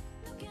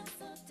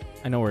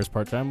 I know where his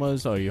part-time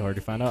was. Oh, you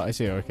already found out? I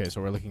see. Okay,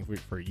 so we're looking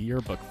for a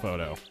yearbook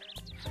photo.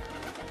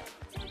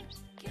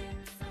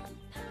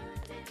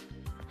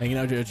 Hanging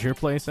out at your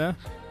place, huh?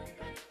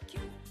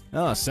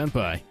 Oh, senpai.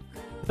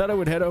 I thought I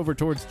would head over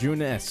towards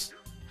Junes.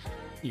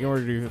 You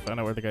already found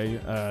out where the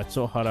guy... it's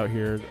so hot out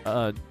here.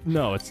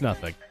 No, it's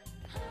nothing.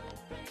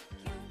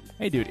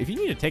 Hey, dude, if you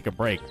need to take a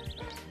break,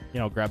 you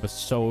know, grab a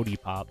sody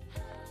pop,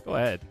 go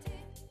ahead.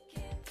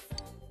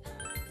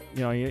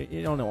 You know,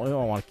 you don't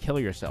want to kill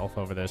yourself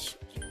over this.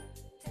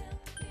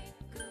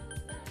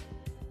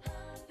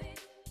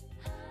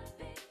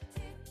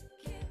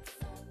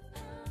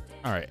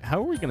 All right, how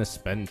are we gonna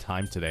spend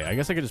time today? I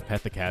guess I could just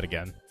pet the cat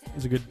again.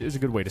 It's a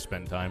good way to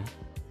spend time.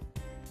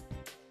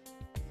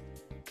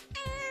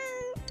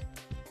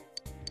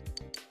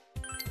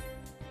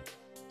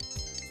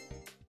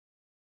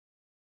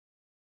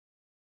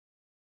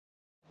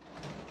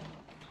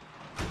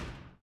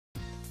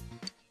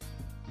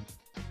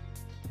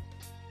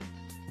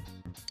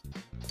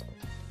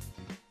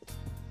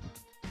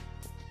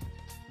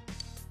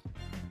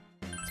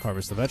 Let's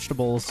harvest the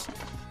vegetables.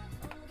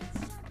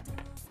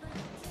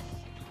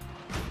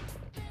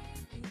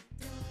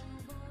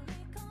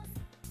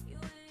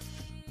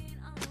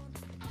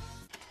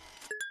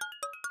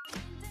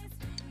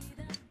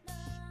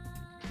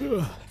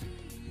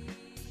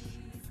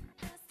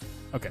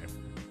 Okay.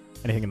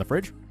 Anything in the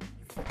fridge?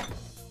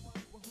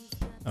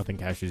 Nothing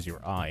catches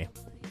your eye.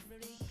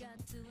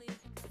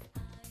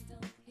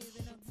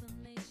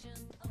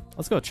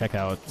 Let's go check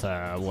out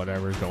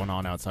whatever's going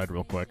on outside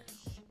real quick.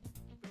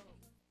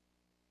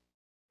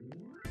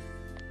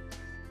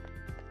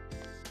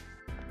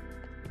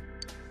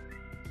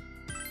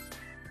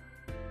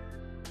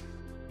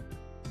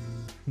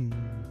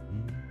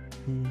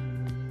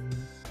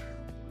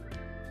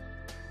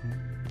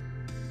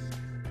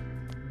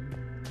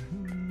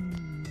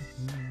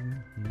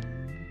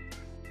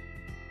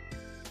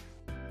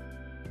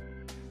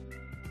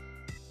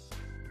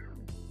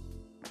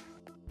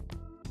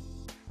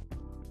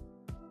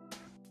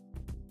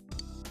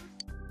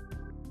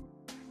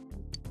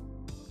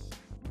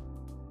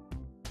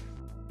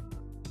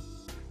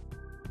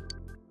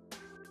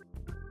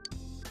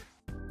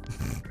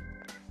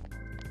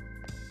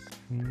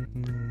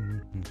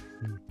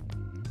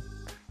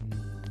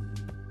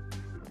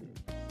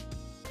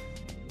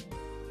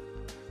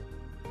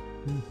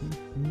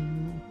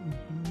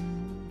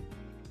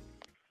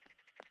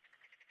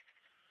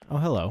 Oh,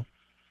 hello.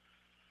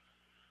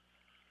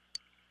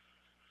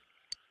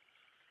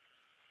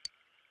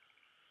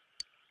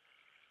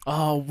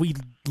 Oh, we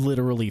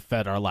literally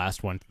fed our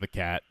last one to the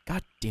cat.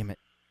 God damn it.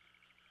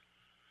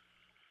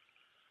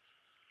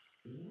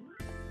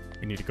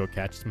 We need to go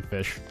catch some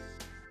fish.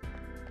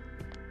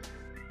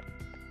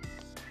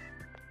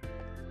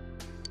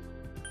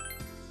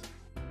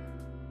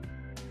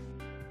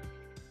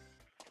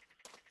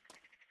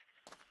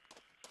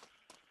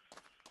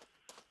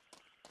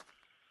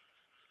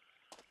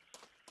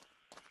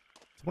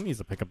 Someone needs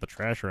to pick up the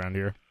trash around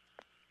here.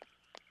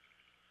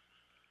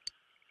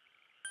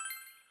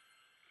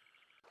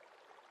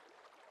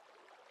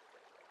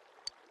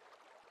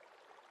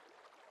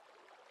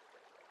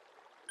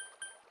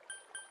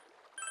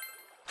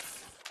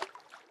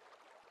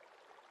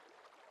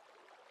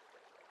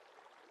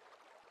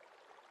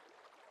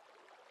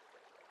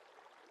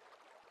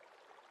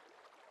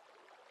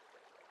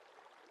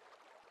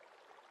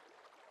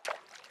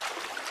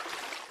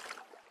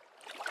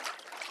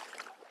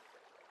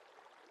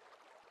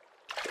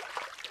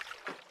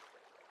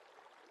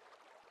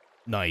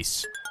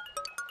 Nice.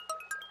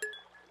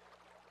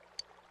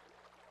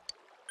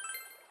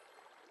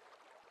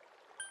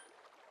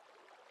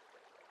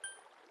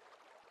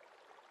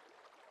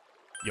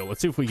 Yo,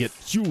 let's see if we get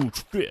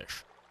huge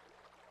fish.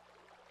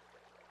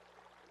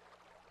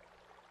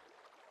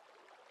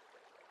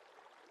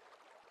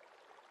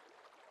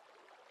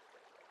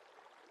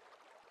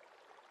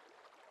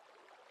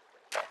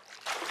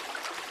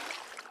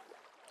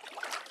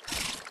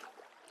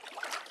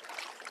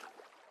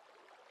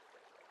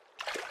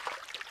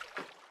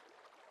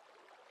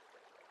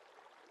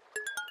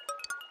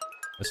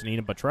 Just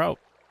need a trout.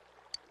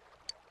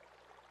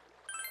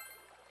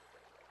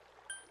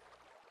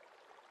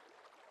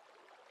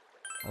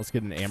 Let's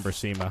get an amber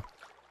sema.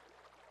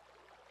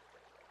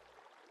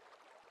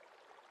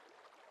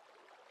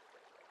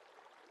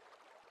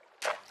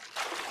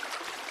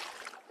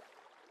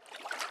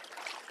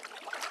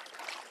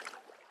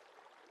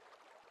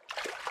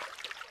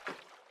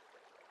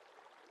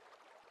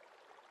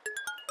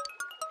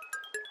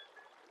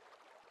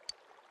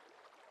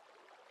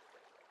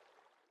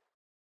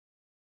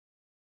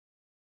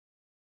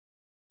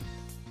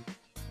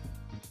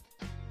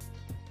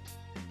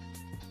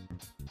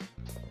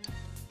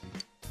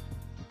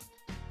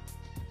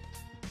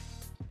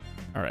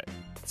 All right,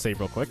 save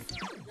real quick.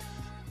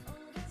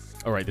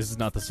 All right, this is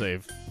not the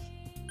save.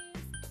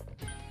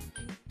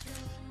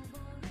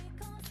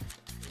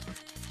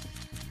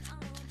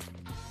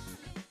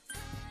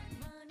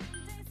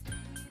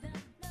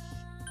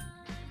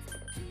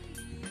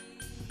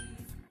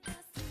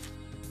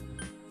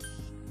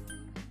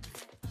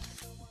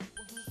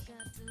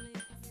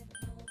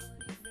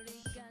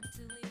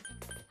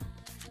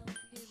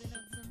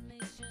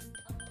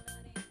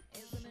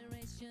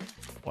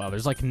 Wow,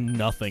 there's like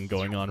nothing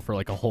going on for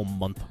like a whole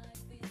month.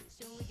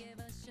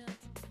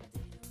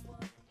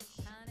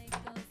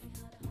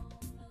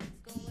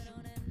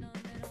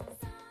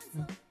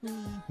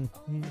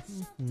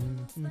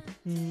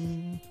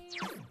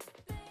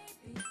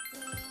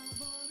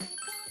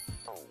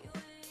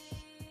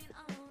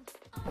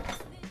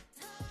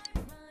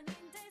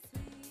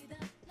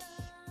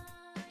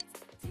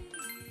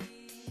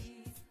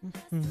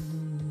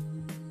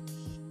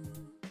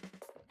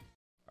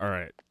 All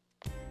right.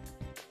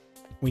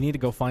 We need to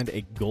go find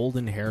a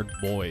golden-haired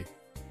boy.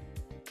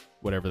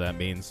 Whatever that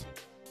means.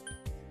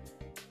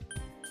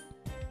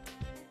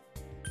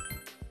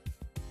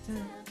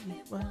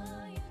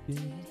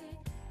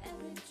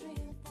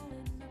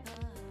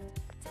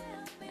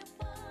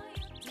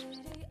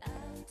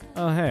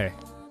 Oh, hey.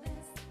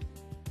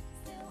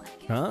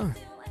 Huh?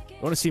 You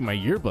want to see my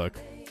yearbook?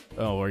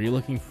 Oh, are you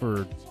looking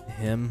for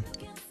him?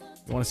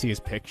 You want to see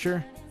his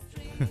picture?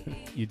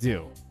 You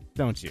do,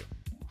 don't you?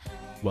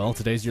 Well,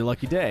 today's your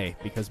lucky day,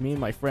 because me and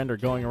my friend are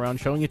going around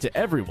showing it to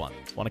everyone.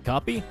 Want a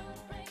copy?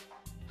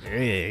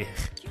 Hey.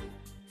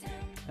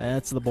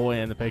 That's the boy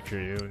in the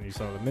picture you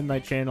saw the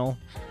Midnight Channel.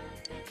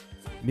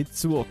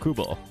 Mitsuo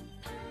Kubo.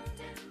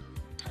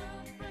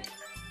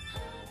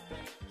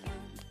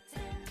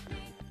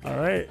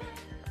 Alright.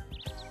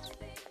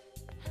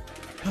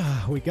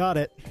 We got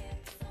it.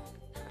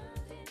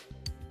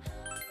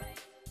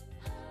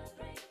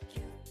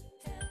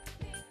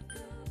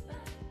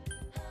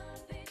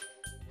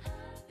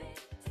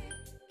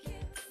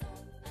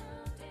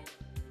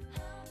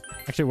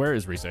 Actually, where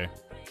is Rise? Is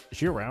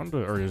she around,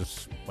 or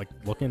is, like,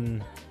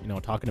 looking, you know,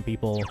 talking to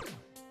people?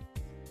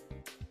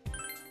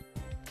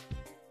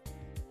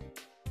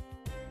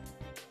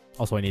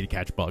 Also, I need to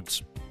catch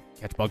bugs.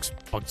 Catch bugs.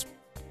 Bugs.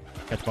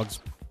 Catch bugs.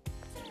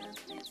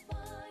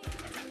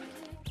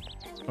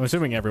 I'm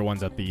assuming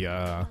everyone's at the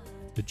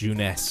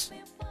Juness.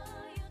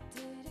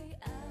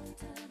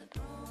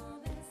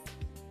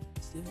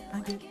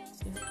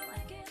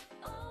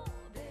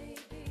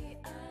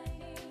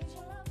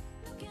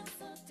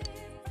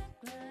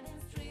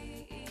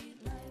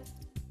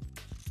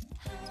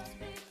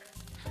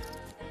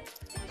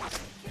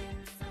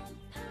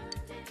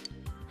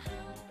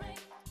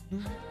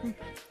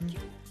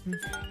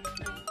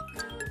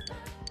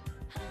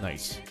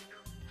 Nice.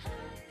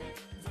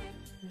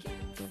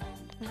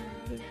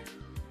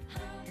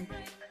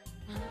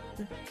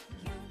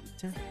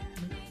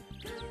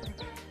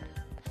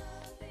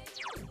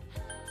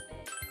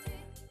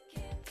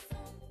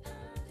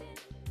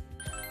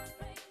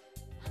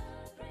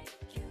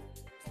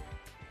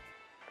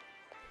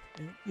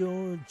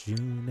 Your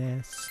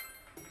Juness.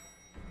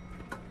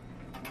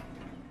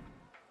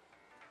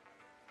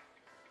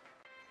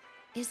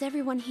 Is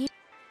everyone here?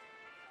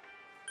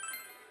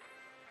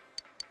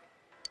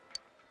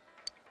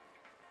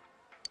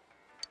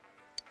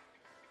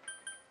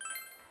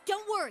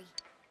 Don't worry.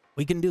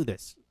 We can do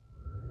this.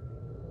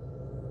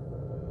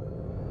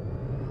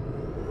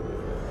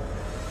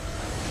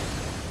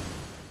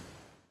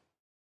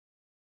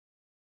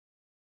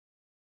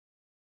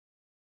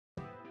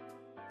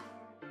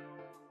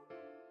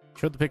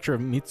 Showed the picture of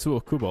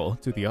Mitsuo Kubo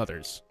to the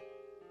others.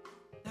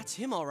 That's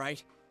him, all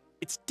right.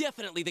 It's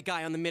definitely the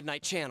guy on the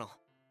Midnight Channel.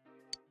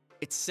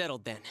 It's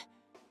settled then.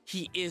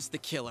 He is the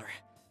killer.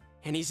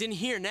 And he's in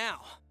here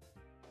now.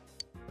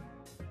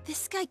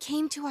 This guy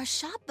came to our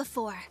shop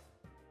before.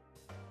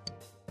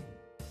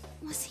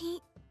 Was he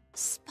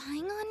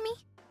spying on me?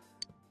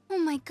 Oh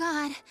my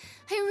god,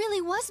 I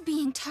really was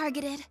being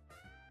targeted.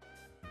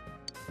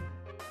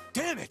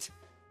 Damn it!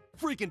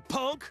 Freaking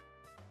punk!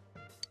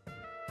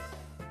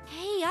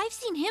 Hey, I've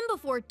seen him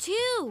before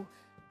too.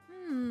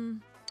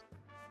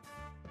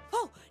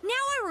 Oh, now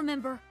I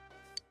remember.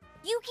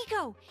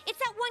 Yukiko, it's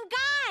that one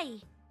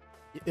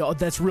guy. Oh,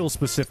 that's real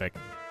specific.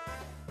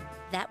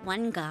 That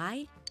one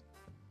guy?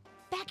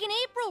 Back in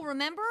April,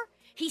 remember?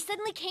 He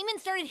suddenly came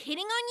and started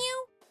hitting on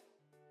you?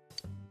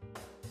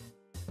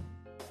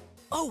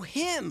 Oh,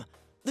 him!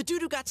 The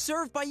dude who got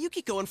served by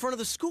Yukiko in front of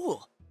the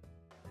school.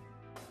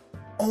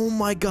 Oh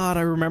my god,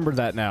 I remember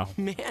that now.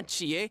 Man,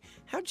 Chie,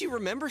 how'd you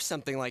remember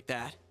something like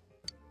that?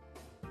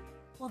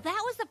 Well,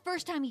 that was the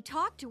first time he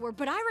talked to her,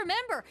 but I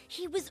remember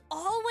he was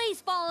always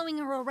following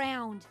her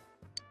around.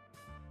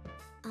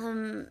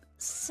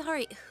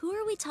 Sorry, who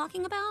are we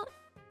talking about?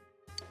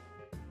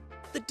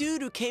 The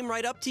dude who came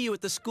right up to you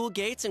at the school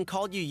gates and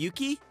called you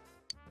Yuki?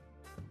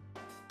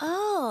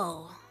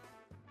 Oh.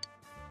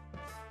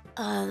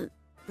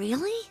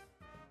 Really?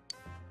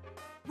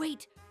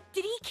 Wait,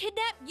 did he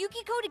kidnap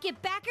Yukiko to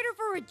get back at her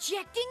for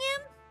rejecting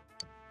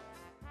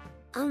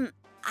him?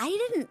 I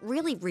didn't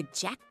really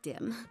reject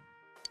him.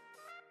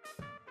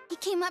 He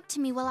came up to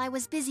me while I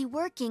was busy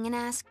working and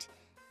asked,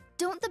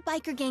 "Don't the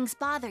biker gangs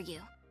bother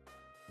you?"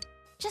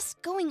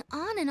 Just going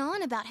on and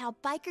on about how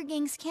biker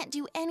gangs can't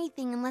do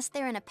anything unless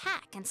they're in a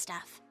pack and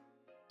stuff.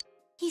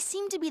 He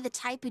seemed to be the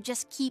type who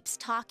just keeps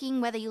talking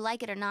whether you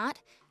like it or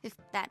not, if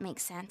that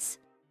makes sense.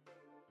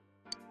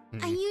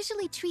 I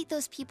usually treat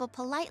those people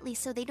politely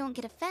so they don't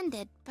get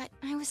offended, but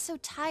I was so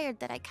tired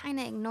that I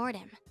kinda ignored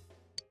him.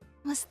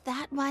 Was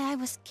that why I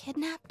was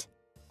kidnapped?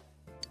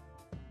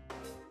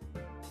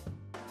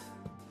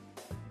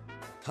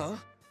 Huh?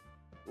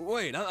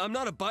 Wait, I'm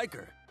not a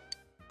biker.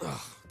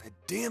 Ugh, that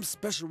damn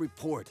special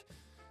report.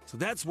 So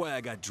that's why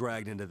I got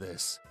dragged into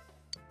this.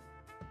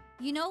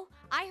 You know,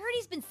 I heard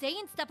he's been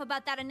saying stuff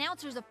about that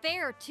announcer's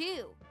affair,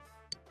 too.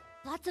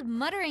 Lots of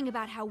muttering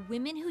about how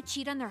women who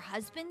cheat on their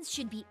husbands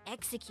should be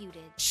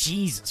executed.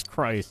 Jesus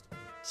Christ.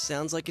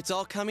 Sounds like it's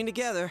all coming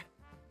together.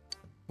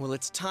 Well,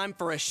 it's time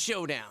for a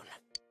showdown.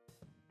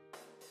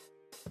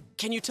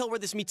 Can you tell where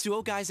this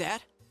Mitsuo guy's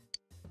at?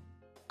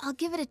 I'll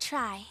give it a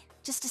try.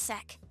 Just a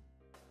sec.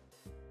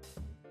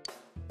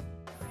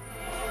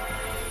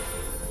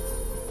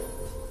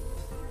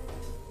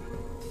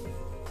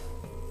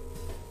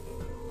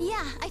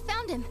 Yeah, I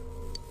found him.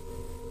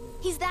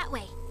 He's that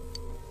way.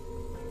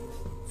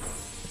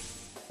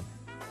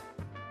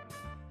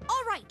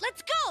 All right,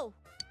 let's go!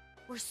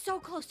 We're so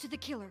close to the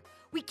killer.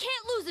 We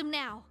can't lose him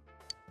now.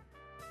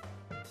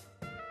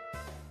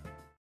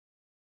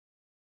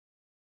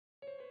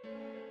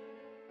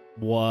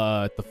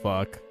 What the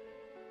fuck?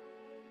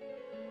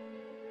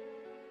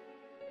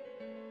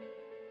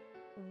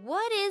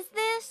 What is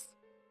this?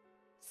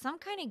 Some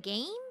kind of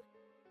game?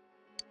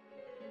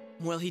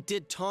 Well, he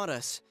did taunt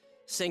us,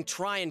 saying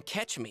try and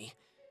catch me.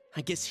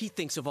 I guess he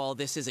thinks of all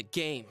this as a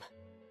game.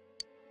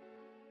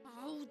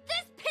 Oh,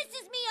 this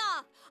pisses me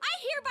off! I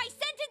hereby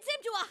sentence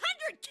him to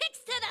 100 kicks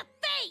to the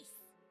face!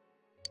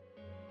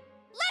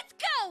 Let's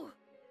go!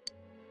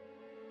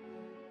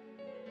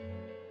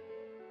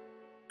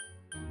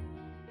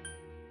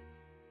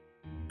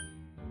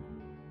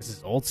 This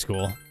is old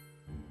school.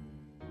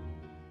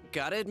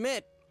 Gotta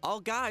admit, all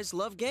guys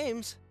love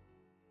games.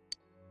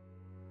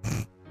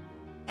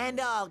 And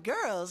all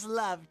girls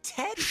love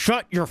Teddy.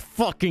 Shut your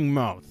fucking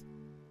mouth.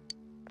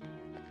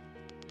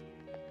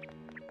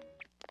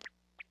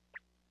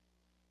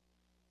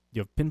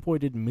 You have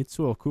pinpointed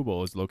Mitsuo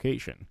Kubo's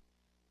location.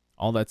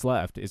 All that's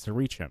left is to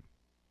reach him,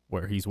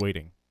 where he's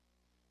waiting.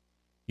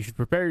 You should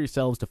prepare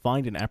yourselves to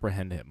find and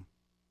apprehend him.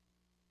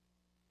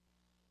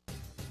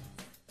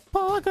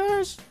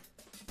 Poggers!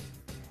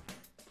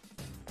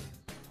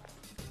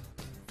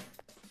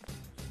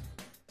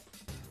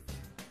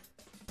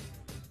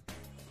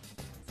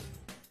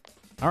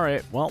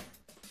 Alright, well.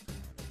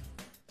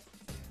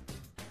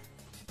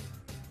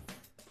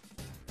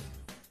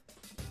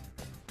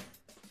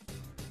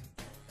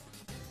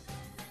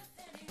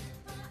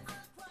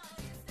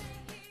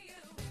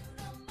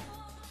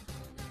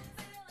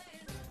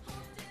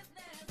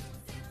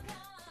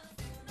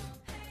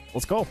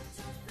 Let's go.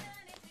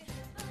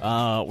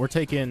 We're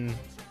taking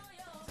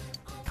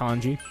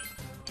kanji.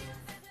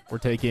 We're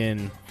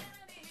taking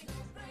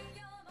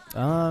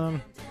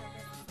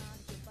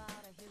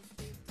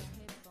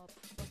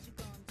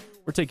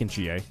we're taking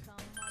Chie.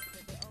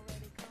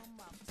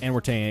 And we're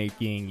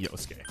taking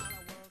Yosuke.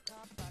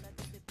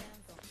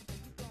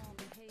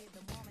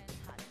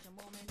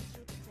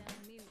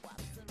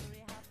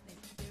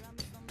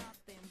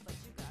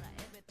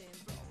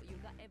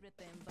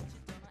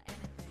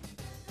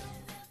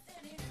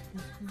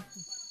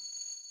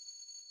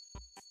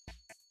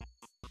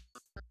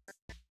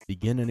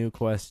 Begin a new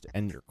quest,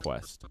 end your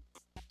quest.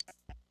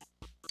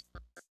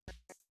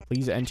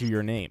 Please enter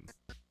your name.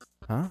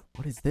 Huh?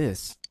 What is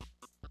this?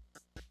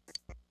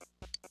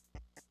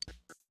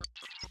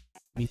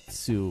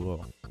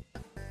 Mitsuo.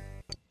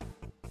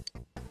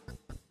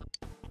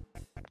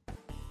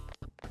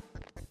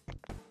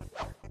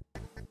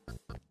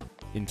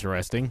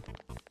 Interesting.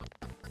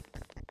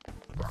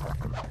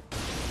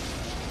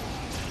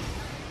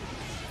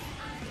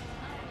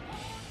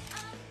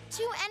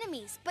 Two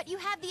enemies, but you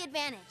have the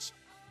advantage.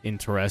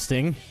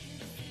 Interesting.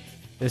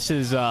 This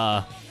is,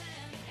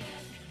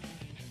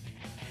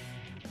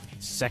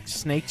 sex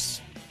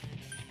snakes?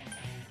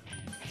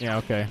 Yeah,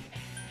 okay.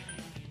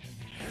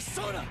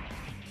 Persona!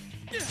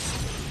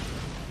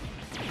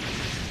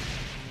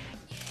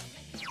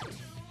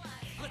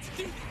 Let's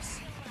do this!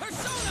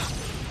 Persona!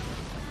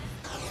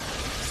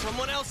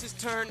 Someone else's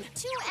turn.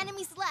 Two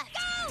enemies left.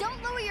 Go!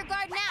 Don't lower your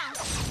guard now.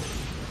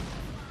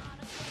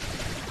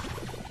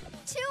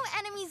 Two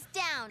enemies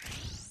down.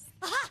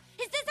 Aha!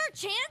 Is this our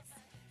chance?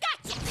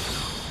 Gotcha!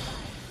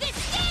 This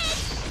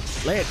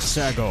did! Let's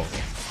go.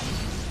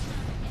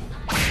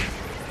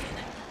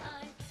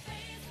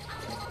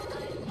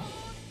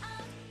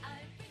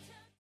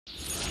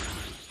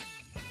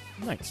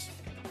 Nice.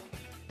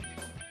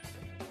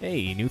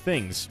 Hey, new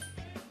things.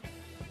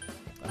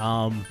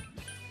 I'm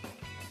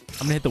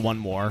gonna hit the one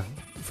more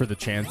for the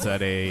chance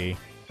at a,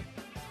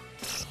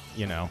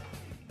 you know,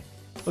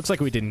 looks like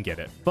we didn't get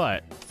it,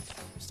 but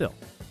still.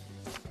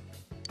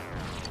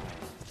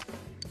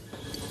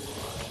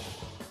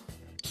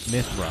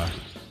 Mithra.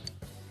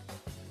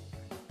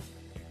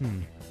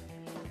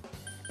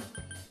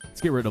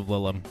 Let's get rid of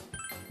Lilim.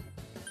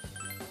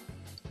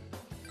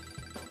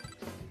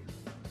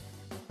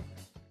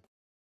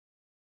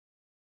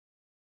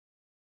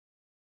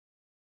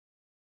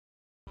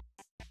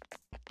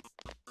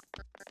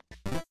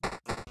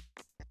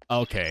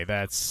 Okay,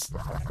 that's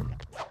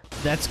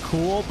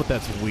cool, but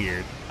that's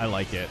weird. I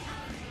like it.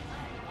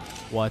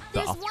 What the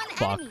There's one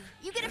fuck? enemy.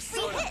 You get a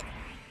free hit.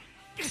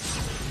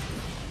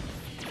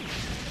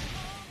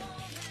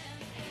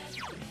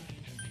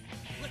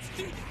 Let's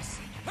do this!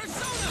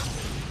 Persona!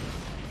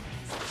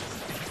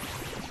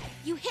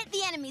 You hit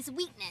the enemy's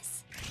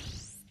weakness.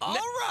 All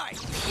right.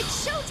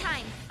 It's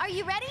showtime. Are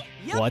you ready?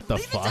 Yep, What the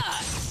leave it to fuck?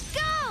 us.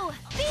 Go!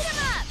 Beat him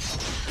up!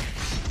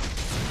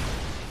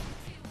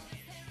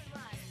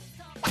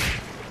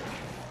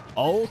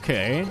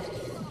 Okay.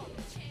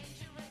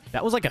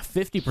 That was like a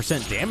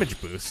 50% damage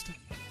boost.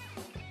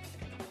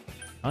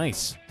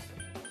 Nice.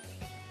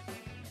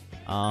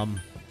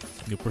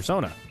 New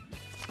persona.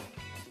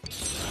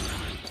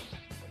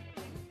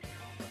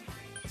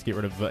 Let's get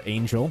rid of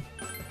Angel.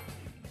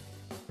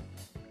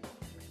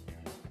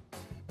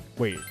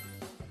 Wait.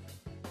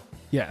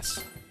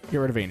 Yes. Get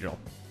rid of Angel.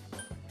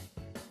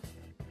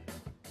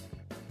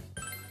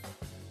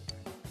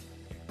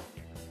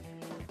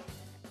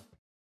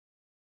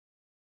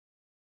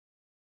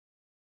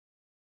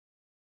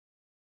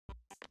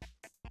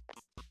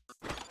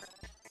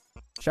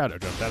 Shadow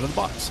jumped out of the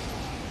box.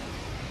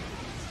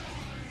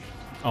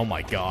 Oh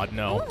my god,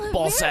 no. Ooh, a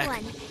Ball rare sack.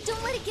 one.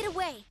 Don't let it get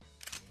away.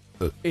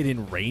 It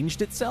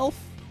enraged itself?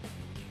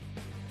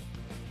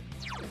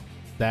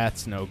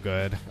 That's no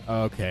good.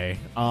 Okay.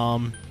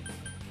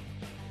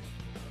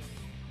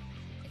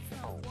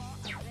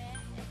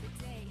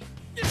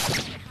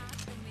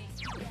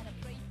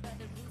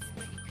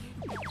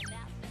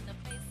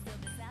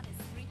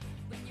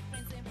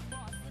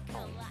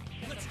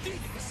 Let's do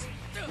this!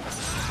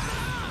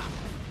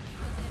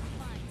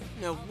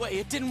 No way,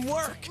 it didn't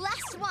work.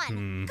 Last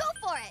one. Go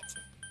for it.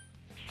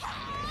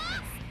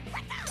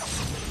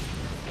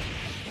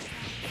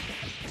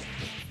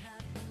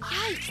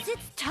 Yikes,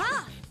 it's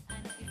tough.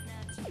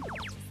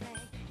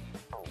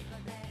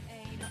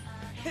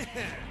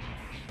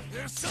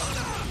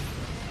 Persona!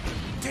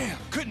 Damn,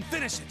 couldn't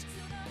finish it!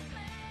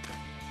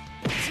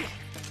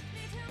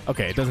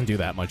 Okay, it doesn't do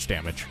that much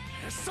damage.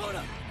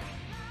 Persona!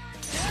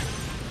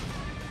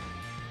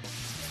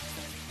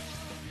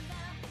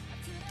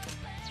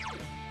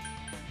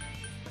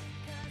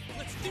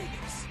 Let's do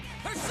this!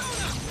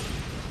 Persona!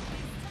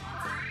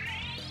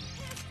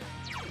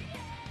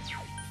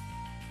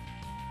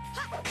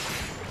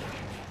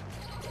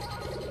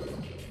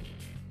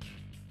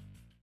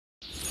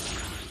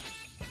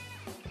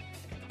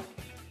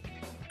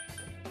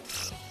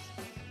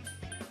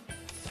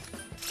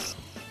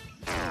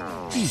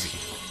 Easy.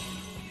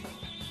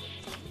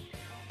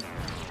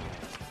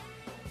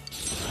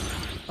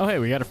 Oh, hey,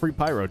 we got a free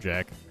Pyro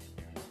Jack.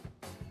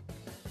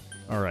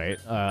 All right,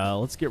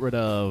 let's get rid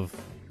of...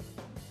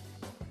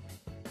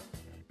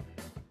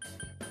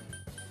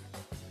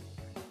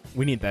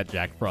 We need that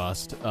Jack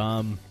Frost.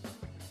 Let's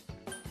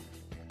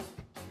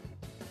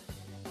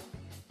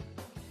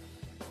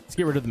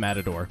get rid of the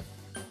Matador.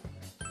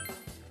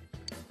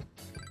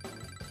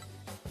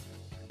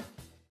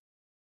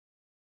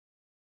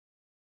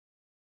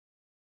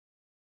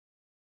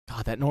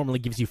 God, that normally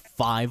gives you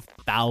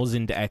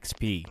 5,000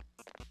 XP.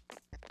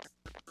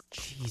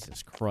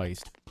 Jesus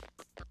Christ.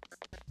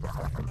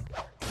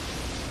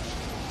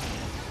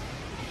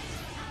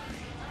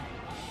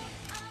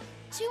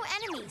 Two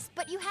enemies,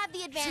 but you have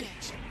the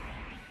advantage.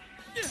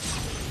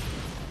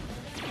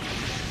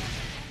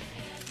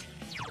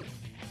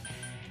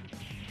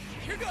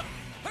 Here goes!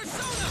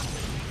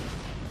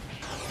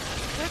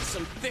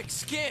 some thick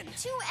skin.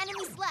 2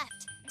 enemies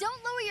left.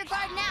 Don't lower your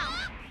guard now.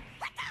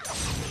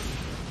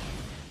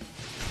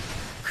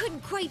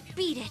 Couldn't quite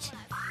beat it.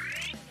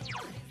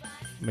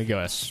 Let me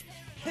guess.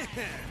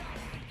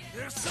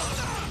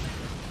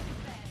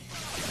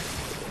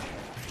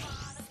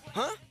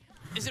 Huh?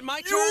 Is it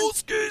my turn?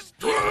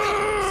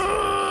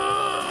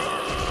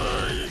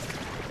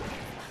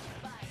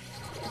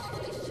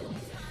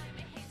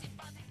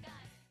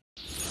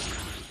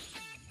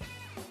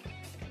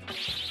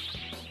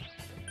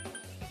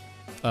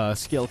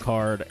 Skill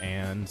card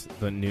and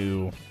the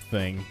new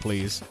thing,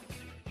 please.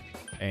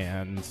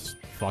 And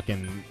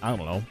fucking, I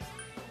don't know.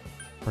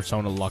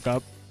 Persona luck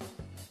up.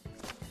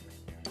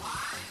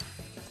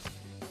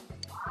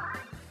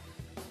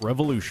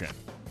 Revolution.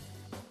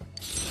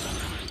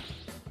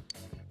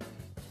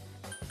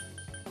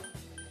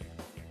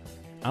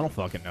 I don't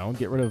fucking know.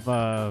 Get rid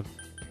of,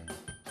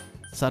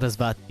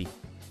 Sarasvati.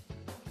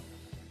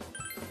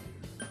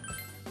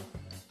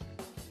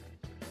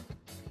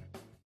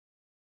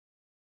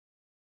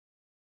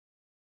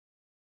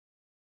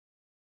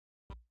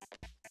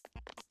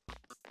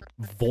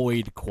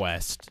 Void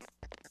Quest.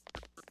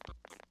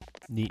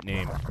 Neat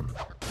name.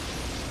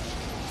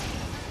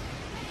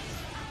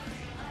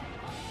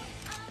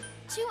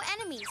 2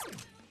 enemies.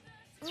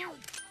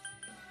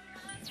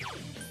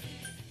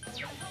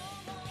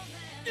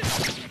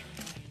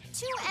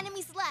 2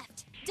 enemies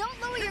left.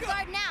 Don't lower your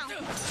guard now.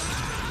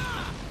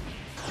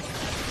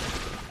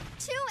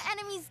 2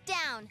 enemies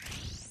down.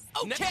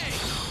 Okay!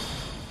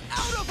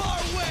 Out of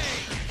our way!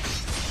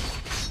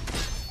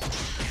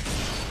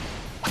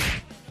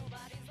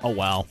 Oh,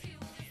 wow.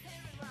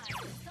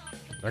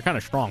 They're kind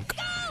of strong. Go!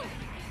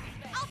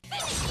 I'll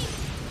finish you!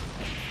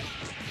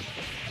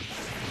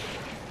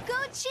 Go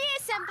Chia,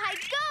 Senpai,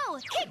 go!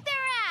 Kick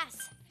their ass!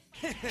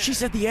 She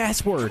said the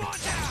ass word. Come on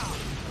down!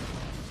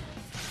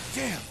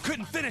 Damn,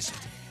 couldn't finish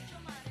it.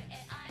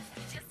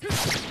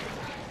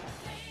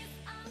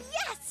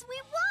 Yes, we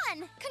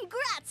won!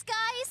 Congrats,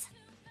 guys!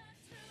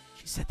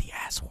 She said the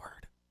ass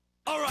word.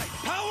 All right,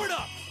 powered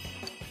up!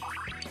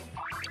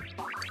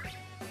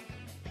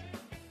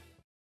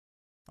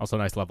 Also,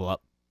 nice level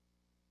up.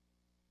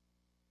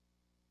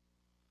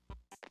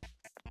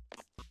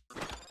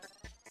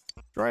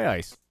 Dry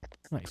ice.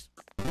 Nice.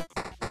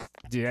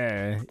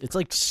 Yeah, it's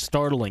like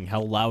startling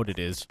how loud it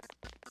is.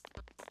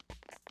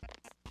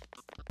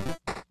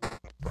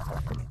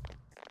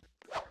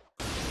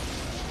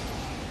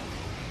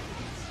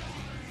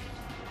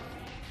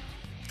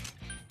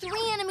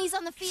 Three enemies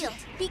on the field.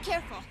 Be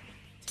careful.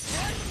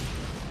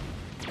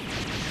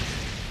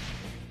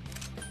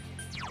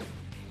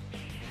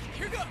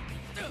 Here go!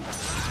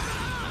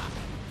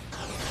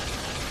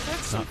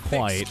 That's Not some thick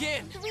quite.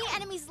 skin. 3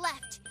 enemies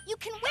left. You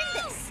can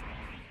win this!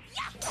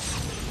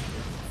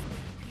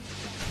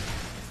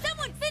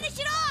 Someone finish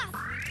it off!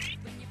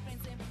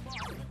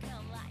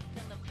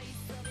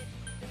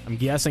 I'm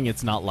guessing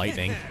it's not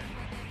lightning.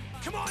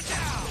 Come on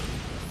down!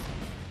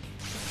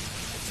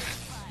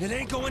 It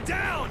ain't going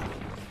down!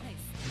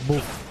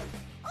 Boof.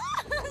 Oh,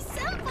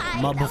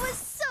 Senpai, Ma that boof. was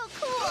so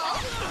cool!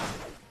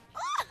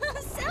 Oh,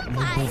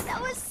 Senpai,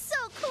 that was so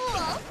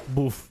cool!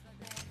 Boof.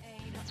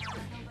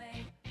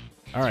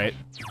 All right.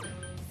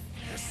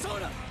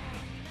 Persona!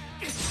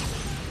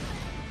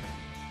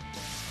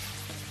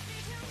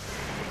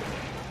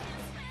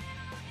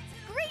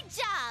 Great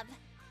job!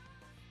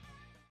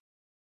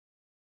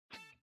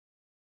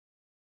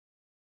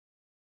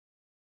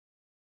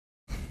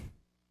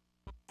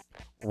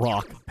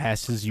 Rock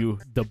passes you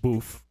the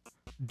boof.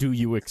 Do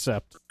you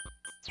accept?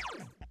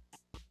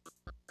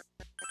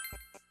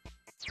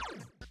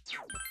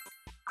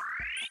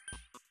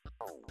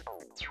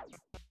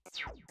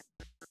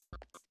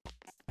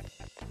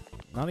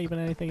 Not even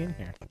anything in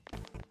here.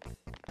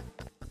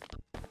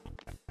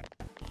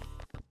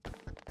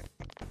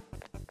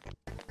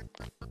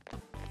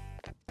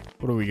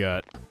 What do we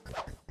got?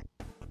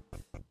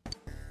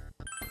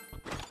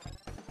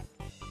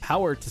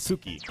 Power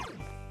Tsuki.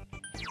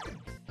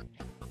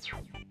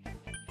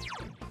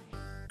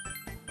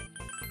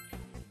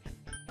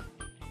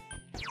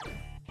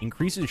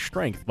 Increases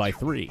strength by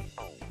 3.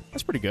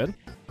 That's pretty good.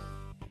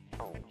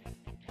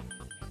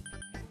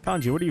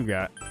 Kanji, what do you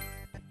got?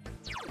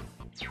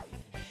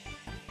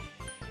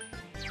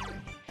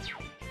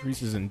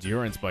 Increases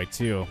endurance by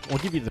 2. We'll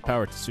give you the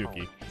power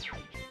Tsuki.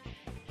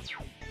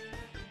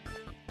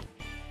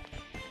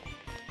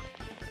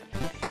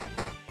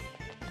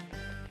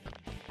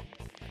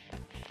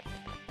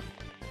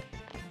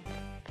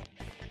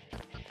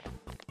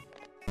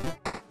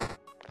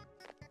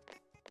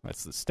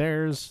 That's the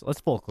stairs. Let's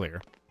full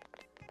clear.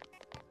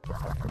 3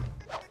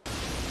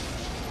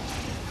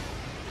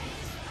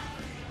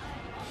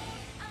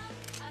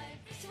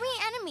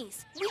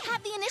 enemies. We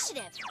have the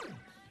initiative.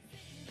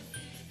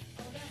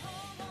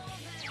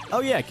 Oh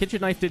yeah,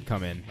 kitchen knife did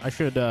come in. I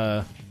should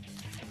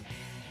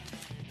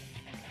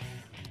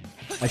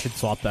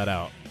swap that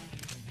out.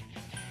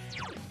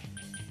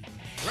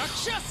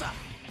 Rakshasa!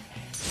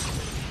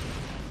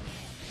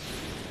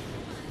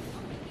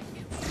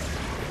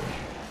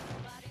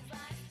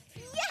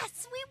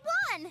 Yes, we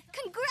won!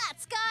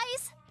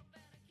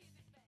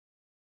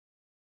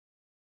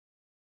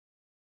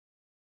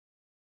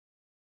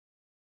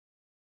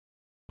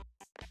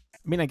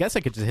 I mean, I guess I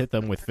could just hit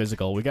them with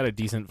physical. We got a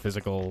decent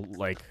physical,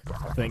 like,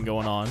 thing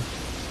going on.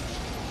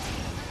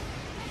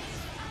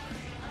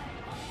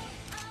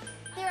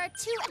 There are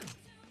two.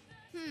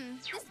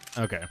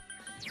 Okay.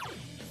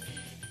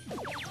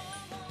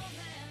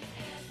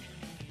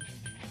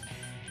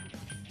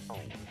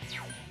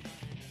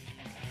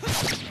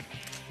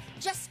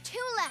 Just two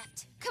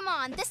left. Come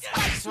on, this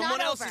fight's Someone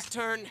not over. else's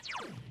turn.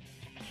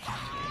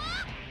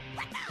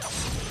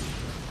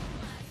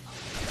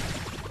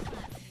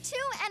 Two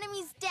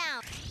enemies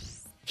down.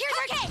 Here's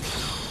okay.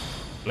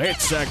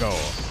 Let's go.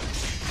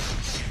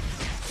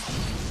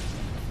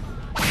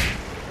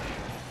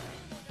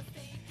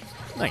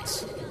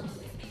 Nice.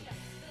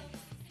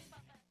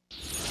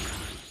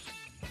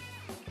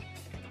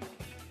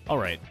 All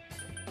right.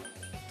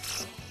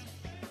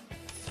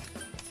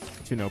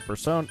 Two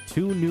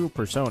new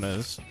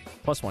personas,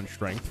 plus 1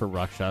 strength for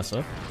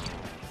Rakshasa.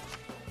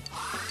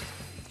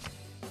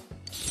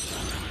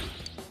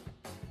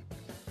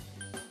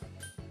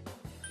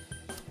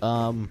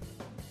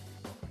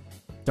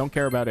 Don't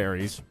care about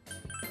Ares.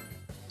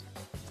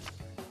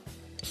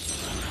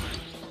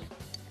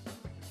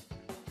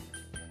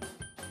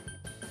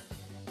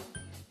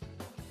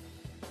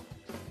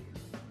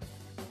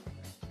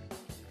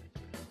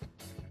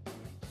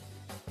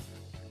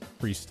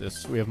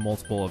 Priestess. We have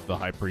multiple of the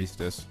High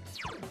Priestess.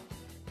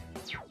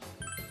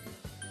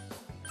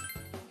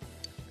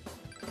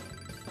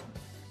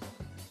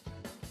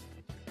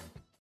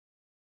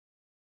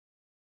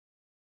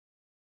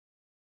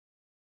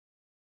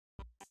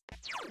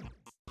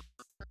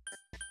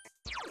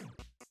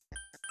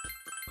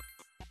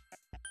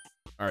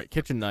 Alright,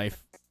 kitchen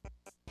knife.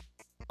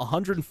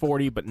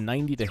 140, but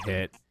 90 to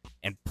hit,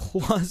 and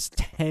plus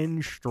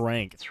 10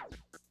 strength.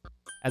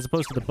 As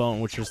opposed to the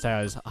bone, which just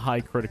has high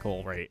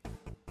critical rate.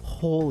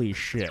 Holy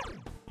shit.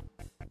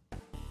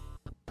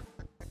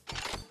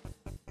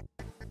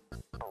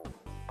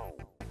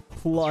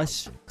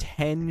 Plus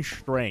 10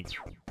 strength.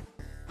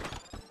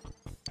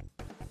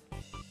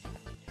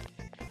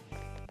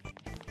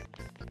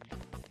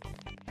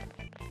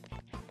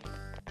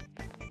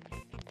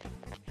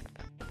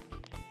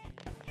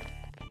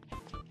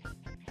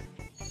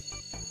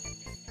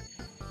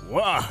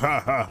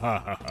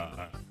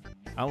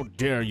 How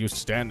dare you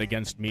stand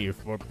against me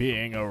for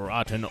being a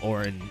rotten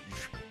orange?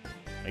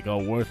 Make a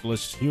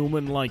worthless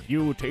human like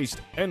you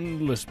taste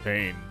endless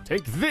pain.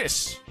 Take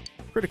this!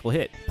 Critical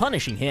hit.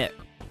 Punishing hit.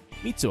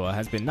 Mitsuha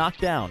has been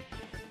knocked down.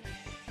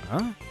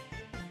 Huh?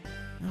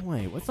 No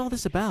way, what's all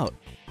this about?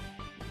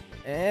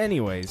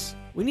 Anyways,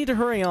 we need to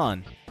hurry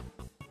on.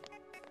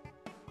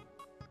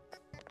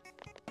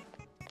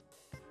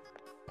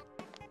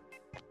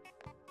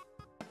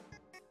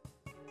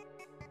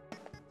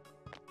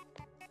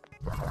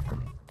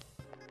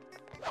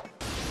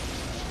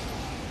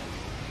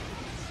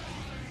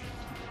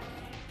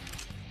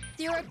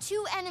 There are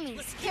two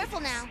enemies.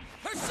 Careful now.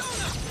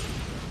 Persona!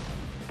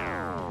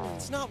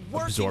 It's not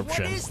working.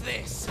 Absorption. What is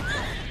this?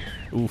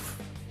 Oof.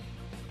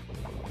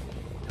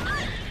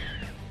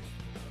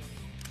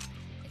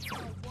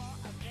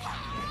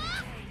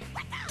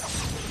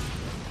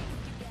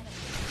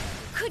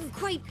 Couldn't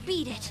quite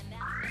beat it.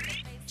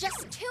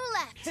 Just two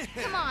left.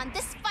 Come on,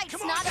 this fight's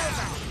not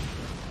over.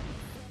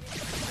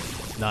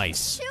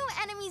 Nice. Two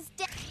enemies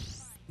down.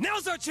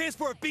 Now's our chance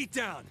for a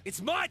beatdown.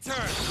 It's my turn.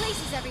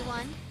 Places,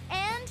 everyone.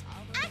 And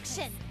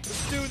action.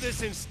 Let's do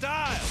this in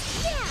style.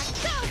 Yeah,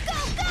 go, go,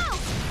 go!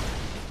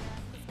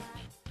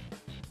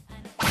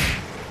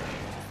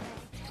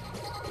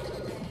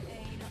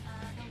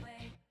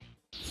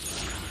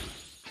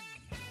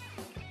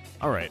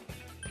 All right.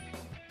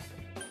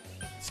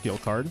 Skill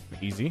card,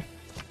 easy.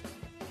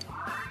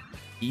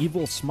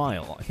 Evil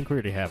Smile. I think we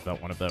already have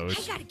that one of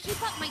those. I gotta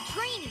keep up my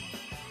training.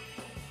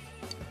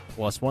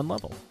 Plus 1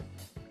 level.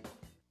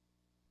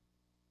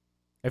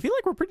 I feel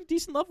like we're pretty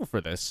decent level for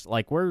this.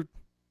 Like we're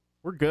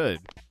good.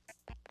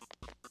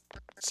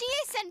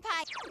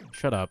 Chie-senpai.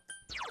 Shut up.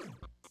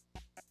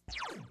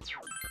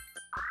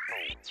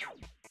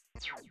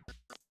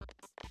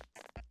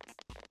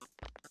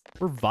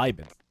 We're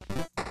vibing.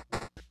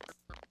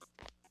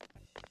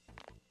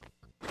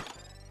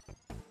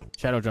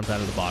 Shadow jumped out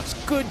of the box.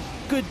 Good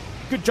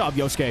job,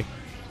 Yosuke.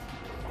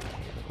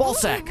 Ball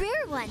sack. A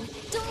rare one.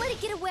 Don't let it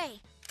get away.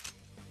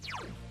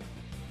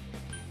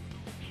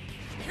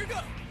 Here go!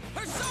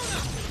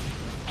 Persona!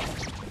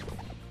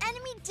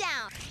 Enemy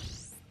down.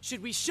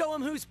 Should we show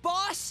him who's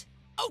boss?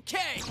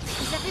 Okay!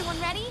 Is everyone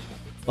ready?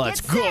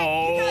 Let's Get set.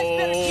 go. You guys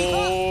better keep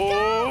up!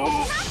 Go!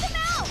 Knock them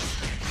out!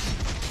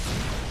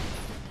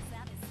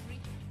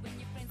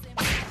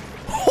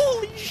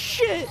 Holy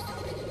shit!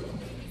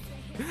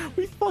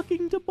 We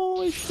fucking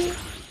demolished it.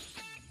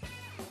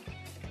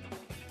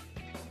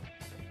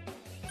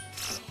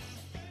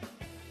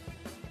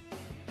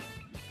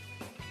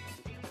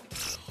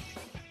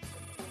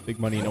 Big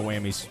money, no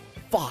whammies.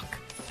 Fuck.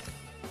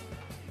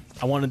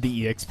 I wanted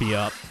the EXP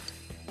up.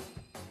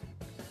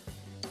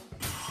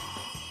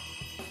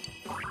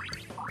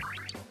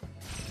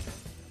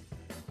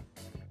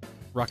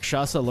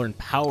 Rakshasa learned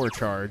Power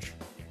Charge.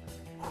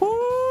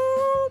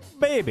 Woo,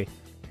 baby! baby.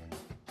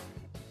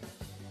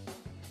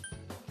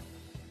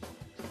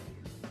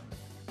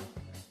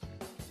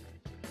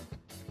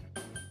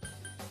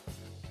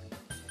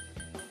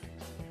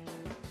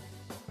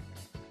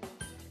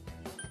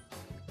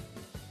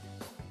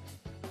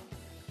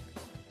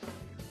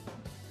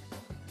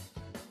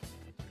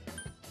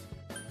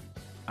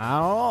 I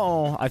don't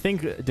know. I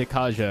think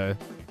Dekaja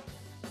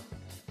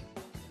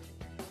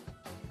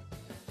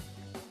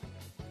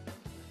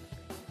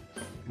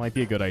might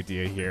be a good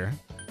idea here.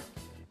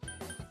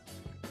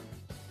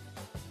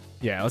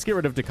 Yeah, let's get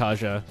rid of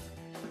Dekaja.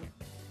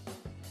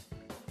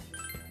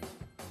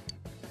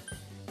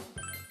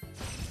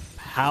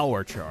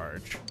 Power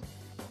charge.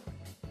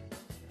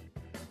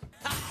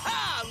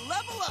 Ha!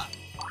 Level up!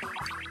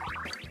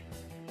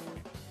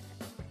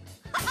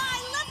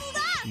 I leveled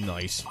up!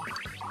 Nice.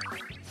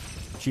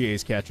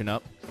 GA's catching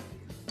up.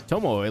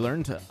 Tomoe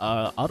learned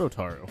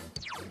Autotaru.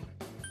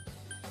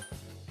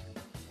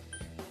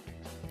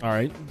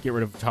 Alright, get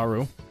rid of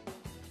Taru.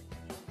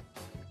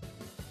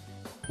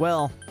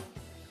 Well,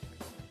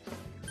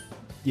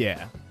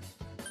 yeah.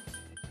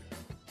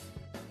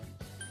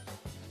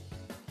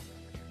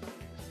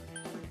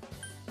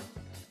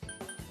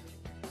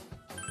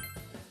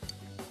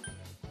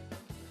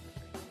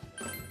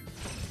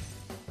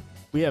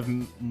 We have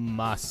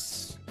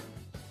Mas,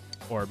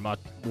 or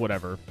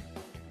whatever.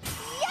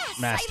 Yes,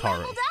 Mass I Taru.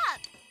 leveled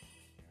up.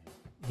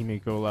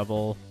 Himiko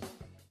level.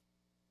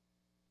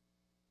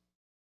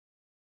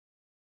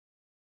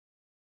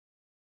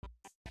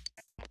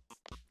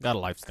 Got a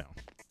lifestone.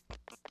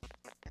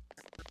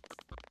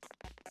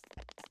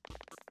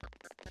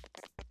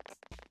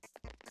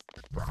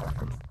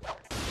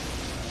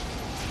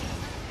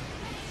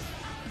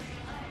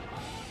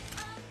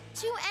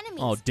 Two enemies.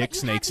 Oh, dick but you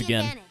snakes have the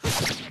again.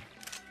 advantage.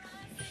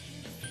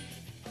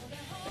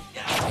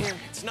 Here,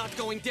 it's not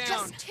going down.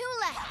 Just two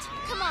left.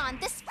 Come on,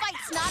 this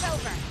fight's not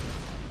over.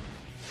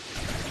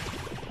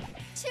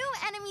 Two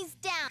enemies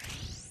down.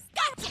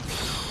 Gotcha!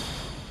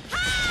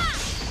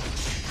 Ha!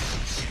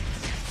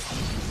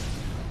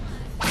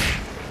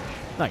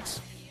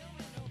 Nice.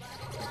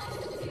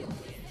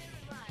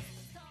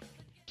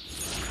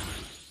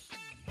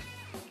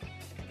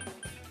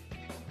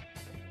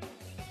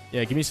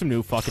 Yeah, give me some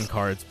new fucking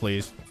cards,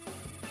 please.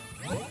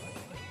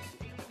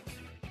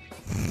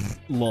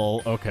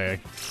 Lol, okay.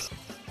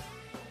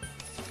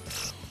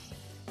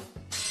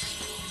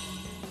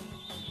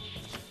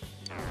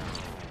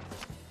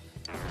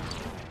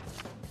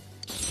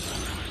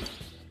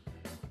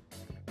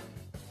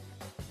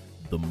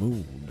 The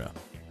moon.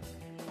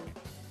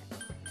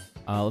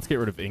 Let's get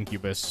rid of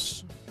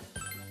Incubus.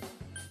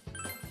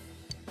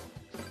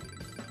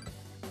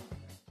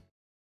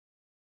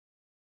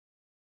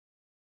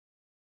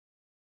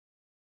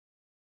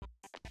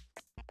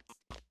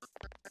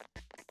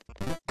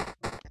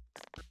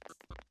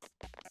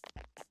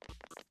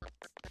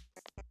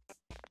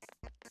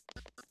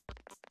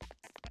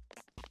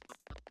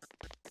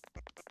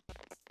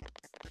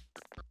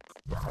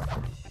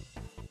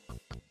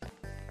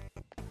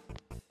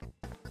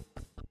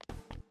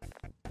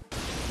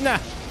 Nah.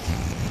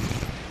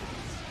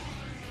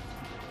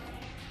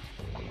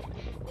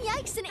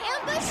 Yikes, an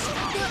ambush?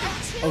 There are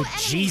two Oh,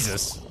 enemies.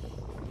 Jesus.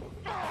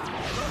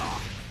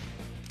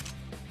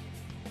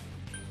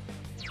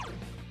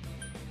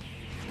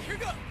 Here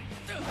go.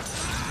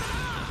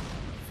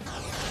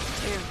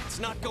 Damn, it's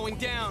not going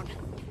down.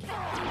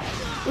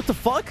 What the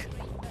fuck?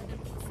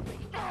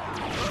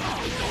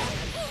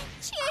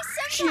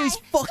 Chie-senpai, She is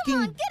come fucking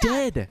on, get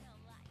up. dead.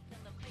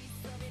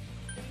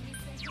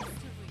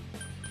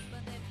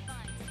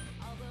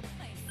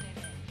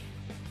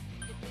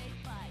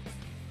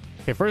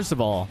 Okay, first of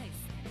all,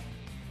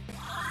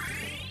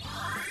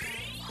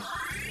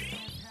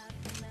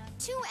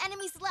 Two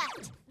enemies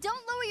left. Don't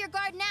lower your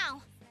guard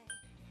now.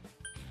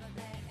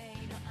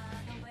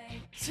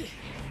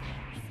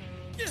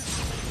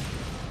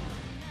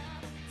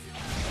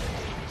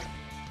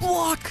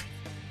 block.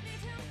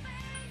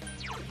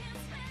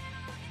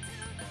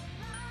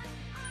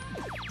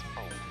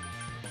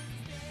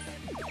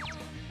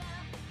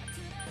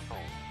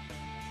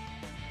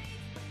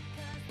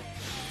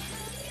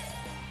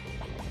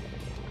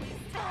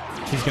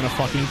 She's gonna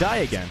fucking die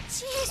again.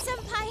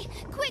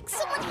 Chie-senpai, quick,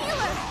 someone heal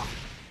her.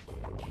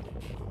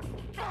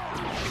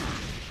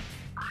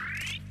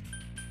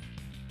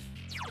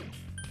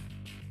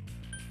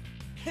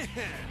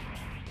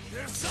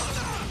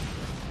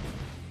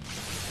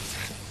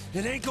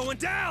 It ain't going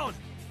down!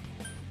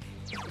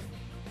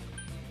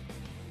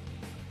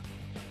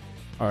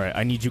 All right,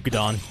 I need you,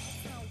 Gadon.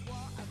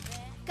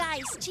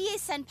 Guys,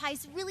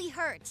 Chie-senpai's really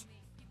hurt.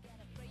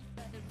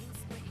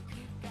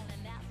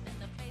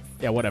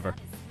 Yeah, whatever.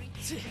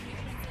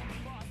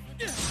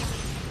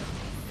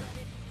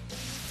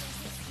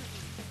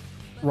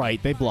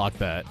 Right, they blocked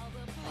that.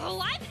 Oh,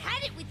 I've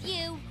had it with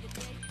you.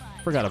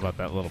 Forgot about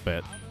that little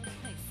bit.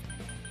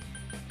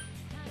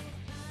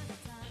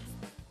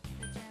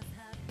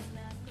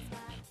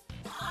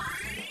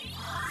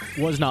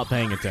 Was not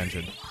paying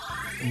attention.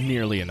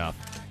 Nearly enough.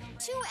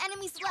 Two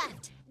enemies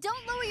left.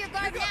 Don't lower your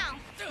guard now.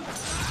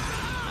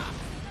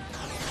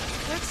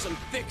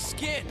 some thick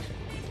skin.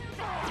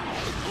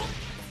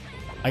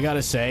 I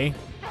gotta say,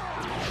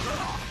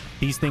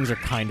 these things are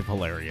kind of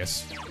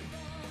hilarious.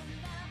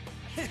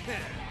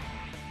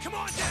 Come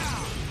on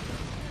down.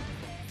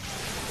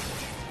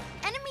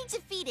 Enemy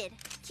defeated.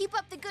 Keep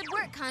up the good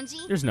work,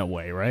 Kanji. There's no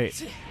way, right?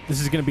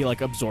 This is gonna be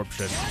like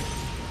absorption.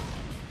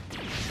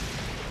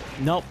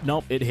 Nope,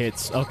 nope, it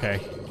hits. Okay.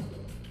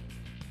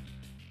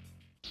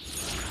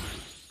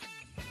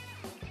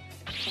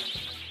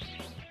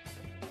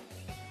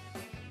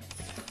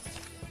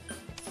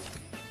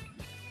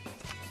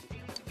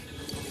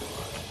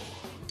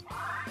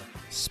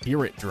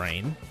 Spirit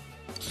Drain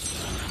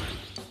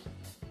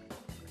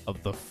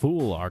of the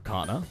Fool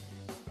Arcana.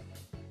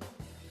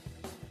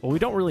 Well, we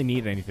don't really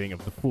need anything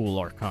of the Fool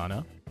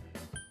Arcana.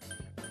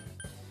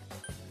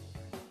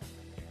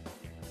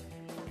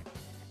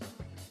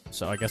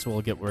 So I guess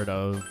we'll get rid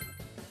of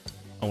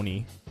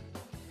Oni.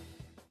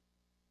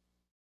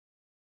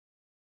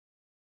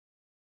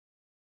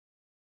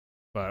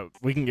 But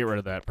we can get rid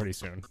of that pretty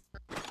soon.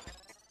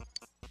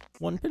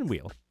 One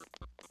pinwheel.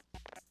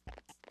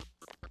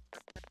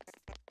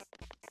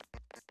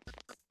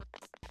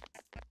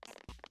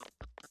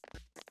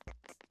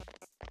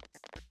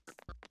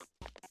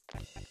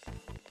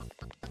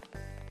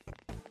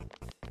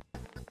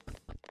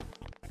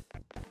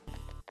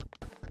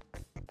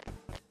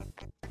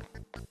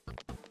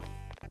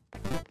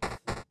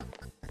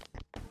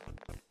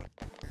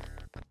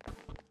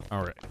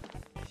 All right.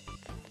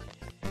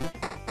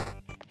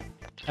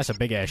 That's a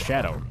big ass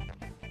shadow.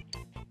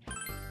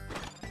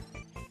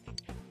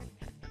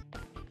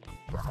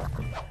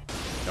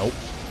 Nope.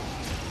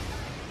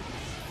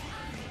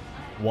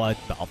 What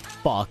the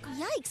fuck?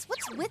 Yikes,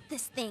 what's with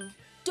this thing?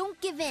 Don't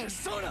give in.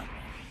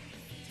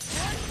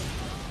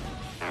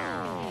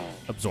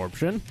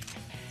 Absorption.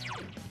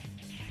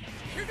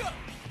 Here go.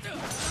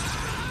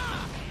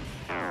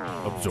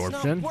 Absorption.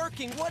 It's not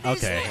working. What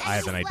is Okay, it? I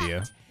have an Enemies idea.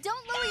 left.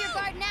 Don't lower your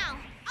guard now.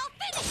 I'll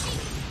finish you.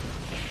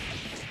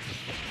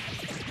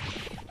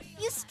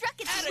 You struck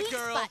its Atta weak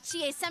girl. spot,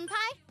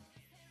 Chie-senpai.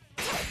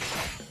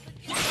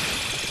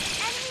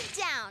 Enemy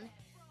down.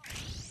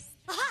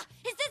 Aha!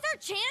 Is this our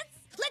chance?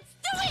 Let's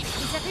do it!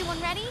 Is everyone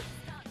ready?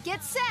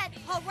 Get set.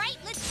 All right,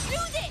 let's do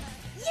this.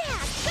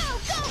 Yeah, go,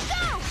 go,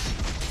 go!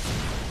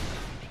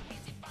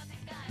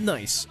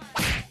 Nice.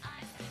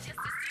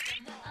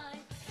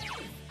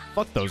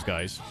 Fuck those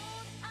guys.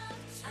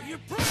 Enemy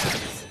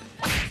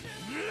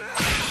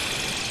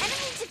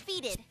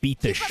defeated. Beat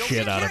the Keep up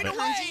shit the out of good it.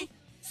 work, Kanji.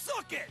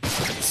 Suck it.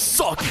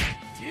 Suck!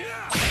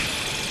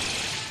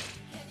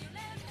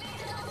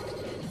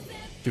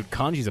 Dude,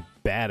 Kanji's a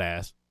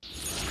badass.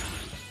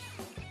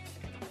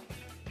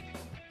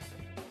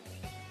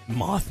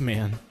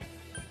 Mothman.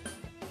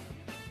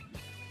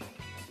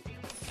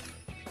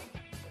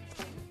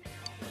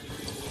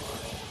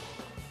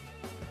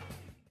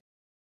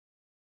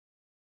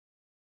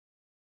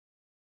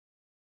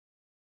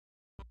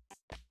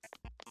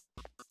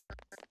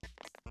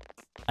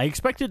 I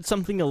expected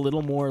something a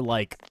little more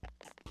like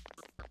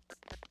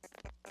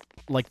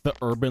the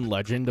urban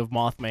legend of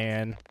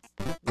Mothman,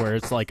 where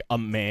it's like a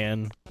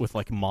man with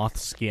like moth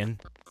skin.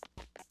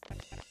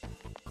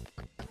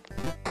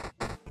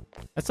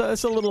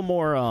 That's a little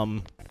more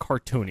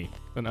cartoony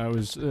than I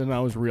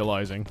was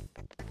realizing.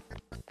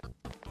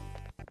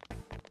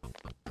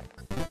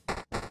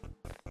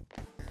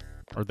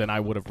 Or than I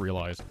would have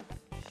realized.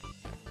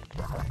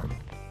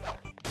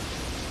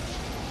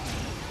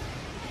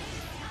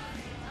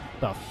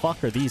 The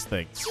fuck are these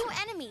things? 2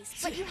 enemies,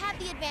 but you have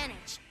the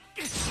advantage.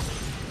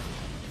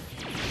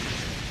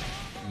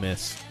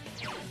 Miss.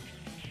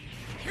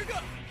 Here go.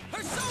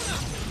 Persona.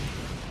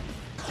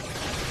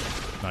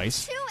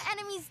 Nice. 2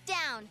 enemies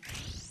down.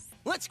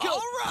 Let's go.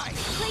 All right.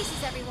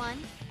 Places,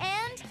 everyone.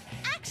 And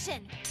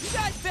action. You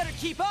guys better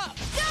keep up.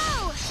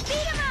 Go! Beat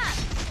him up!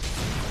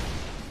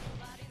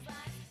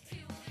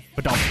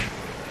 But don't.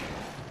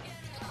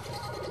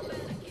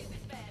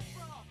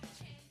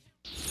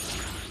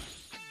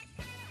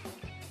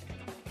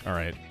 All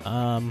right.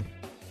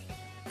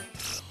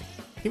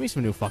 Give me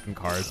some new fucking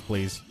cards,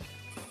 please.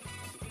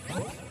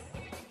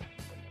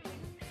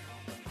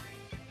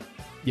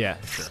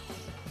 Yeah, sure.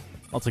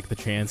 I'll take the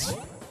chance.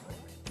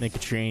 Make a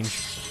change.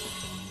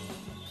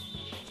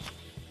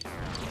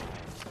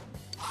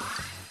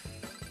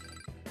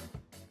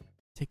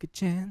 Take a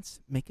chance,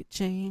 make a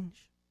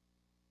change.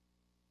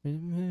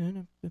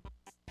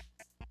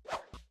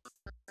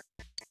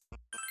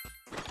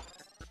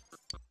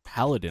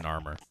 Paladin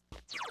armor.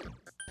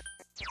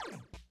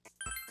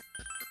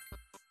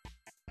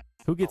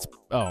 Who gets...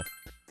 Oh.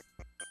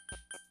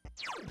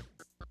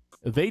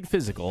 Evade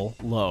physical,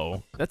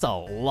 low. That's a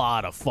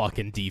lot of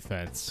fucking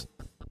defense.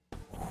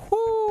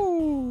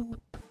 Whoo!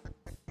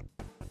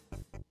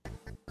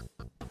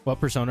 What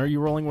persona are you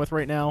rolling with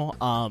right now?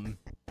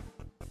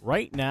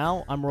 Right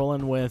now, I'm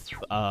rolling with,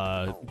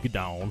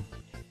 Gudon.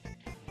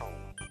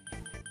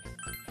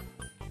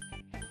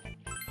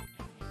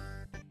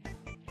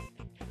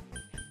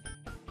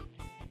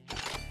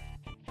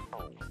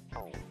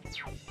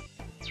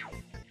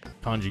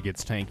 Kanji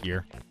gets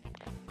tankier.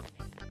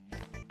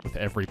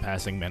 with every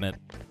passing minute.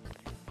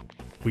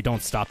 If we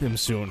don't stop him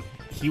soon,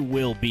 he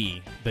will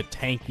be the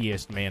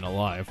tankiest man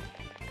alive.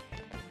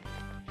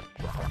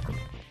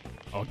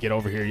 Oh, get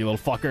over here, you little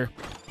fucker.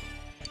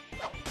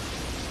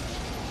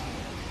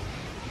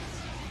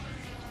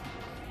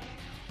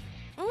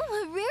 Ooh,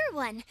 a rare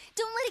one.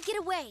 Don't let it get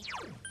away.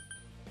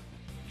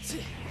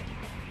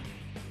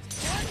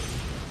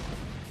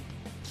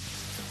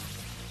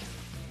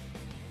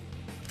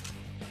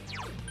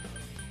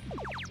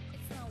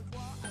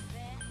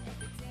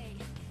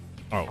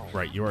 Oh,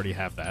 right, you already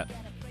have that.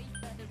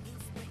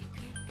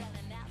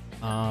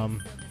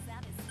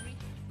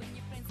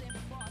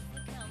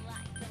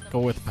 Go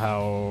with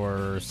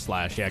power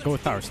slash. Yeah, go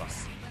with power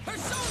slash.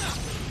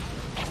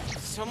 Persona!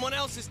 Someone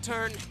else's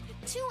turn.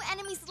 2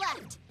 enemies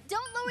left.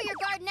 Don't lower your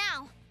guard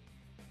now.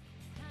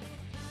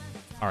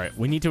 All right,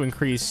 we need to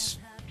increase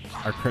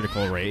our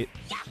critical rate.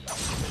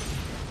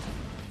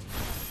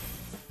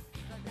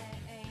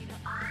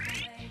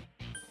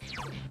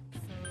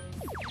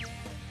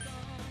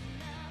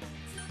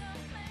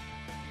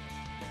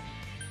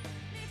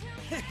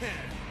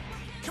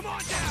 Come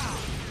on down!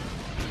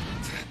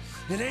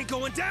 It ain't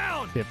going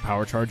down! If you have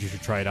power charge, you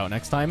should try it out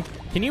next time.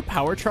 Can you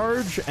power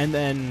charge and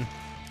then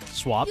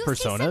swap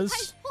personas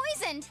Yusuke-senpai's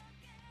poisoned.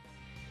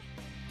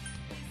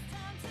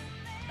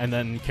 and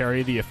then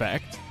carry the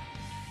effect?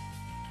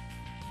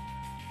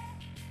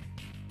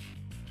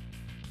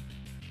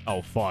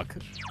 Oh, fuck.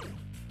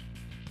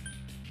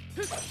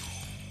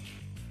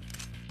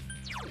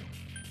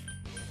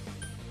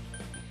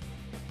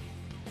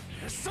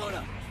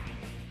 Persona!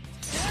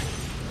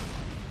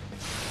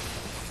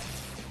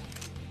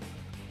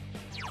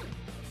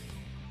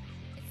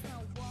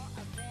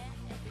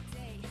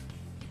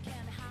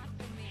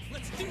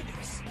 Let's do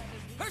this!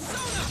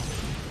 Persona!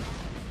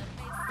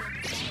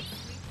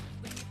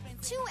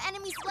 2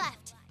 enemies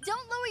left.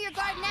 Don't lower your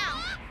guard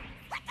now.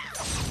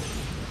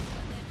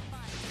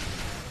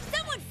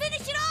 Someone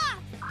finish it off!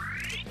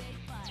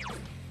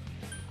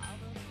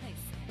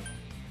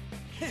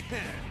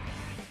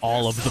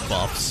 All of the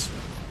buffs.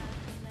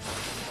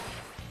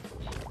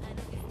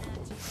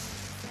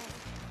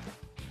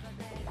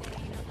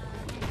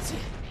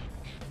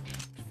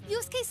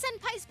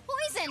 Yusuke-senpai's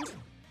poisoned.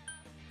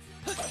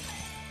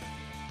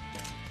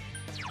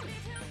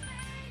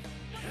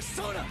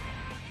 Persona!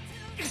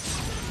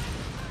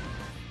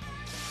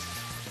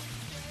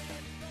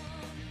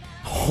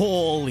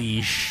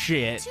 Holy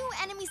shit. 2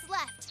 enemies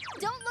left.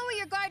 Don't lower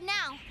your guard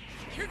now.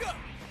 Here go!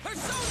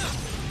 Persona!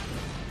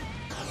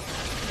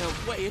 No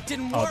way, it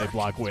didn't Oh, work. they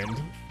block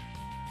wind.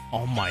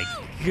 Oh my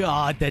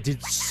god, that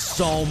did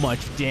so much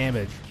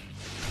damage.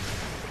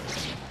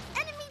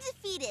 Enemy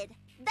defeated.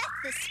 That's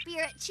the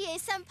spirit,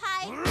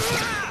 Chie-senpai.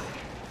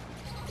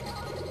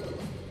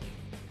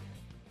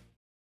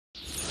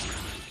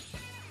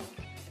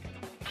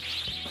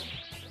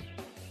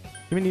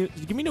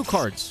 Give me new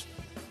cards.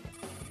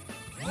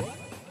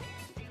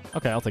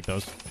 Okay, I'll take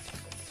those.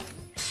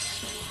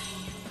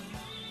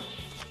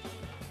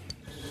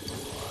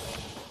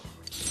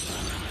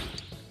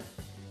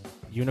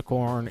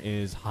 Unicorn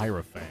is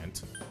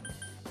Hierophant.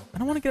 I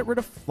don't want to get rid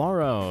of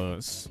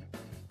Floros.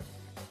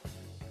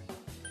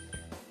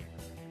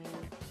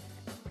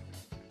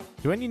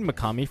 Do I need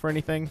Makami for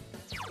anything?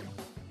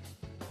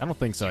 I don't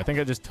think so. I think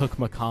I just took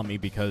Makami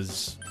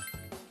because...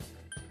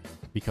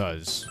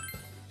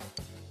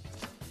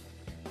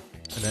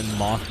 And then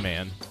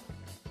Mothman,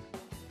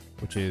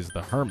 which is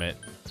the Hermit.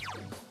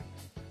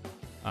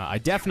 I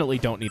definitely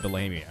don't need the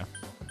Lamia.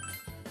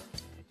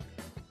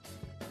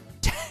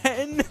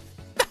 10,000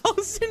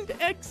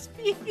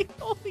 XP!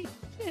 Holy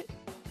shit!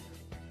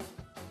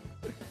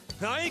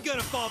 I ain't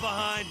gonna fall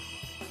behind!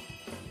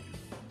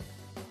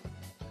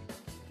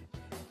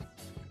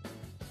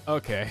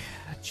 Okay,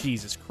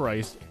 Jesus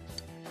Christ.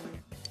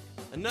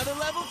 Another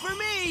level for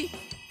me.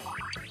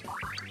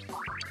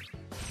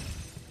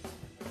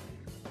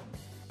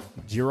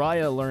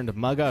 Jiraiya learned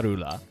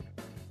Magarula.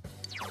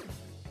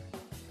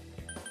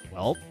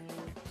 Well.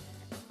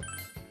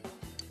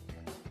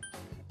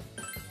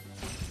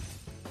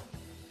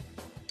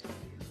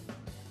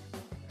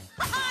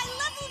 I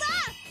leveled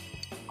up!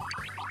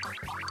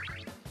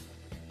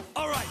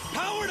 Alright,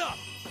 powered up!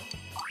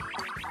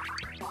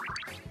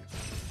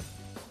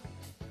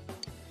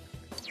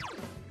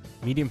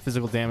 Medium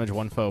physical damage,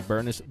 1 foe.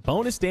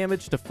 Bonus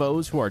damage to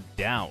foes who are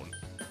down.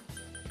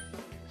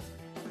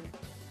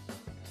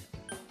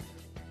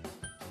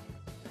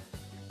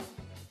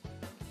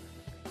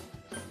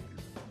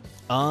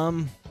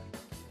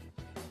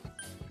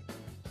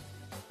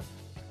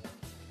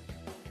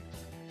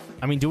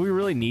 I mean, do we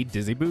really need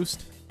Dizzy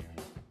Boost?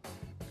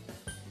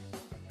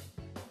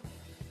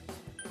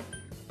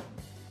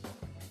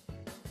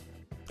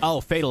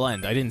 Oh, Fatal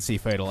End. I didn't see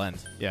Fatal End.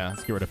 Yeah,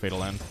 let's get rid of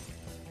Fatal End.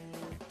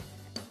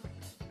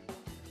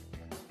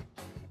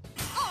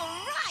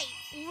 All right,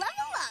 level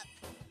up.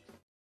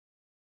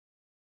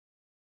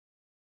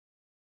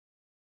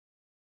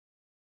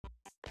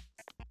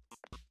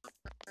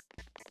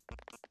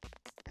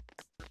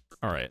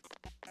 All right.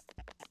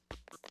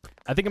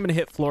 I think I'm going to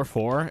hit floor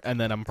 4, and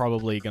then I'm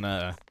probably going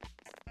to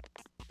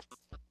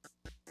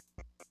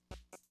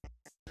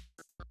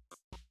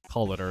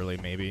Call it early,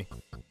 maybe.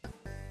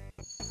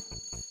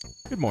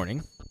 Good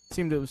morning.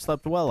 Seem to have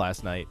slept well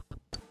last night.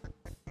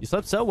 You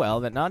slept so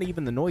well that not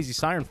even the noisy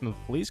siren from the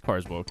police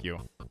cars woke you.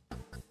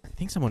 I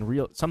think something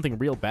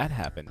real bad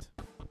happened.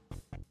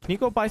 Can you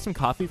go buy some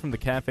coffee from the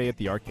cafe at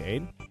the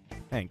arcade?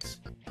 Thanks.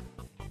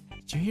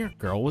 Did you hear a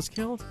girl was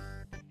killed?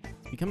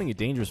 It's becoming a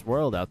dangerous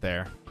world out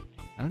there.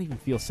 I don't even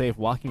feel safe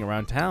walking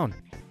around town.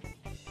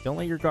 Don't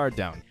let your guard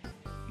down.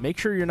 Make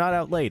sure you're not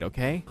out late,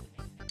 okay?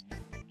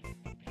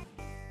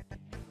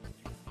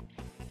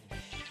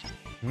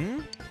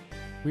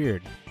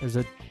 Weird. There's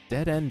a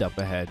dead end up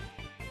ahead.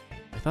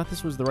 I thought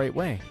this was the right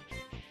way.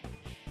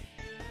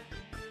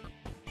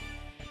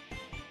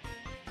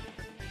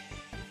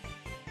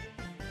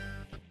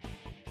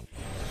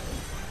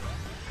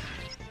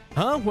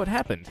 Huh? What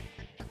happened?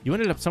 You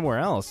ended up somewhere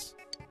else.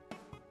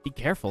 Be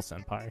careful,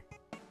 senpai.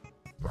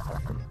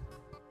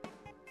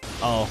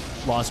 Oh,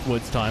 Lost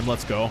Woods time.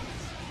 Let's go.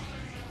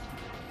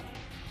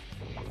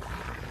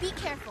 Be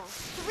careful.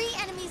 3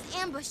 enemies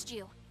ambushed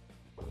you.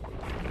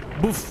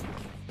 Boof.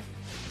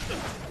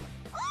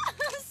 Oh,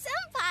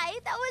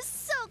 Senpai, that was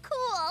so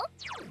cool.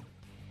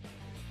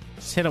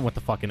 Just hit him with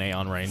the fucking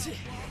Aeon Rain.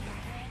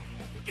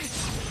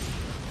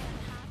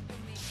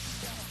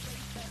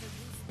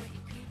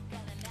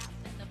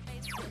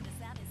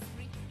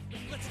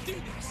 Let's do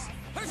this!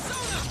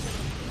 Persona!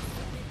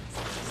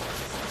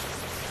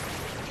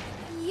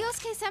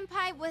 Yosuke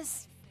Senpai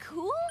was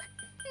cool?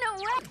 No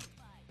way.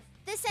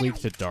 This enemy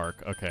Weak to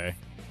dark. Okay.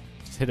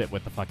 Just hit it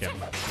with the fucking...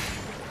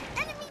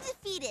 enemy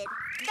defeated.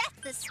 That's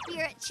the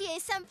spirit, Chie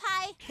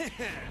Senpai.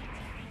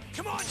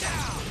 Come on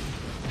down!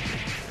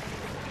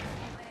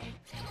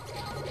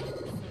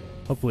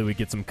 Hopefully we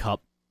get some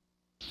cup.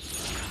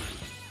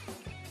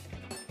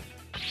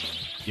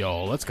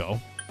 Yo, let's go.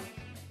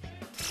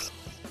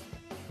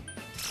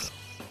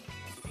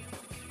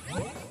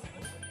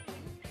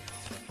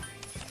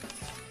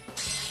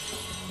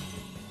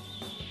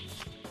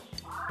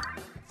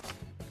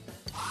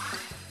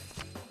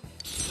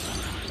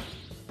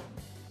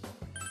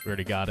 We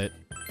already got it.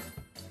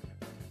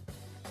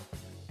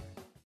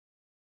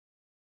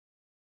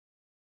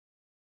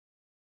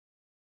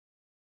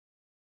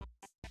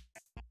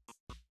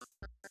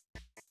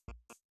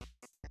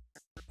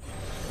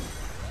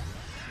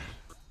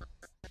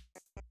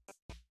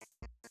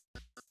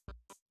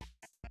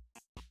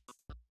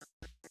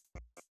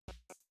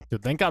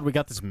 Dude, thank God we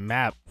got this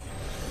map.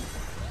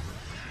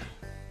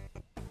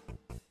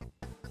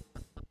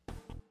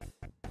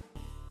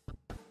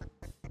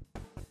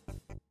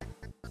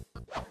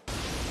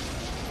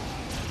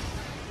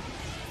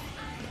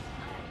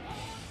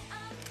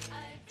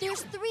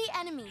 There's 3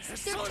 enemies.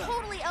 They're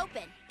totally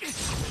open.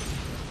 It's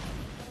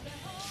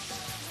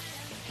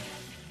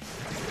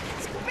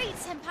great,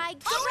 Senpai.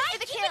 Go for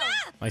the kill.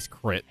 Nice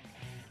crit.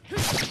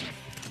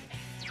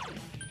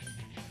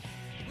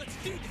 Let's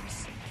do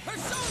this!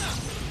 Persona!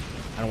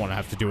 I don't want to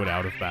have to do it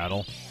out of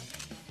battle.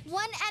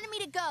 1 enemy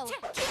to go.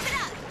 Keep it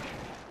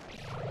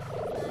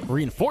up.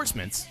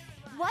 Reinforcements?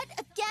 What?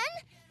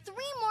 Again? 3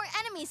 more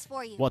enemies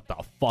for you. What the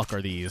fuck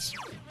are these?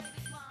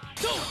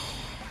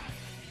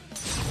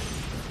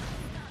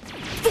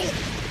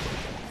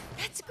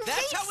 That's great,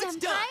 That's how it's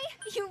Senpai. done.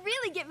 You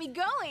really get me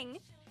going.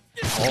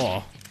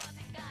 Oh.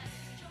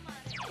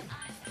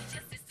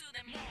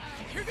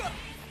 Here goes!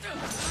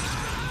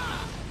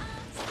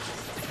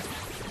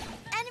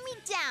 Enemy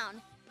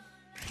down.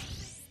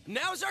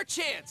 Now's our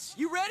chance!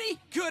 You ready?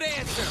 Good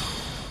answer!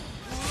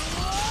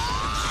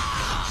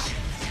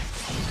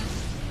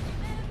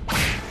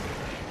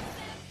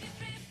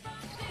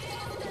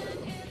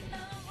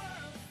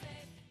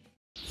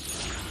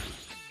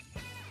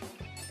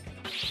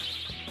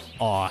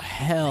 Oh,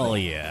 hell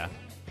yeah.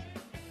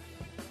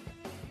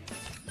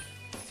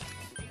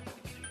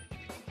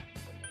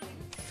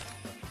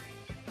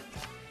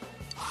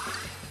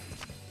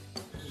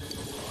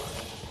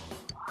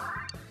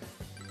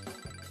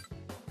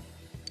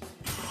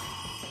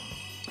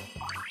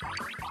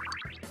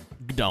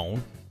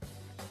 Don't.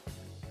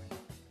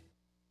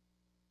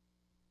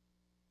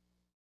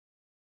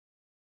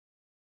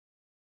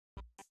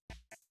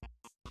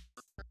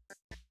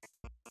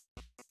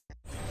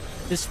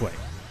 This way.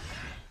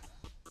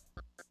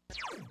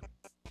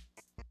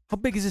 How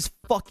big is this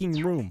fucking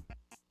room?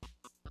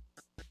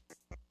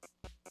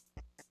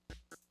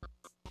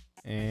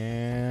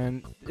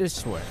 And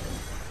this way.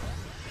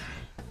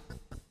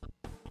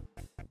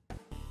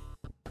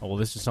 Oh, well,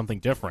 this is something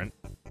different.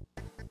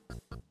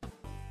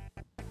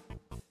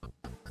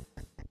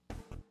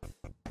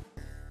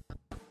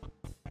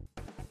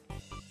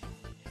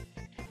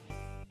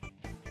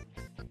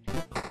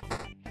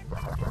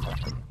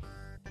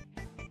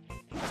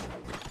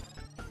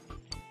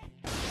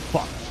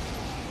 Fuck.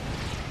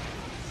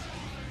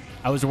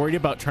 I was worried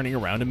about turning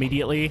around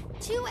immediately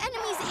 2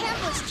 enemies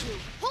ambushed you.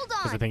 Hold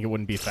because I on. think it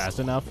wouldn't be fast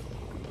enough.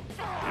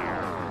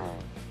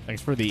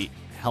 Thanks for the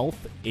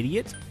health,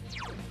 idiot.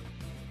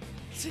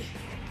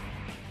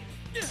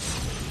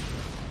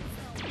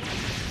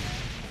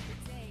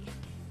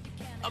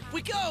 Up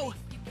we go!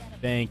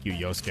 Thank you,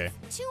 Yosuke.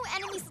 2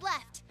 enemies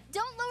left.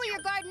 Don't load Lower your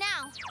guard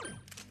now.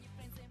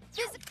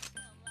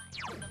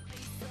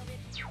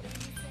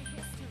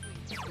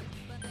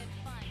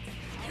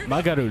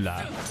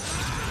 Magarula.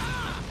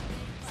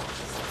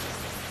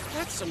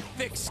 That's some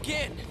thick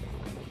skin.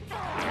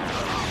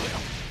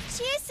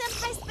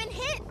 Chie-senpai's been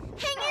hit.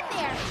 Hang in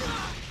there.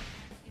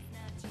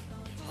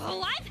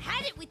 Oh, I've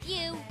had it with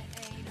you.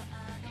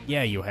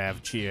 Yeah, you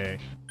have, Chie.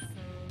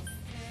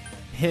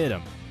 Hit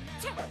him.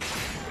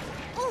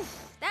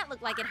 Oof, that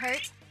looked like it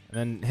hurt.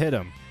 And then hit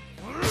him.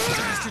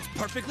 Bastard's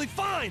perfectly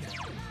fine!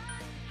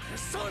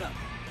 Persona!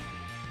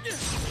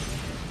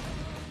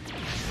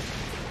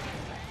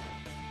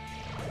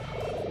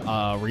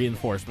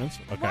 Reinforcements.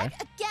 Okay. What?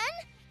 Again?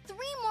 3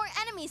 more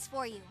enemies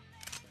for you.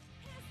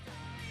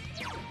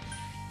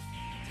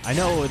 I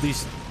know at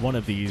least one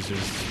of these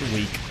is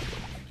weak.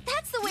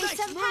 That's the way, Nice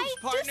Senpai. moves,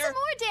 Do partner. some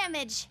more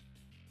damage.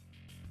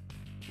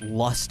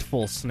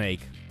 Lustful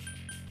snake.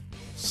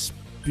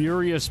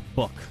 Spurious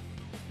book.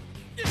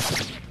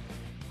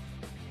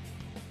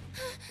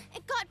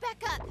 It got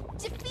back up.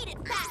 Defeat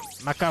it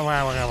fast.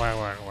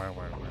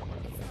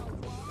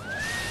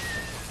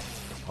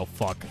 Oh,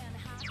 fuck.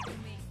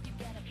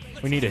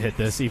 We need to hit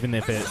this, even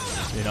if it,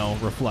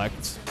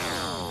 reflects.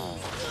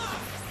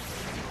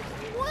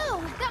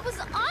 Whoa, that was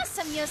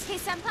awesome,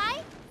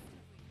 Yosuke-senpai.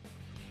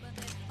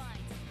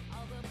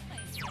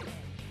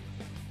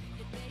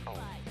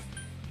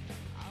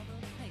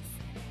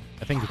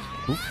 I think...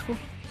 Oof.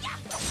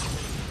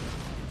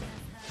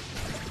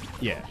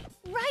 Yeah.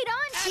 Right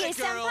on, Atta girl.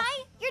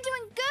 Chie-senpai. You're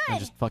doing And good.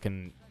 just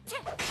fucking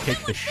kick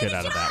the shit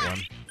out of that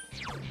one.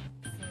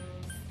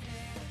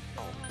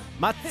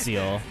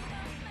 Matsio.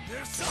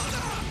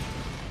 Persona!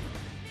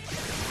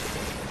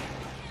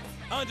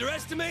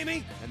 Underestimate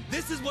me, and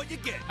this is what you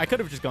get. I could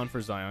have just gone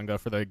for Zion, go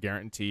for the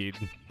guaranteed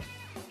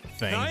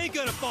thing. I ain't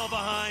gonna fall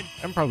behind.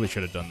 I probably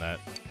should have done that.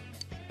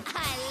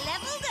 I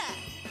leveled up.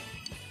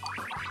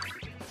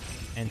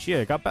 And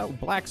Chia got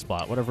Black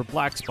Spot, whatever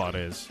Black Spot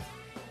is.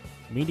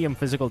 Medium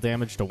physical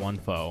damage to one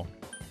foe.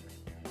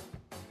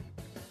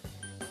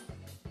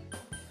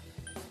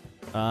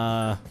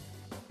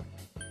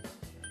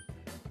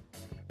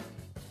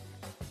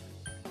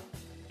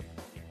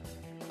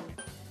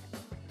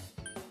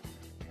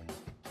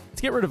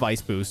 Let's get rid of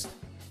Ice Boost.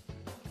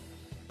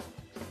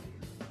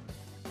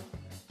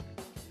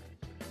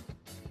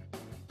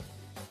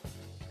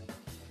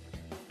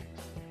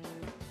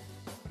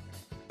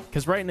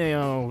 Because right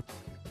now,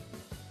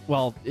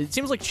 well, it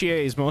seems like Chie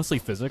is mostly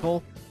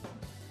physical.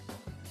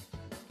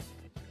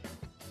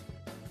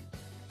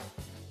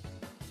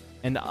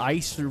 And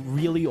ice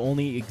really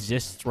only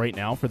exists right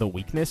now for the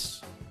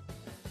weakness.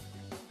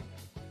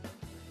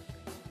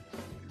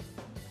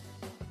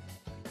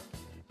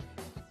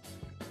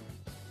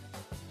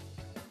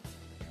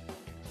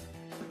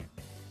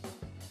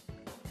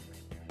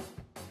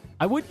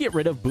 I would get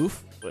rid of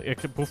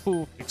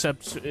Bufu,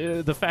 except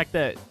the fact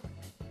that,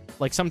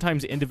 like,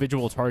 sometimes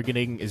individual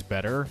targeting is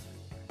better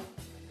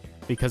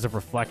because of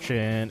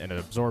reflection and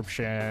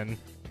absorption.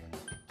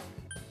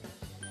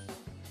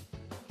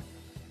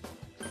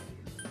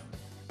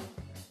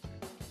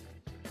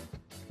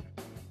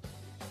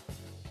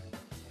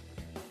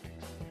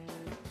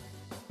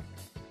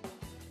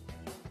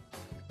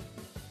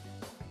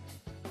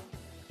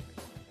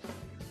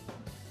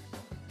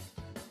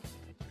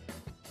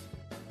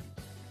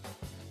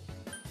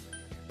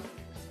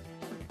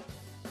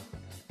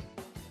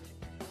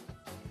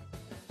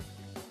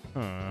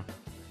 Huh.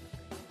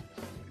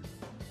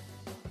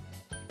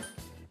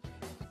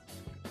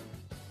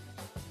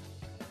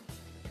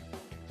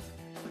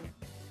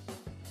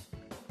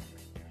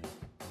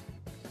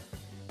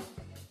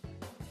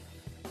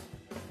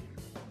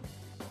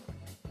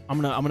 I'm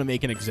gonna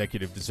make an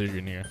executive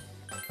decision here.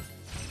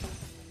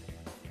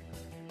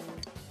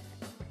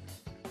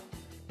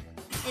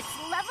 It's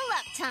level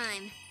up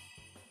time.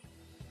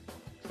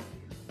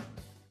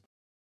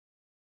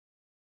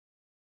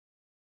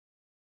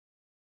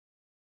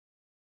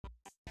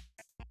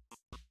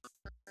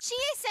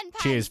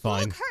 Chie-senpai, Chie's you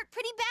fine. look hurt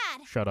pretty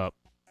bad. Shut up.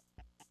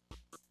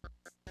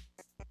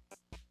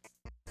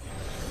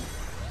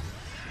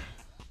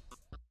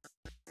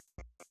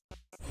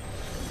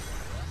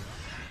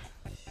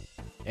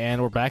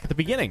 And we're back at the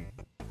beginning.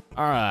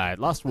 Alright,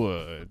 Lost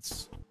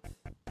Woods.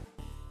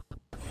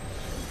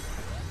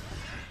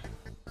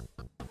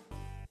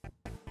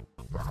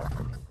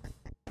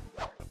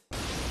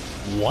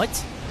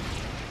 What?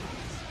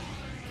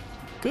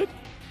 Good,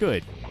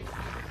 good.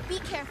 Be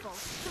careful.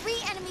 3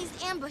 enemies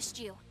ambushed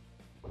you.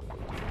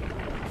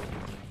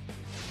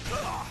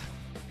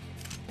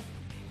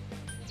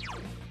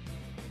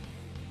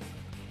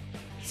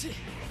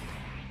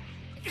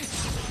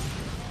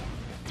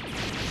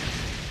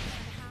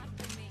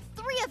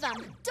 Three of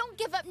them. Don't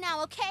give up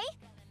now, okay?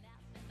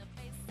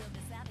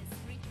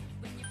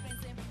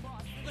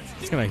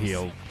 It's gonna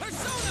heal.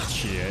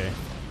 Shit.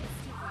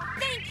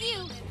 Thank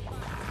you.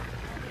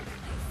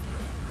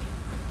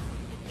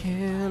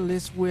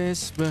 Careless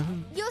whisper.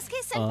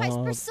 Yosuke-senpai's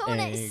of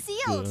persona a is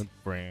sealed. good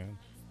friend.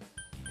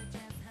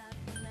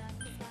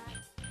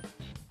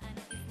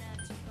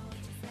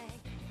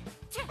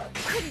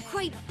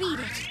 quite beat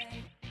it.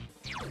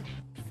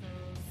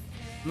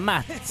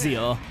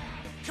 Mazio.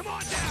 Come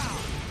on down!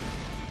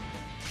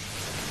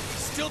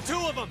 Still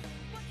two of them!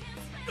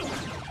 Senpai,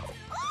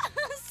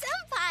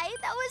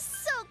 that was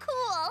so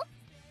cool!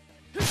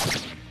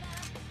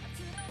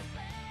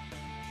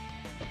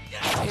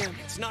 Damn,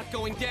 it's not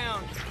going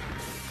down.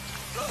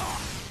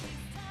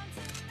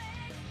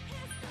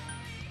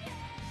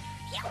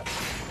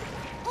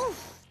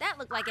 Oof, that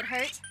looked like it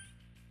hurt.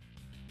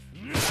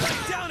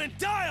 Lay down and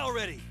die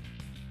already!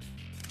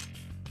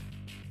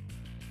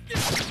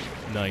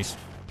 Nice.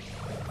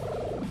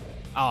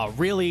 Oh,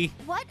 really?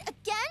 What,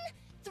 again?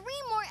 3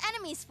 more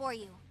enemies for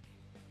you.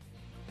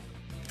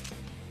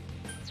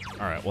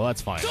 Alright, well,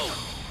 that's fine. Go,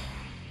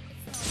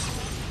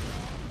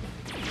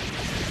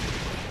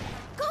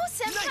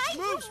 Senpai! Nice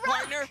moves, you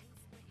rock! partner.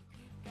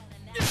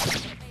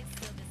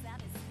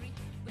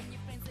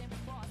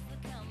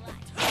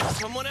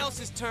 Someone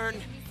else's turn.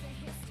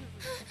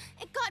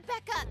 It got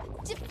back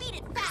up. Defeat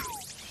it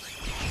fast.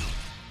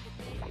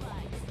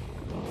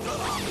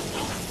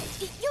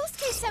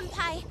 Yosuke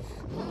Senpai.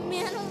 Oh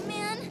man, oh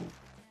man.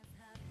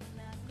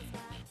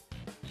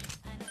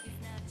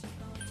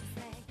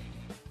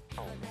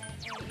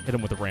 Hit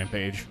him with a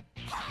rampage.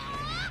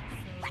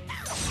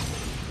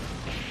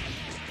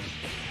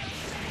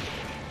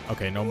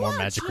 Okay, no more Whoa,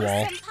 magic Chief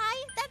wall. Senpai,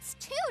 that's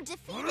 2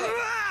 defeated.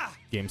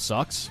 Game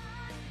sucks.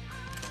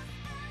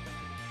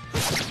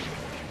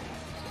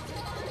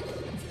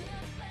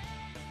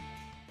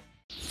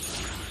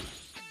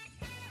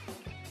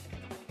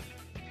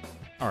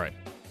 Alright.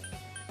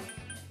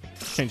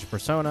 Change of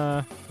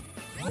persona.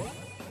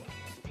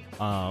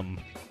 No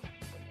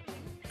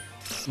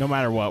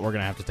matter what, we're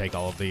gonna have to take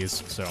all of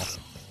these, so.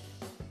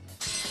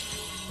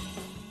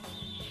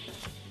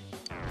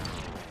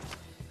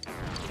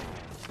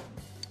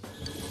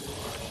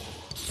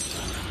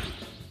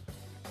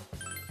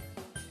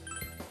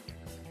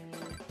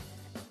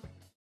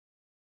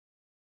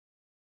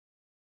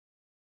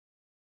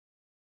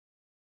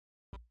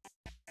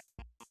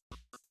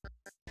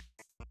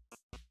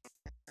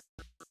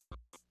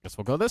 Guess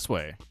we'll go this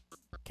way.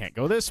 Can't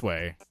go this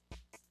way.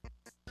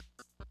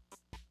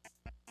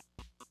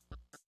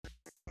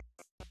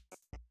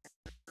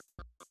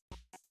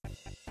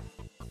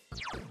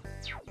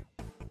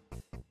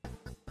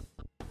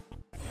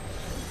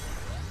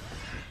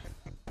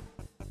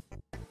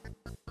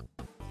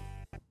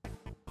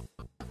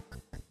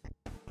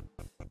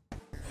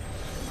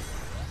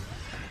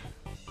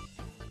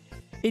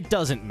 It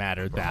doesn't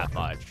matter that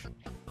much.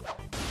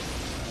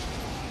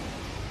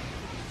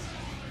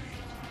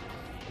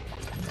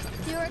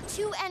 There are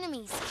 2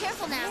 enemies.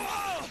 Careful now.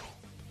 Oh,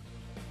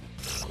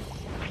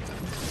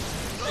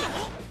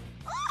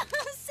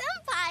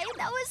 Senpai,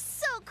 that was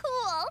so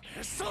cool.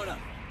 Persona!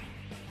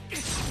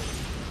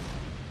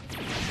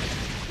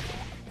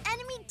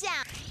 Enemy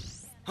down.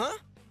 Huh?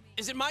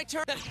 Is it my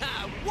turn?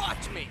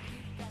 Watch me.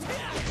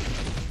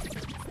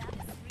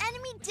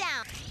 Enemy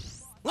down.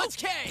 Let's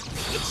K.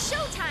 It's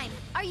showtime.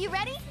 Are you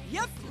ready?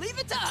 Yep, leave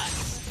it to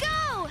us.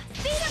 Go!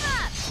 Beat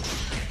him up!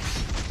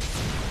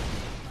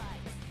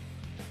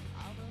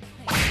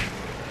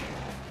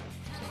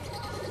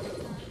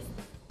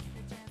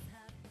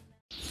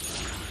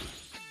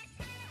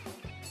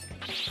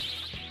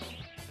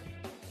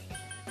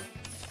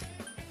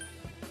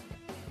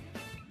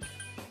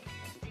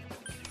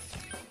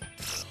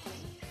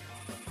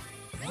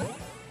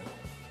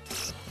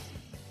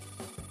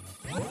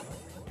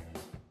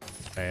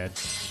 Bad.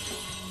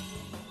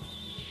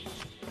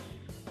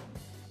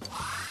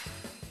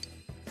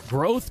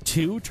 Growth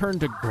 2 turned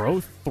to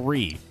Growth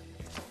 3.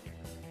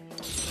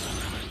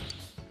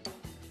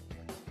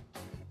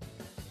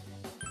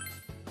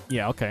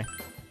 Yeah, okay.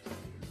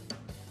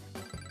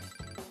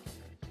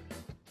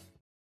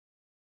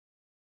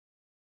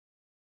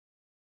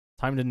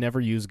 Time to never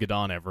use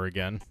Gadon ever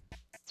again.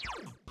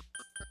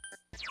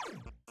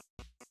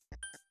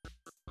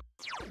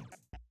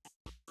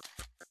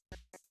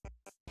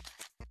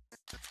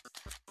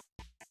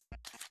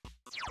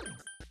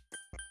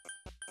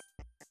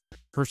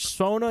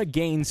 Persona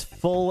gains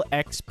full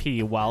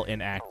XP while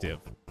inactive.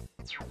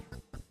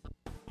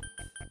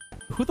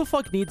 Who the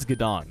fuck needs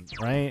Gadon,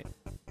 right?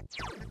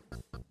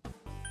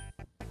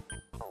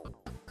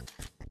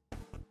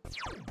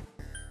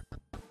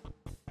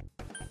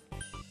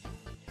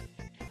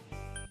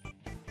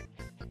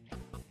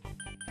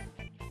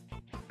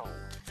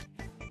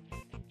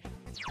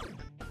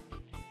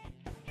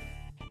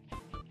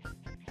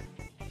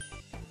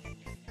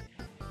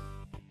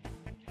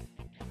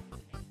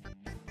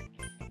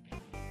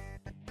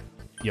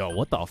 Yo,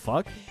 what the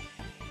fuck?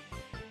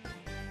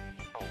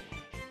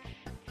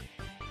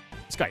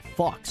 This guy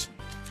fucks.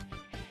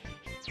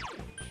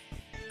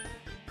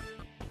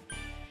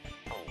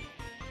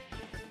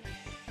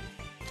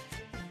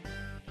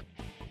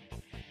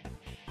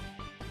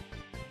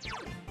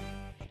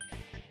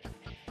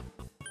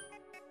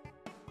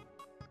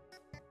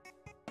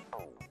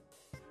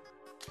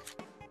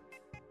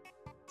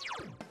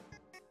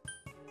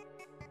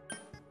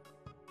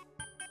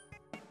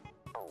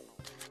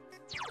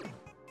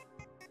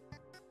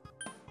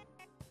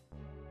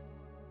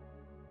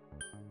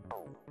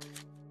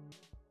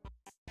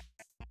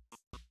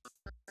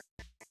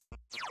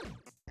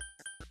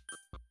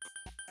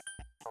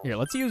 Here,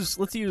 let's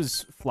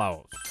use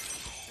flowers.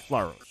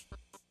 Flowers.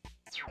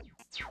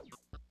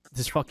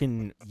 This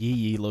fucking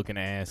yee looking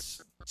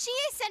ass.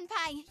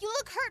 Chie-senpai, you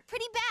look hurt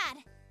pretty bad.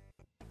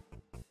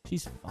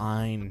 She's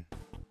fine.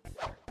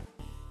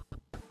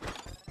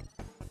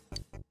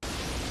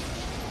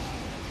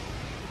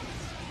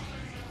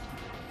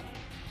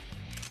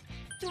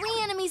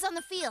 Three enemies on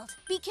the field.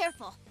 Be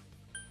careful.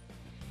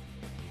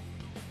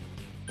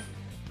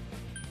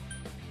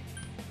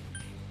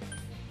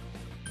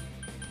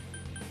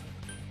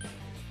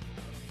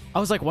 I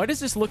was like, why does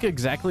this look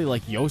exactly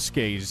like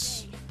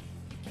Yosuke's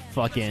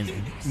fucking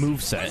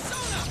moveset?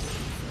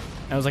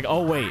 I was like,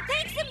 oh wait,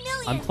 Thanks a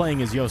million. I'm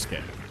playing as Yosuke.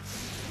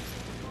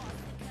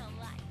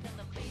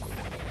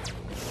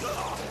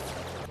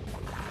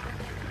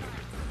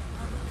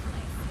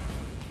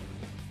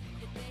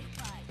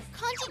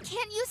 Kanji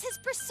can't use his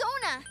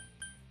persona.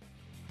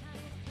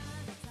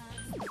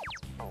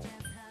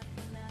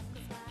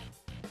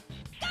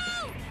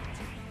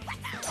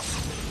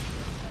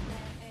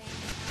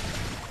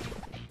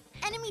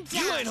 Enemy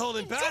down. You ain't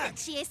holding You did back. it,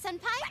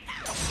 Chie-senpai.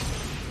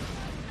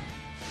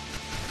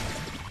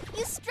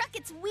 You struck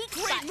its weak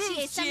spot,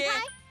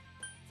 Chie-senpai.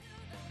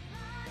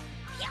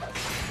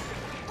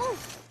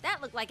 Oof, that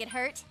looked like it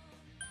hurt.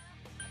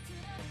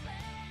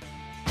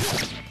 Enemy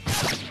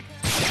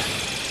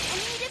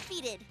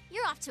defeated.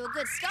 You're off to a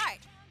good start.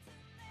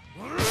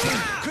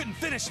 Couldn't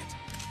finish it.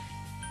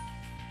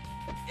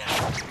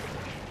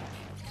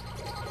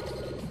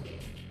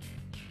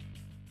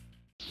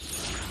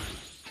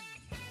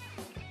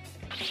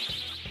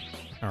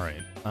 All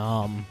right.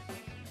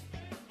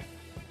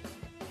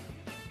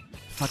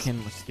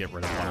 Fucking let's get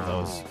rid of one of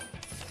those.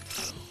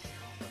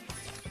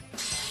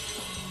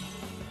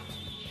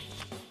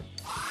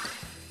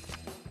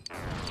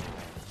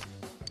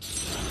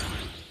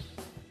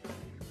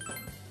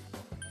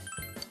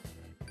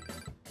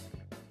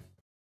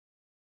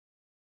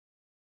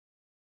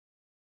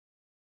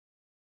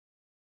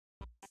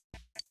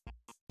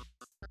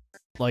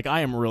 Like, I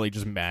am really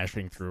just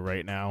mashing through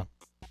right now.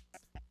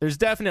 There's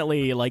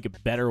definitely, like,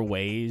 better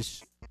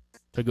ways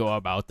to go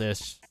about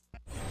this.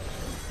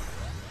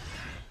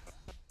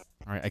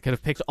 Alright, I could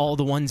have picked all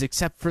the ones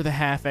except for the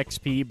half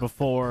XP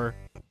before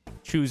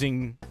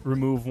choosing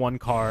remove one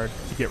card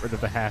to get rid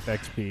of the half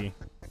XP.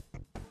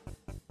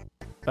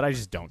 But I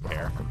just don't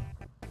care.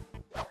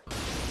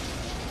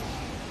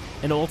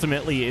 And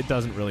ultimately, it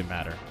doesn't really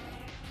matter.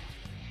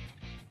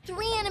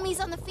 Three enemies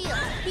on the field.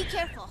 Be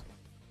careful.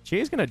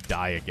 Chie's gonna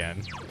die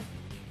again.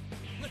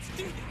 Let's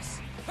do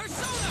this.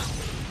 Persona.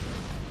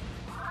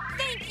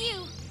 Thank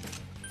you.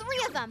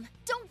 Three of them.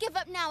 Don't give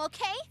up now,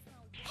 okay?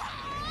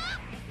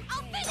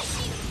 I'll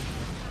finish you.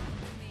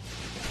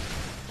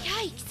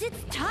 Yikes,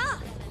 it's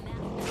tough.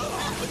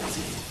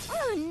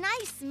 Oh,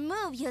 nice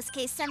move,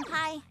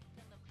 Yosuke-senpai.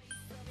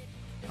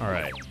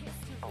 Alright.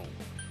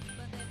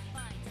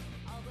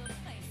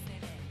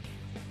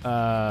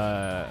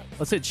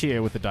 Let's hit Chie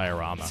with the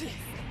diorama. Thanks!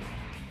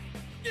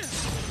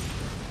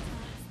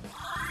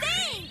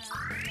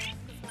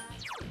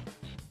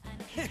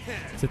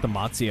 Let's hit the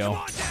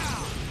Mazio.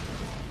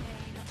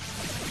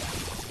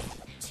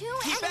 Two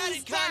Keep at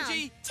enemies it, down.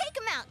 Kanji. Take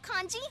him out,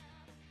 Kanji.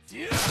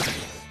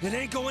 It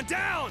ain't going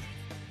down.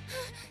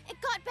 It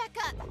got back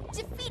up.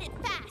 Defeat it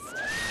fast.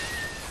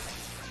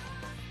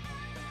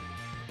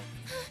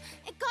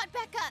 It got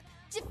back up.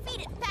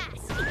 Defeat it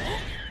fast.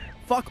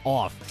 Fuck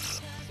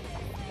off.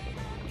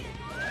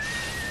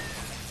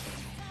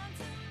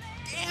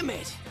 Damn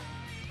it!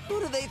 Who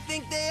do they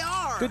think they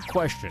are? Good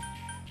question.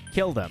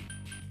 Kill them.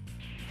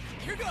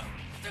 Here goes.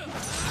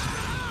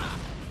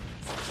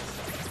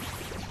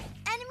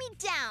 Enemy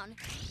down.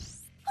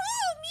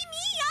 Oh, me,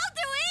 I'll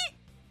do it.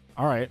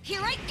 Alright. Here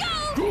I go.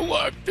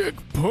 Galactic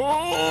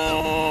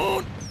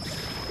Punch!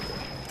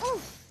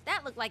 Oof,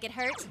 that looked like it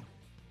hurt.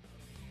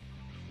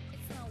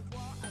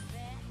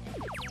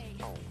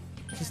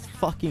 Just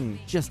fucking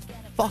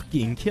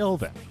kill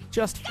them.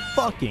 Just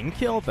fucking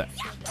kill them.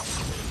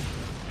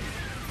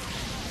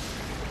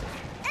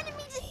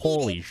 Enemy defeated.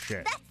 Holy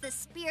shit. That's the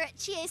spirit,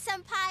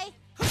 Chie-senpai.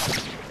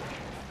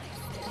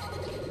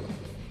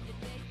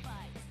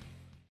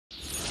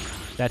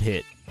 That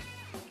hit.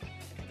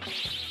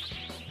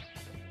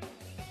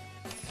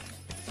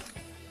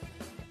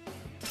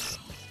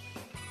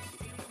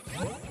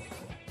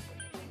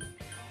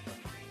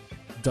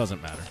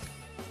 Doesn't matter.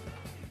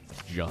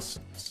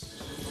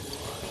 Justice.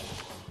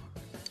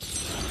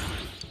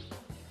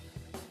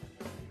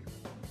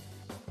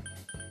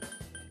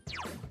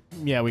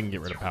 Yeah, we can get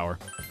rid of power.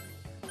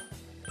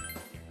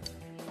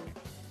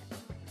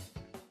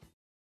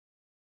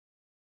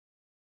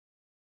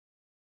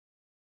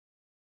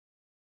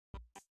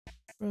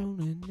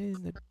 Rolling in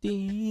the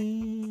deep.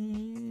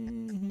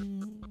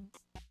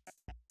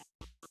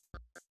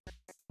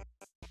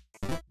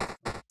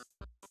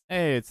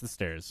 Hey, it's the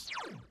stairs.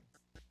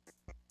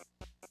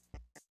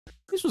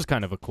 This was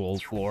kind of a cool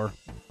floor.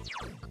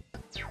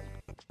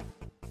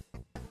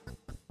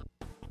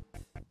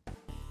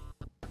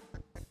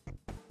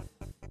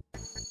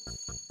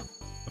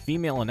 A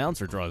female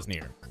announcer draws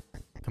near.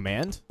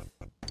 Command?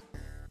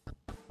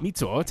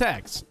 Mitsuo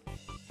attacks.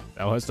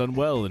 Thou hast done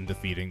well in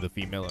defeating the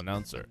female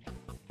announcer.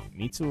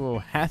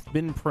 Mitsuo hath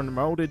been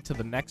promoted to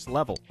the next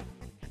level.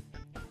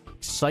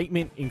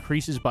 Excitement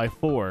increases by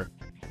 4.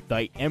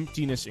 Thy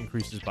emptiness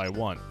increases by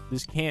 1.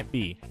 This can't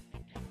be.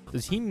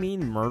 Does he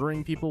mean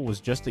murdering people was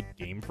just a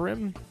game for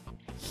him?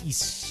 He's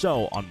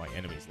so on my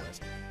enemies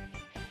list.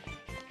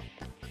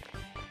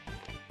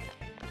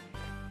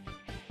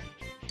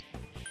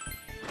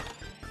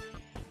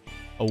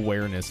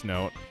 Awareness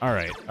note.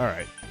 Alright,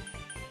 alright.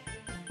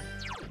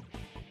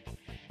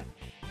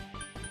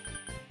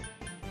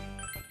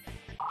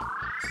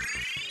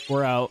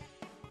 We're out.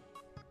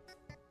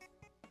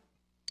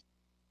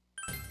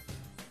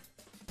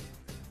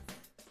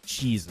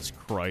 Jesus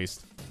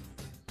Christ.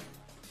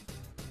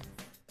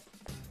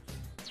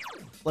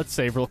 Let's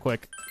save real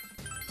quick.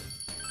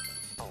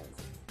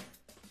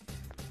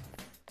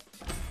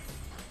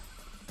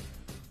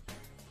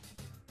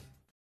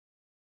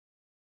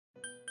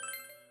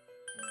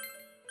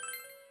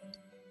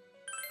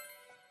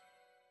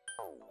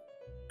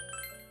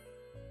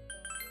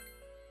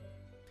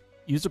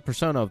 Use a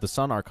persona of the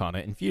Sun Arcana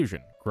in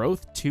Fusion.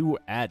 Growth 2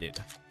 added.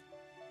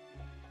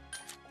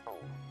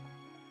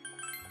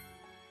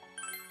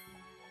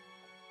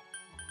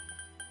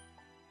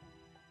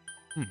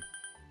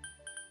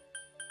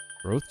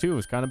 Growth 2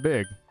 is kind of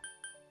big.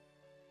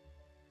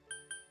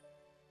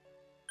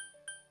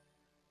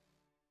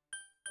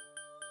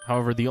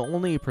 However, the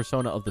only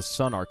persona of the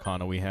Sun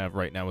Arcana we have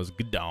right now is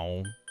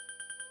Gdong.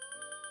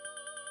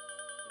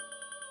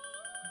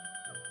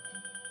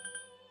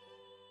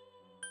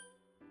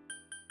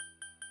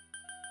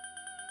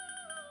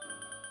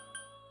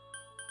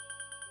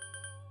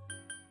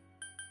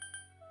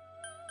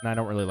 And I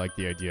don't really like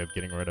the idea of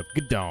getting rid of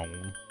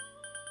Gdong.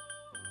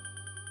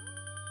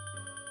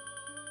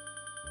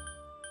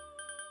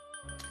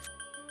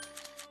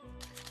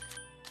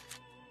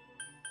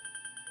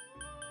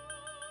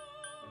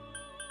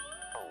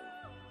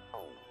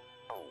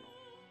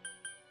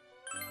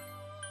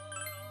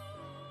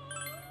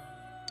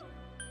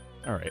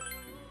 All right.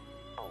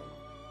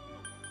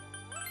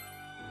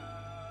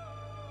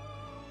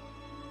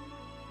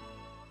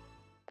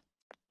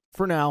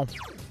 For now,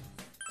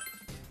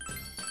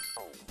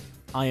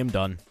 I am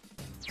done.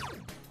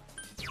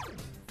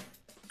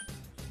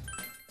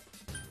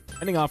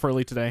 Ending off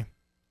early today.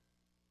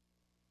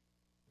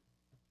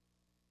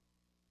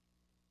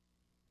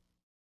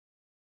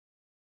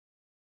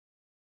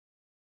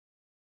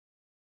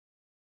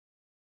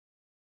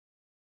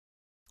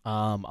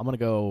 I'm gonna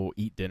go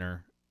eat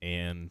dinner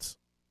and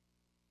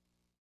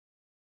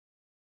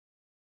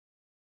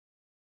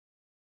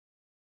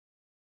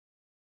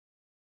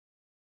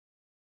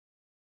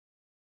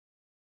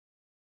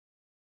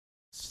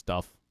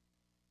stuff.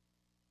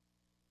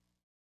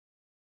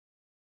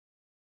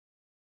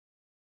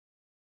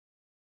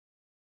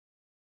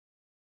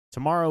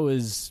 Tomorrow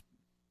is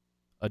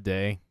a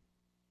day.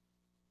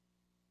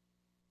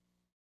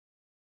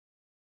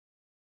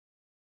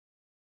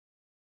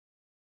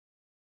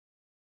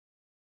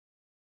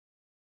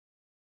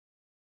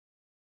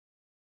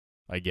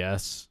 I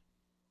guess.